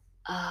like,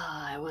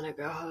 I want to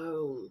go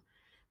home.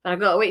 But I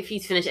got to wait for you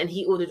to finish. And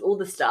he ordered all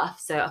the stuff.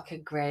 So, okay,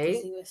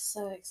 great. He was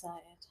so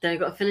excited. Then I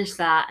got to finish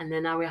that. And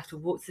then now we have to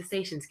walk to the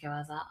station to go. I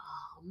was like,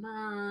 oh,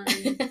 man.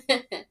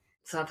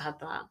 So I've had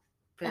that.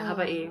 But how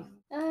about you?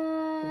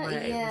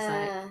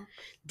 Yeah.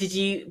 Did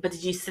you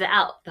sit it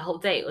out the whole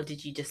day, or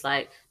did you just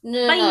like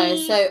no?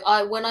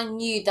 So when I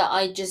knew that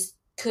I just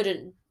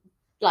couldn't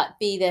like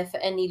be there for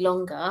any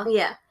longer,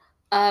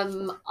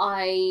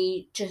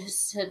 I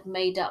just had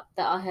made up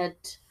that I had.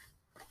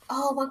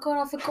 Oh my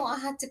god! I forgot I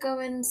had to go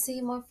and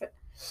see my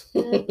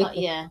friend. But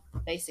yeah,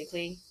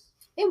 basically,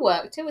 it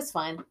worked. It was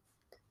fine.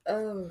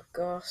 Oh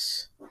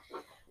gosh.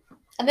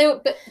 And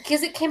but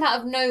because it came out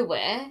of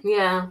nowhere.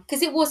 Yeah.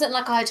 Because it wasn't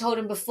like I had told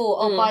him before,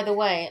 oh, by the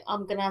way,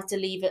 I'm going to have to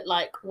leave at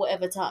like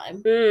whatever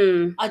time.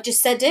 I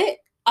just said it.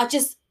 I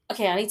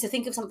need to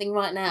think of something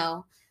right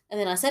now. And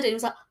then I said it. It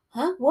was like,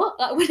 huh? What?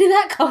 Like, where did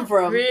that come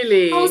from?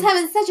 Really? I was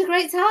having such a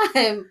great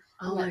time.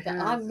 Oh my God.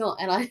 I'm not,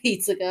 and I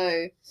need to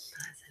go.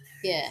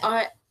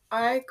 Yeah.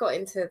 I got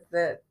into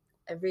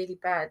a really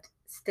bad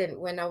stint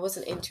when I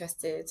wasn't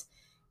interested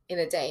in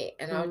a date,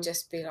 and I would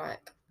just be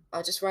like,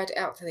 I'll just write it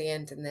out to the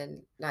end and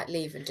then like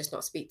leave and just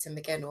not speak to them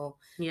again, or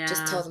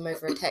just tell them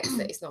over a text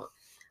that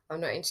I'm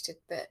not interested.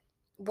 But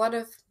one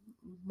of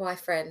my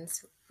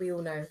friends, we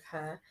all know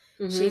her,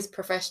 she's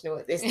professional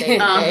at this day.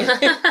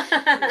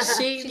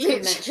 She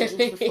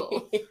literally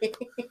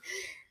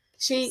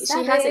she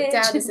has it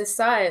down as a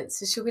science.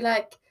 So she'll be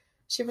like,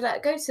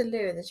 go to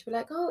Lou, and then she'll be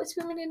like, oh, it's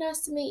been really nice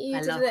to meet you.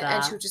 I love that.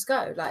 And she'll just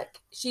go. Like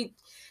she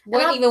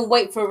won't even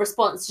wait for a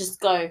response, just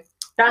go.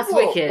 That's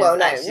wicked. Well,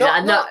 no,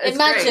 not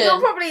imagine.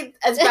 Not probably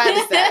as bad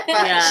as that,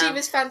 but she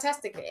was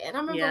fantastic at it. And I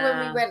remember when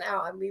we went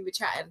out and we were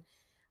chatting,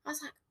 I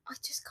was like, I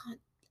just can't.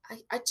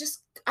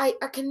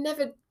 I can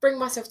never bring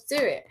myself to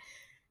do it.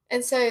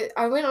 And so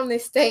I went on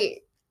this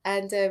date,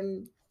 and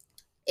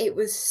it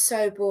was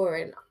so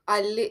boring.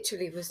 I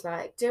literally was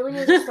like, do you know when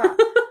you're just like,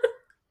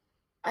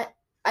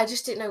 I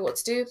just didn't know what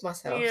to do with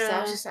myself. Yeah. So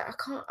I was just like,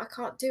 I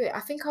can't do it. I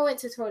think I went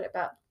to the toilet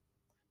about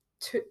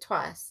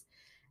twice.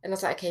 And I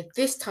was like, okay,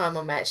 this time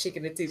I'm actually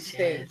going to do the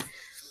thing.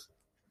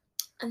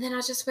 And then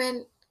I just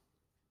went,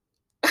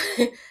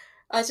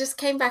 I just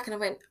came back and I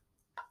went,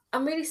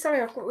 I'm really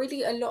sorry, I've got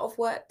really a lot of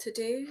work to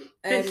do.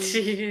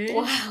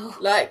 Wow.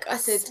 Like I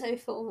said, so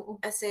formal.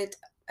 I said,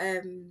 I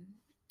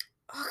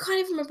can't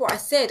even remember what I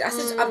said. I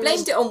said, I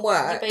blamed it on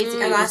work.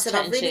 And I said,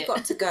 I've really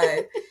got to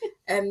go.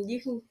 You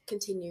can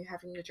continue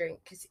having your drink,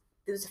 because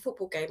there was a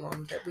football game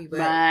on that we were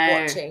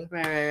watching.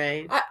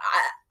 Right.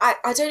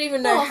 I don't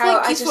even know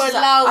how. Thank you for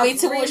allowing me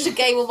to watch the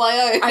game on my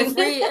own. And I said,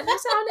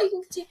 oh no, you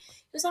can continue.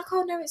 He was like,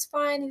 oh no, it's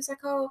fine. He was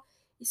like, oh,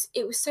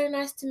 it was so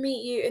nice to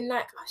meet you. And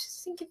like, I was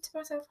just thinking to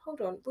myself,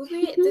 hold on, were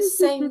we at the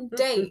same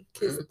date?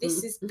 Because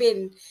this has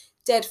been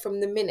dead from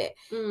the minute.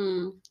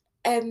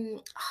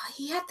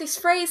 He had this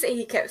phrase that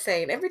he kept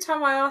saying every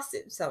time I asked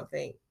him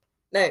something.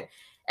 No,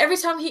 every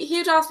time he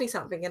would ask me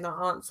something and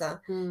not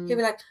answer, he'd be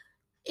like,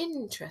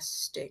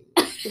 interesting.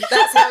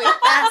 That's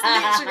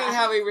literally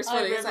how he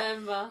responded. He's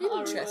like,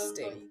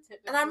 interesting.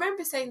 And I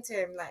remember saying to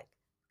him, like,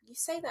 you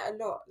say that a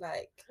lot,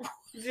 like.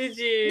 Did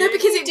you? No,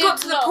 because it got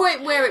to the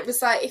point where it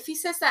was like, if he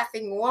says that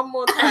thing one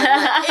more time,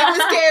 like, it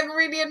was getting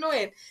really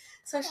annoying.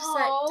 So I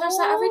was just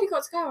like, I really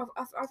got to go.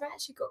 I've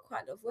actually got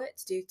quite a lot of work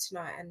to do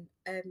tonight, and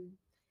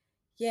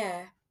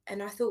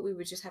and I thought we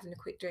were just having a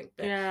quick drink,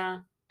 but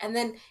and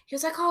then he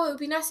was like, oh, it would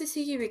be nice to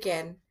see you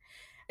again.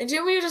 And do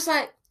you know when you're just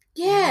like,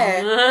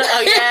 yeah.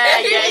 Oh yeah.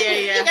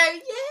 You go,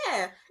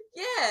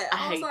 yeah. I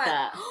hate like,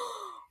 that.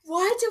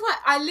 Why do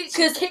I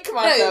literally kick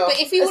myself? No, but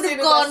if he would have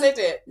gone,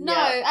 no,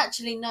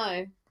 actually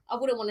no, I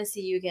wouldn't want to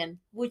see you again.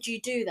 Would you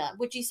do that?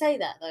 Would you say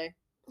that though?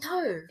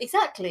 No,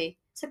 exactly.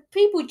 So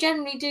people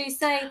generally do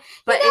say,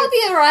 but it'll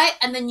be all right,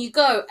 and then you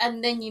go,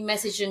 and then you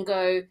message and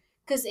go,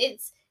 because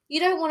you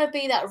don't want to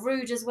be that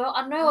rude as well.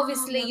 I know,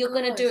 obviously, you're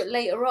going to do it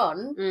later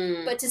on,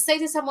 but to say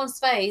to someone's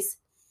face,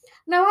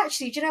 no,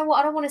 actually, do you know what?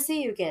 I don't want to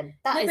see you again.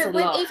 That is a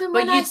lot. Even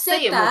when I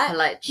said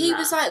that, he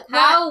was like,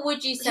 how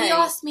would you say? He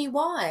asked me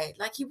why.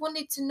 Like, he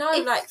wanted to know,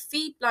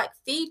 feedback.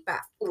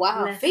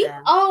 Wow.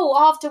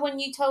 After when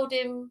you told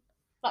him,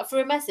 like,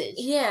 through a message?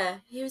 Yeah.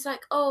 He was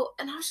like, oh,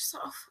 and I was just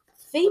like,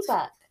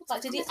 feedback.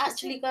 Like, did he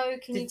actually go,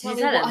 can you tell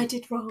me what I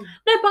did wrong?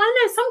 No, but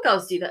I know some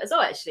girls do that as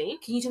well, actually.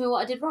 Can you tell me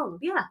what I did wrong?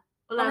 Yeah.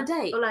 On a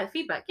date? Or like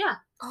feedback, yeah.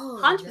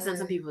 100% no.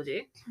 Some people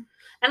do.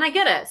 And I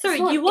get it. Sorry,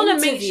 you want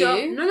to make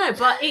sure. No,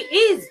 but it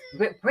is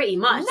pretty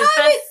much. No,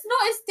 it's not.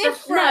 It's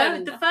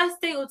different. The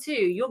first day or two,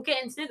 you're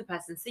getting to know the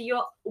person. So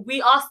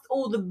we asked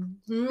all the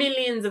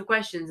millions of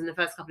questions in the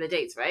first couple of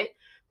dates, right?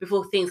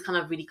 Before things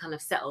really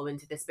settle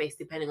into the space,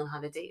 depending on how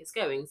the date is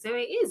going. So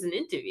it is an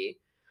interview.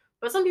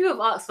 But some people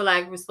have asked for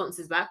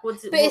responses back.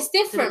 It's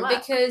different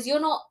because you're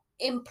not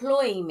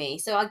employing me,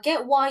 so I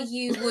get why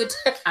you would.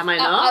 Am I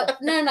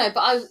not? No,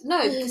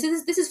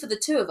 because this is for the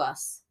two of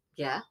us.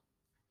 Yeah.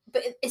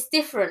 but it's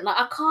different. Like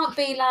I can't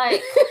be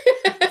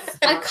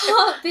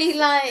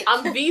like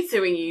I'm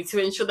vetoing you to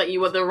ensure that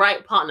you are the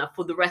right partner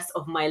for the rest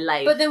of my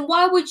life. But then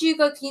why would you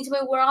go? Can you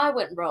tell me where I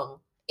went wrong?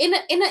 In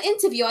an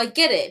interview, I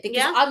get it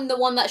because I'm the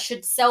one that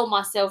should sell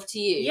myself to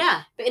you.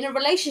 Yeah. But in a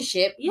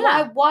relationship,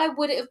 why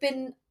would it have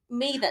been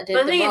me that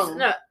did the wrong?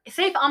 No,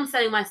 say if I'm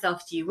selling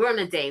myself to you, we're on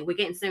a date, we're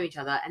getting to know each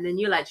other, and then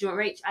you're like, do you know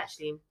what, Rach?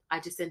 Actually, I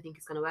just didn't think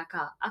it's gonna work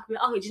out. I could be,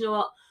 okay, do you know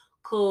what?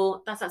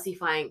 Cool, that's absolutely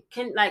fine.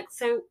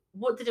 So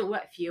what didn't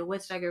work for you? Where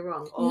did I go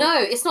wrong? No,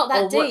 it's not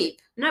that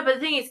deep. No, but the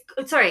thing is,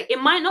 sorry,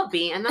 it might not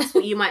be, and that's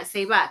what you might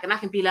say back, and I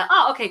can be like,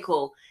 oh, okay,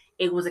 cool.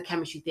 It was a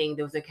chemistry thing.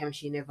 There was no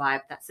chemistry, no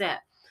vibe. That's it.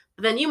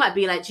 But then you might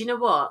be like, do you know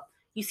what?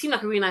 You seem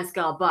like a really nice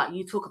girl, but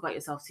you talk about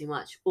yourself too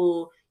much,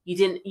 or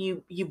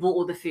you bought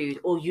all the food,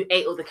 or you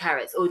ate all the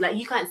carrots, or like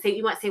you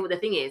might say what the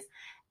thing is,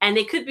 and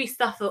it could be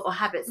stuff or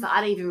habits that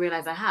I don't even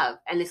realize I have,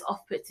 and it's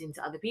off-putting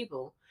to other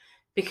people.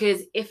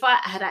 Because if I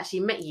had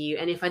actually met you,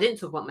 and if I didn't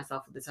talk about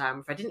myself at the time,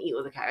 if I didn't eat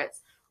all the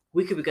carrots,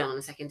 we could be going on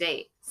a second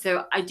date.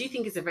 So I do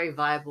think it's a very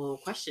viable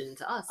question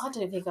to ask. I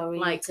don't think I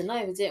really need to know.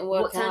 It didn't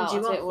work out. What turned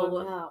you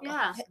off?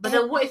 Yeah. But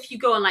then what if you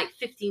go on like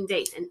 15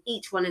 dates and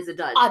each one is a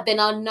dud? Then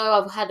I know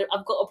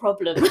I've got a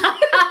problem.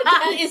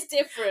 That is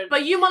different.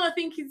 But you might not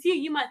think it's you.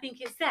 You might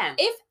think it's them.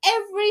 If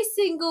every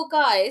single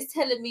guy is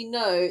telling me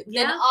no,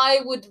 then I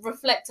would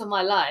reflect on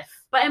my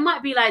life. But it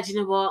might be like, do you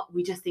know what?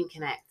 We just didn't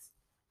connect.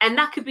 And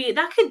that could be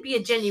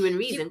a genuine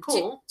reason.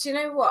 Cool. Do you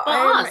know what?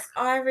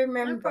 I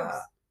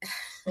remember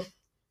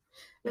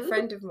a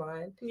friend of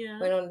mine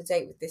went on a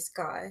date with this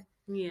guy.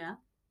 Yeah.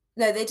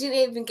 No, they didn't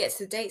even get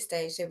to the date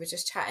stage. They were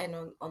just chatting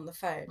on the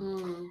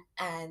phone.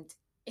 And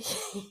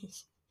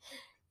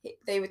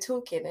they were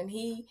talking, and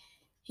he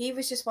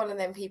was just one of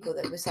them people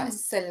that was like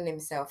selling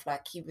himself,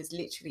 like he was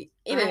literally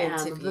in an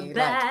interview,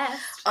 like,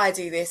 I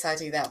do this, I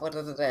do that, blah,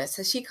 blah, blah, blah.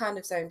 So she kind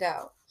of zoned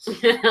out.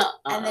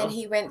 And then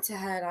he went to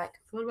her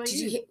like, did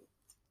you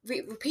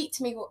repeat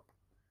to me what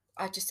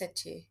I just said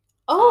to you?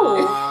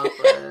 Oh.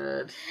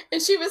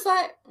 And she was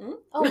like,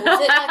 oh, was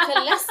it like a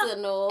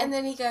lesson or? And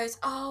then he goes,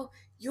 oh,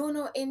 you're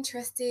not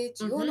interested,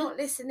 you're not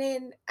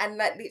listening, and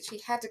like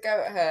literally had to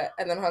go at her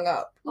and then hung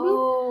up.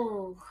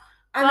 Oh.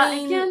 I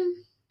mean, again,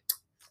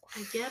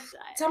 I get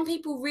that. Some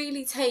people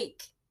really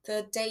take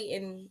the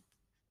dating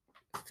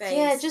phase.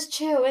 Yeah, just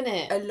chill,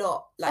 innit? A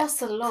lot. Like,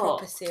 that's a lot.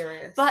 Proper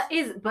serious. But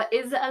is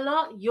it a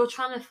lot? You're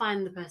trying to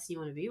find the person you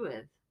want to be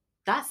with.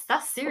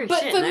 That's serious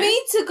but shit. But for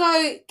me to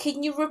go,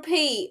 can you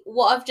repeat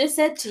what I've just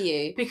said to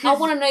you? Because I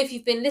want to know if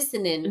you've been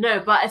listening. No,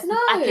 but I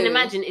can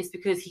imagine it's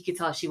because he could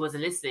tell she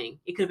wasn't listening.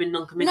 It could have been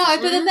non-committal. No,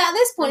 but then at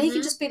this point, he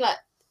could just be like,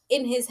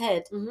 in his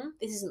head,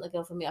 this isn't the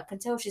girl for me. I can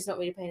tell she's not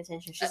really paying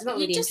attention. She's not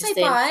really interested. Just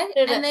say bye,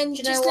 and then do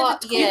you know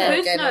what?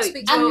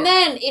 And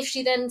then if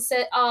she then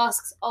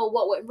asks, "Oh,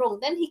 what went wrong?"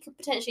 Then he could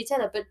potentially tell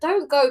her. But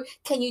don't go.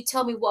 Can you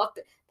tell me what?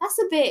 That's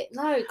a bit.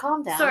 No,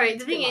 calm down. Sorry,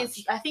 the thing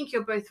is, I think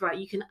you're both right.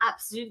 You can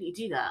absolutely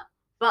do that.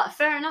 But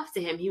fair enough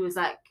to him. He was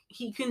like,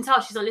 he couldn't tell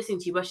she's not listening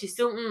to you, but she's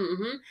still,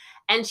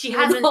 and she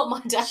hasn't. Not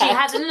my dad. She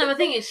hasn't. No, the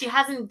thing is, she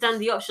hasn't done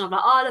the option of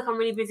like, oh look, I'm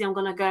really busy. I'm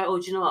gonna go. Or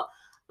do you know what?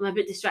 I'm a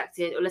bit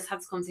distracted, or let's have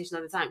this conversation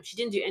another time. She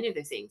didn't do any of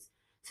those things.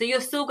 So you're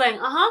still going,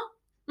 oh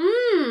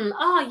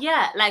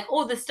yeah, like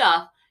all the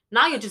stuff.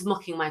 Now you're just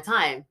mocking my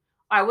time.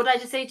 All right, what did I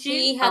just say to you?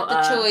 He had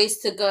the choice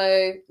to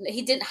go.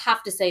 He didn't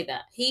have to say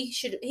that. He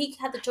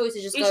had the choice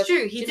to just go. It's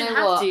true. He didn't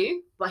have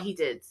to, but he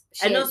did.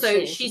 And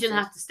also, she didn't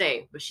have to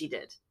stay, but she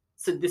did.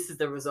 So this is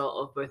the result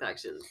of both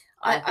actions.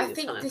 I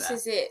think this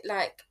is it.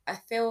 Like, I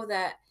feel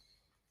that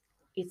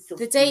it's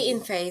the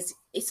dating phase.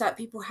 It's like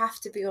people have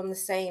to be on the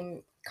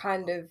same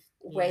kind of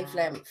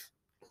wavelength,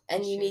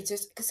 and you need to,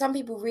 because some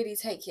people really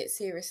take it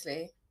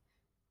seriously.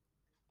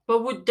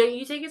 But don't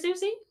you take it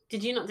seriously?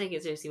 Did you not take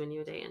it seriously when you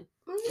were dating?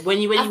 When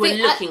you were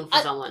looking for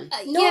someone?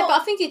 Yeah, but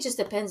I think it just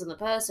depends on the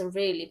person,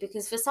 really,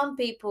 because for some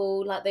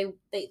people, like they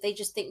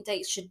just think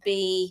dates should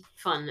be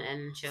fun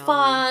and chill,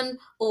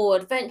 or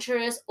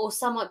adventurous, or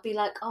some might be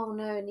like, oh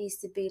no, it needs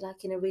to be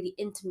like in a really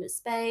intimate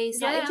space.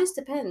 Like, it just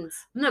depends.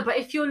 No, but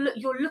if you're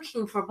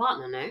looking for a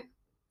partner, no,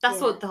 that's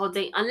what the whole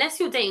date. Unless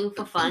you're dating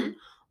for fun.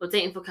 Or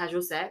dating for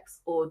casual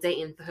sex, or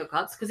dating for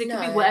hookups, because it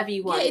could be whatever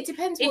you want. Yeah, it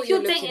depends what if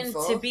you're dating dating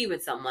for. To be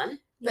with someone,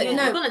 but you're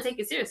gonna take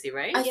it seriously,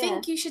 right? I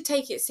think you should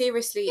take it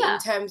seriously in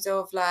terms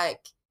of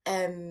like,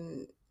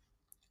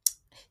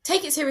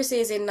 take it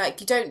seriously as in like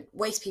you don't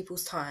waste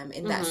people's time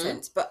in that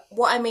sense. But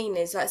what I mean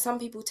is like some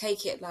people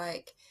take it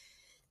like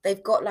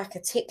they've got like a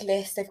tick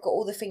list, they've got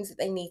all the things that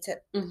they need to.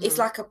 It's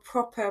like a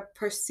proper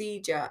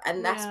procedure,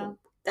 and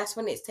that's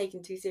when it's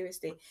taken too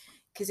seriously.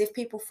 Because if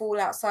people fall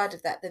outside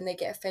of that, then they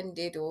get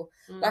offended, or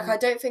like I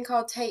don't think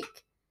I'll take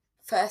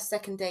first,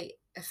 second date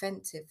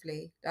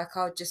offensively. Like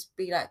I'll just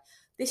be like,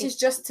 this is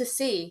just to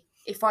see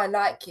if I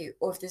like you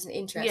or if there's an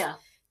interest. Yeah.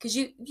 Because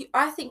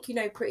I think you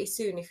know pretty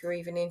soon if you're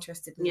even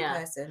interested in the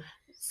person.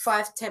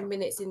 5-10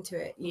 minutes into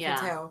it, you can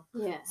tell.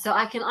 Yeah. So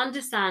I can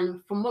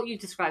understand from what you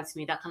described to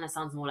me, that kind of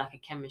sounds more like a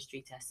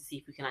chemistry test to see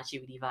if we can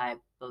actually really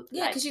vibe.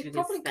 Yeah, because you've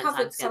probably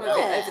covered some of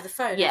it over the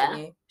phone, haven't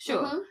you?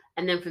 Sure.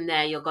 And then from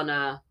there, you're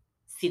gonna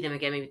see them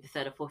again maybe the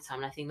third or fourth time.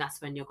 And I think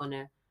that's when you're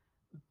gonna,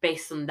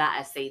 based on that,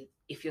 I say,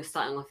 if you're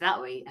starting off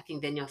that way, I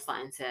think then you're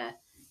starting to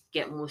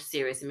get more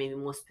serious and maybe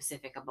more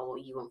specific about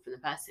what you want from the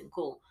person.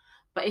 Cool.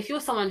 But if you're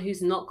someone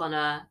who's not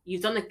gonna,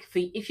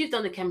 if you've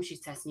done the chemistry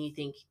test and you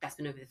think that's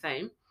been over the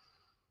phone,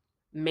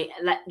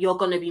 you're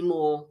gonna be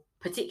more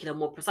particular,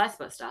 more precise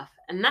about stuff,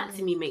 and that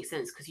to me makes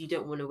sense because you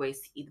don't want to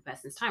waste either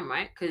person's time,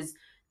 right? Because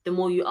the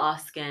more you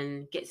ask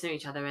and get to know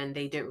each other and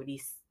they don't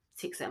really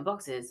tick certain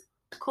boxes,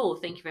 cool,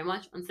 thank you very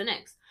much, on to the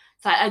next.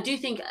 So I do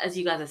think, as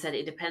you guys have said,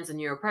 it depends on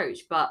your approach,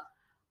 but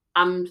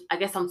I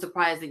guess I'm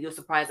surprised that you're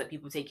surprised that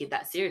people take it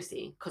that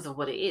seriously because of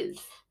what it is.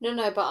 No,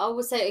 but I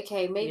would say,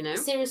 okay, maybe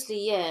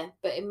seriously, yeah,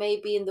 but it may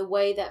be in the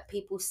way that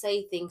people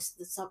say things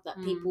to some that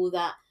people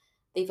that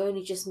they've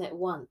only just met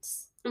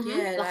once.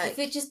 Yeah, like if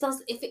it just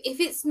does,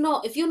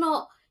 if you're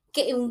not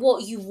getting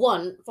what you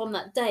want from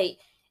that date,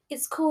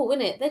 it's cool,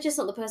 isn't it? They're just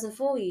not the person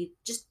for you.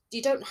 Just,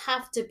 you don't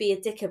have to be a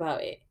dick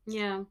about it.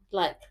 Yeah.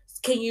 Like,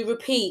 can you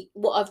repeat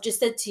what I've just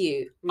said to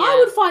you? Yeah. I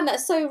would find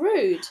that so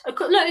rude.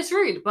 No, it's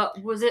rude, but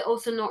was it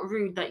also not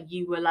rude that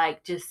you were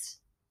like,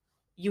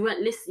 you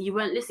weren't listening?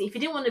 If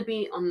you didn't want to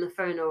be on the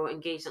phone or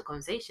engage in that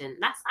conversation,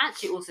 that's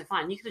actually also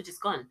fine. You could have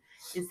just gone.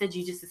 Instead,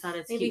 you just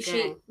decided to keep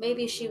going.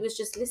 Maybe she was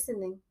just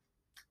listening.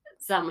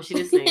 Sam, was she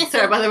listening? Yeah.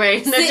 Sorry, by the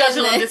way, no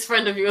judgment on this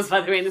friend of yours,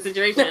 by the way, in the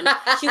situation.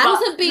 She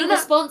wasn't being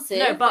responsive.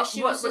 No, but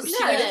she was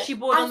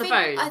bored on the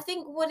phone. I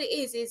think what it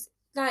is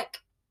like,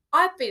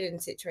 I've been in a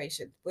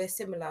situation where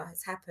similar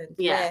has happened.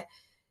 Yeah. Where,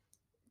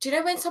 do you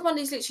know when someone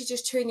is literally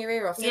just chewing your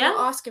ear off? They're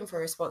not asking for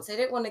a response. They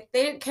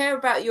don't care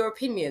about your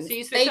opinion. So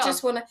they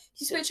just want to.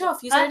 You switch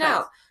off. You zone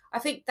out. I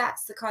think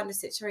that's the kind of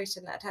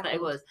situation that happened. That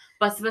it was.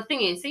 But the thing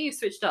is, say you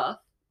switched off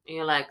and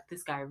you're like,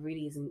 this guy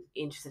really isn't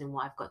interested in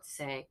what I've got to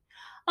say.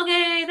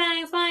 Okay,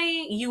 thanks,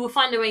 bye. You will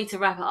find a way to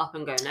wrap it up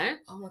and go, no?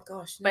 Oh my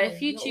gosh, no. But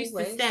if you choose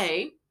to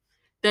stay,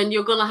 then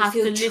you're going to have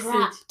to listen.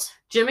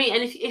 Do you know what I mean?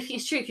 And if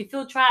it's true, if you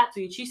feel trapped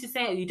or you choose to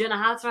stay or you don't know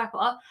how to wrap it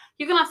up,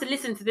 you're going to have to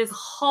listen to this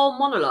whole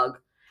monologue.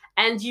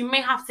 And you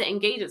may have to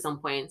engage at some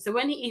point. So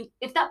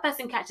if that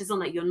person catches on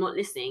that you're not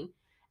listening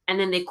and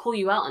then they call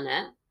you out on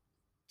it,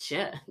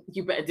 shit,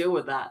 you better deal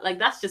with that. Like,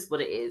 that's just what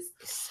it is.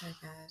 It's so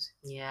bad.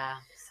 Yeah.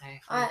 So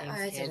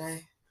I don't know.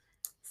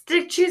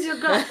 Choose your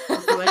gut.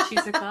 That's the word,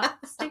 choose your gut.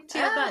 Stick to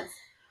your guts.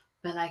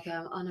 But like,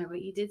 oh no,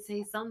 but you did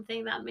say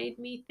something that made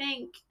me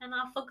think, and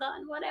I've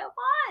forgotten what it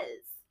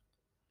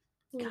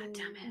was. God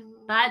damn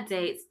it! Bad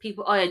dates,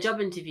 people. Oh yeah, job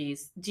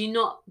interviews. Do you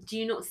not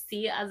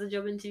see it as a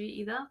job interview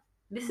either?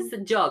 This is a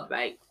job,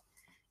 right?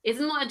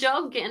 Isn't it a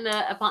job getting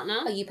a partner?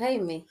 Are you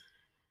paying me?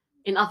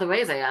 In other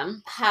ways, I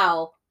am.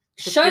 How?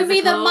 Show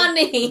me the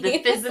money. The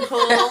physical.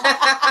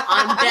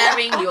 I'm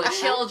bearing your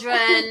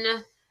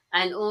children.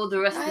 And all the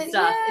rest of the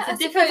stuff. Yeah,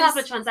 it's a different type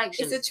of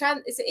transaction.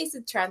 It's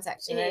a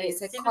transaction, and it's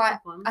a quite.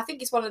 I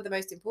think it's one of the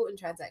most important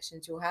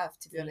transactions you'll have,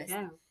 to be honest,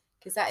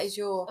 because that is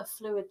a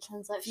fluid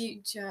transaction.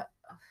 Future.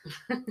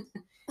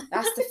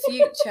 That's the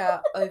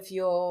future of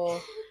your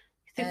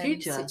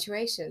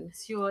situation.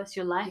 It's your life,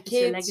 your kids, it's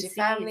your legacy, your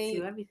family, it's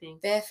your everything.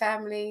 Their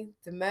family,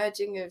 the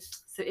merging of.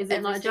 So is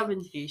it not a job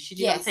interview? Should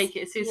you not take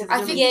it as seriously?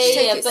 I think you should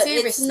take it but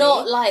seriously. It's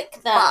not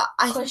like that.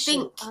 But I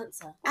think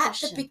at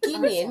the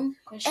beginning,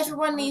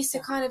 everyone needs to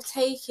kind of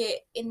take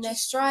it in their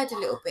stride a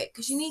little bit,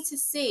 because you need to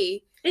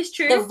see. It's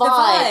true. The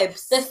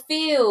vibes, the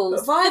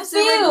feels, the vibes,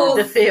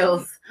 the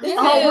feels.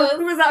 Oh,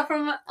 who was that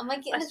from? Am I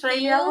getting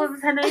Australia? What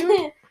was her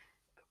name?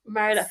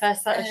 Married at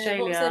First Sight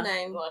Australia. What's her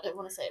name? Well, I don't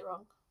want to say it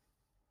wrong.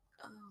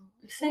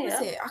 What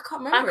was it? I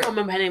can't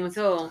remember her name at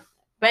all.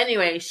 But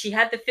anyway, she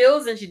had the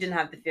feels and she didn't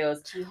have the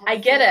feels. I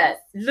get it.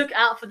 Look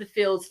out for the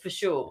feels for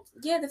sure.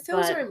 Yeah, the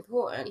feels are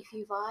important. If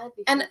you vibe,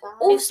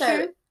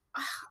 also,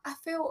 I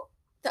feel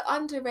the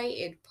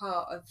underrated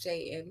part of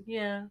dating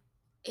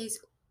is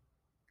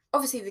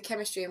obviously the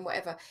chemistry and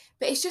whatever,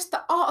 but it's just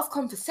the art of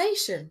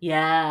conversation.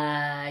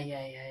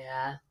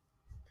 Yeah.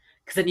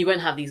 Because then you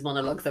won't have these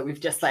monologues that we've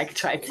just like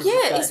tried to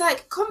discuss. It's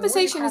like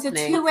conversation is a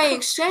two-way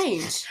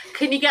exchange.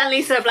 Can you get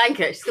Lisa a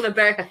blanket? She's gonna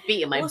bury her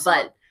feet in my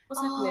butt.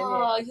 What's happening here?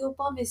 Oh, your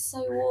bum is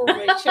so warm,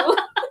 Rachel.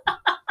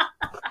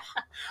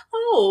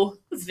 Oh,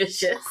 that's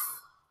vicious.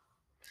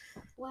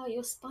 Wow,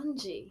 you're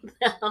spongy.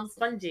 I'm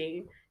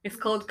spongy. It's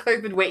called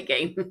COVID weight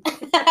gain.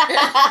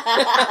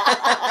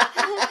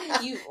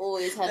 You've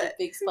always had a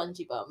big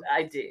spongy bum.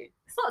 I do.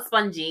 It's not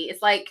spongy.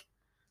 It's like.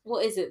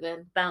 What is it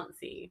then?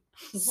 Bouncy.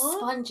 What?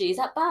 Spongy, is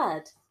that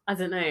bad? I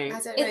don't know.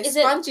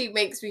 Spongy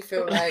makes me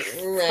feel like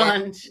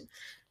sponge.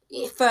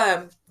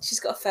 Firm.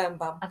 She's got a firm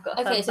bum. I've got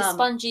a firm bum.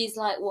 Spongy is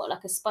like what?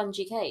 Like a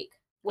spongy cake?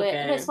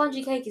 No,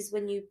 spongy cake is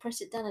when you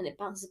press it down and it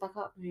bounces back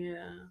up.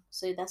 Yeah.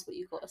 So that's what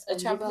you've got. A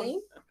trampoline?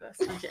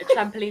 A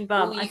trampoline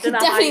bum. You can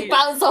definitely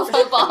bounce off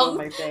her bum.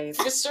 My babe.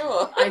 For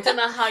sure. I don't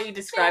know how you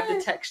describe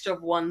the texture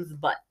of one's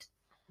butt.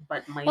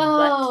 But my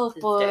butt. Oh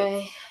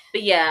boy.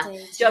 But yeah,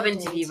 job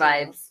interview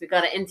vibes. We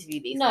gotta interview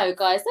these. No,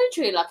 guys, don't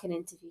treat it like an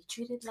interview.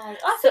 Treat it like.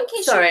 I think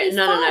it should be fun.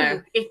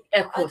 No.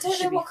 Of course, I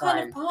don't know what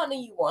kind of partner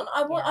you want.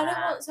 I don't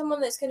want someone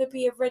that's going to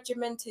be a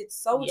regimented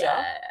soldier.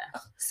 Yeah.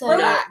 So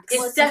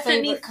it's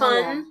definitely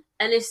fun,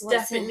 and it's What's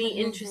definitely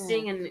it?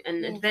 interesting and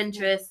Yeah.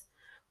 adventurous.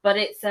 But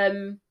it's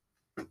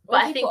But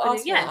When I think people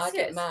ask me that, yes, I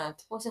get mad.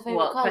 What's your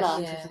favourite What colour?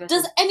 questions? Yeah. What's the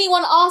Does question?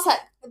 anyone ask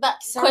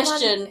that Someone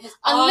question? has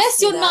Unless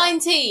asked me you're that.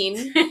 19,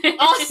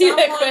 ask you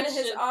that Someone has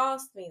question.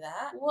 asked me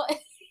that What?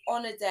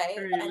 on a date,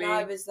 and Really?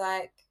 I was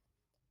like,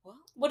 "What?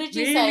 What did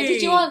you say?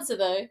 Did you Really? answer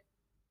though?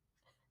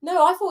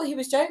 No, I thought he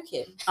was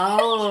joking."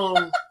 Oh,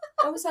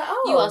 I was like,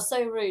 "Oh, You are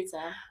so rude,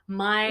 Sam.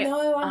 my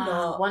no, I'm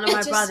not." one of my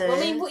Just- brothers. I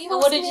mean, what you And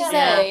what asked did me you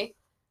that- say?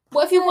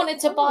 What if you Like, wanted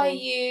to buy oh.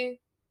 you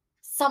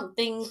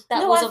something that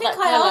No, was I of think that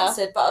I colour?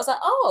 answered, but I was like,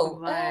 "Oh,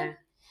 Right.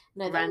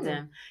 No, that-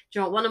 Random. Do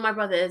you know what? One of my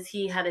brothers,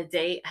 he had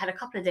a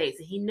couple of dates,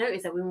 and he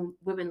noticed that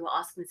women were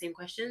asking the same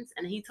questions,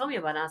 and he told me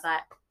about it. I was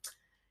like,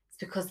 it's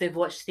because they've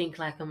watched Think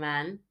Like a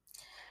Man.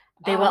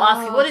 They were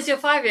asking, what is your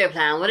 5-year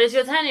plan? What is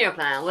your 10-year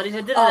plan? What is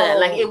your Oh.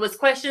 like? It was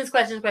questions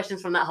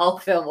from that whole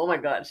film. Oh my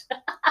god!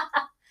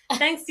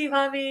 Thanks, Steve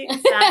Harvey.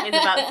 Sam is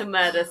about to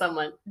murder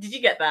someone. Did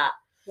you get that?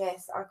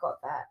 yes, I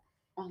got that,"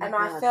 Oh my and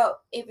god. I felt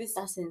it was.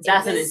 That's intense.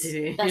 That's an was-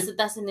 interview.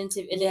 That's an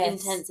interview. An Yes.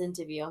 intense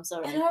interview. I'm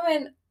sorry. And I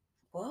went,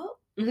 "What?"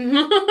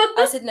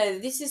 I said, "No,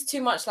 this is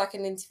too much like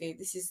an interview.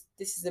 This is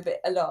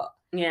a lot."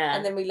 yeah.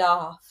 And then we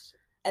laughed,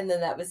 and then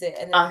that was it.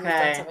 And then we moved on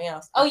Okay. to something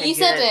else. Oh, Okay, you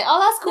said good. it. Oh,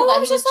 that's cool. No, I that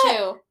was he was just like-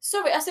 chill.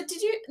 Sorry, I said,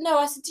 "Did you?" No,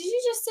 I said, "Did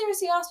you just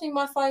seriously ask me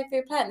my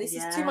 5-year plan? This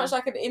is too Yeah. much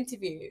like an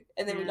interview."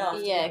 And then we Yeah. laughed.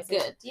 and Yeah, that was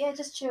it. good. Yeah,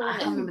 just chill. I innit?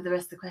 can't remember the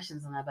rest of the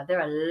questions on there, but there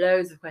are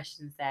loads of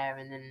questions there,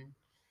 and then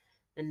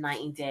the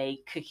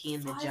 90-day cookie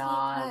in the 5-year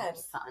jar, plan.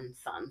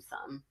 something. So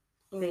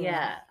Mm.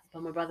 yeah,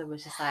 but my brother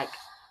was just like,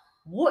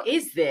 "What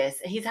is this?"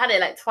 He's had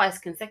it like twice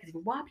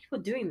consecutively. Why are people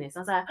doing this? I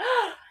was like,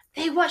 oh,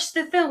 they watched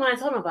the film when I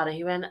told him about it.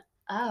 He went,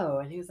 "Oh,"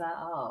 and he was like,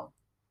 "Oh."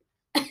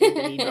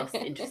 He lost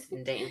interest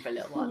in dating for a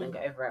little while and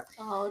got over it.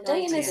 Oh,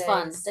 dating is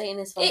fun. Days. Dating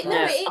is fun. It- no,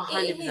 guys. it-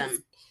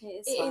 100%.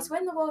 It It is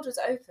when the world was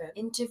open.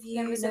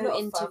 interview, There was a no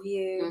lot of fun.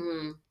 interview.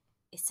 Mhm.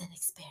 It's an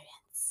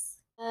experience.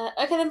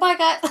 Okay, then bye,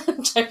 guys.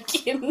 I'm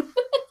joking.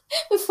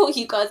 Before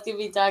you guys give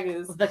me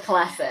daggers. The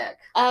classic.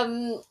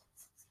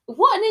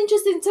 What an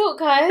interesting talk,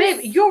 guys. Babe,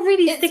 you're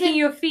really It's sticking been-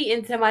 your feet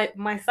into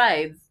my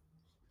sides.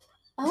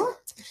 Huh?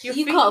 Your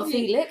You feet- can't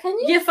feel it, can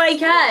you? Yes, I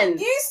can.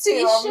 Used to,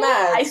 You are sure?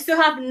 mad. I still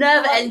have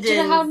nerve Oh, endings. do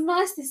you know how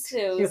nice this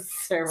You're feels?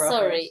 so rubbish.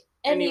 Sorry.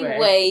 Anyway.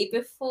 Anyway,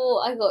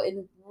 before I got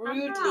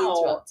rudely Ow.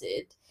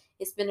 interrupted,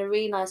 it's been a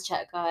really nice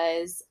chat,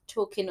 guys.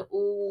 Talking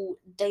all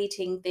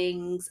dating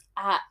things,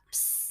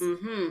 apps,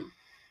 Mm-hmm.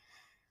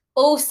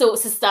 all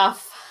sorts of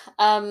stuff.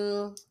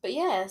 But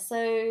yeah, so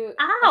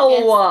I Ow!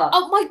 guess-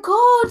 oh my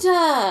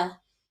god!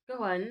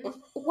 Go on.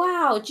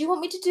 Wow, do you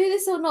want me to do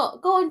this or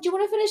not? Go on, do you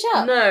want to finish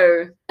up?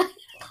 No.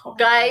 Oh my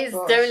Guys,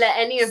 gosh. don't let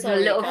any of Sorry,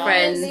 your little guys.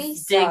 friends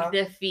Lisa. dig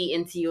their feet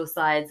into your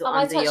sides or Am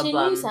I under your touching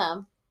bum. you,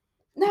 Sam?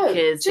 No,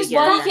 Because just they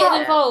Why are you wrap get getting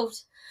up.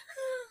 involved?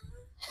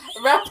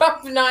 Wrap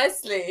up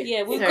nicely.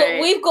 Yeah, we've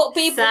Sorry. got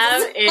people.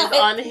 Sam to is decide.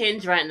 on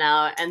Hinge right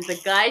now, and the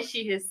guy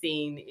she has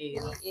seen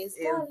is. He is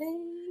is-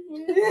 darling.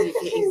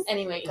 he's-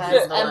 Anyway, he's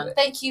guys, the one.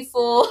 thank you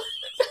for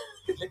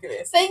Look at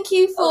this. thank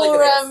you Oh,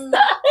 for look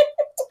at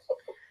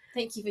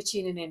thank you for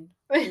tuning in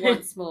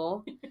once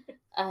more.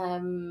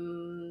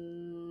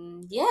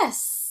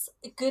 Yes.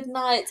 Good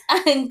night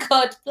and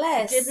God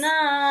bless. Good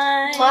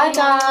night. Bye,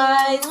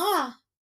 guys. Mwah.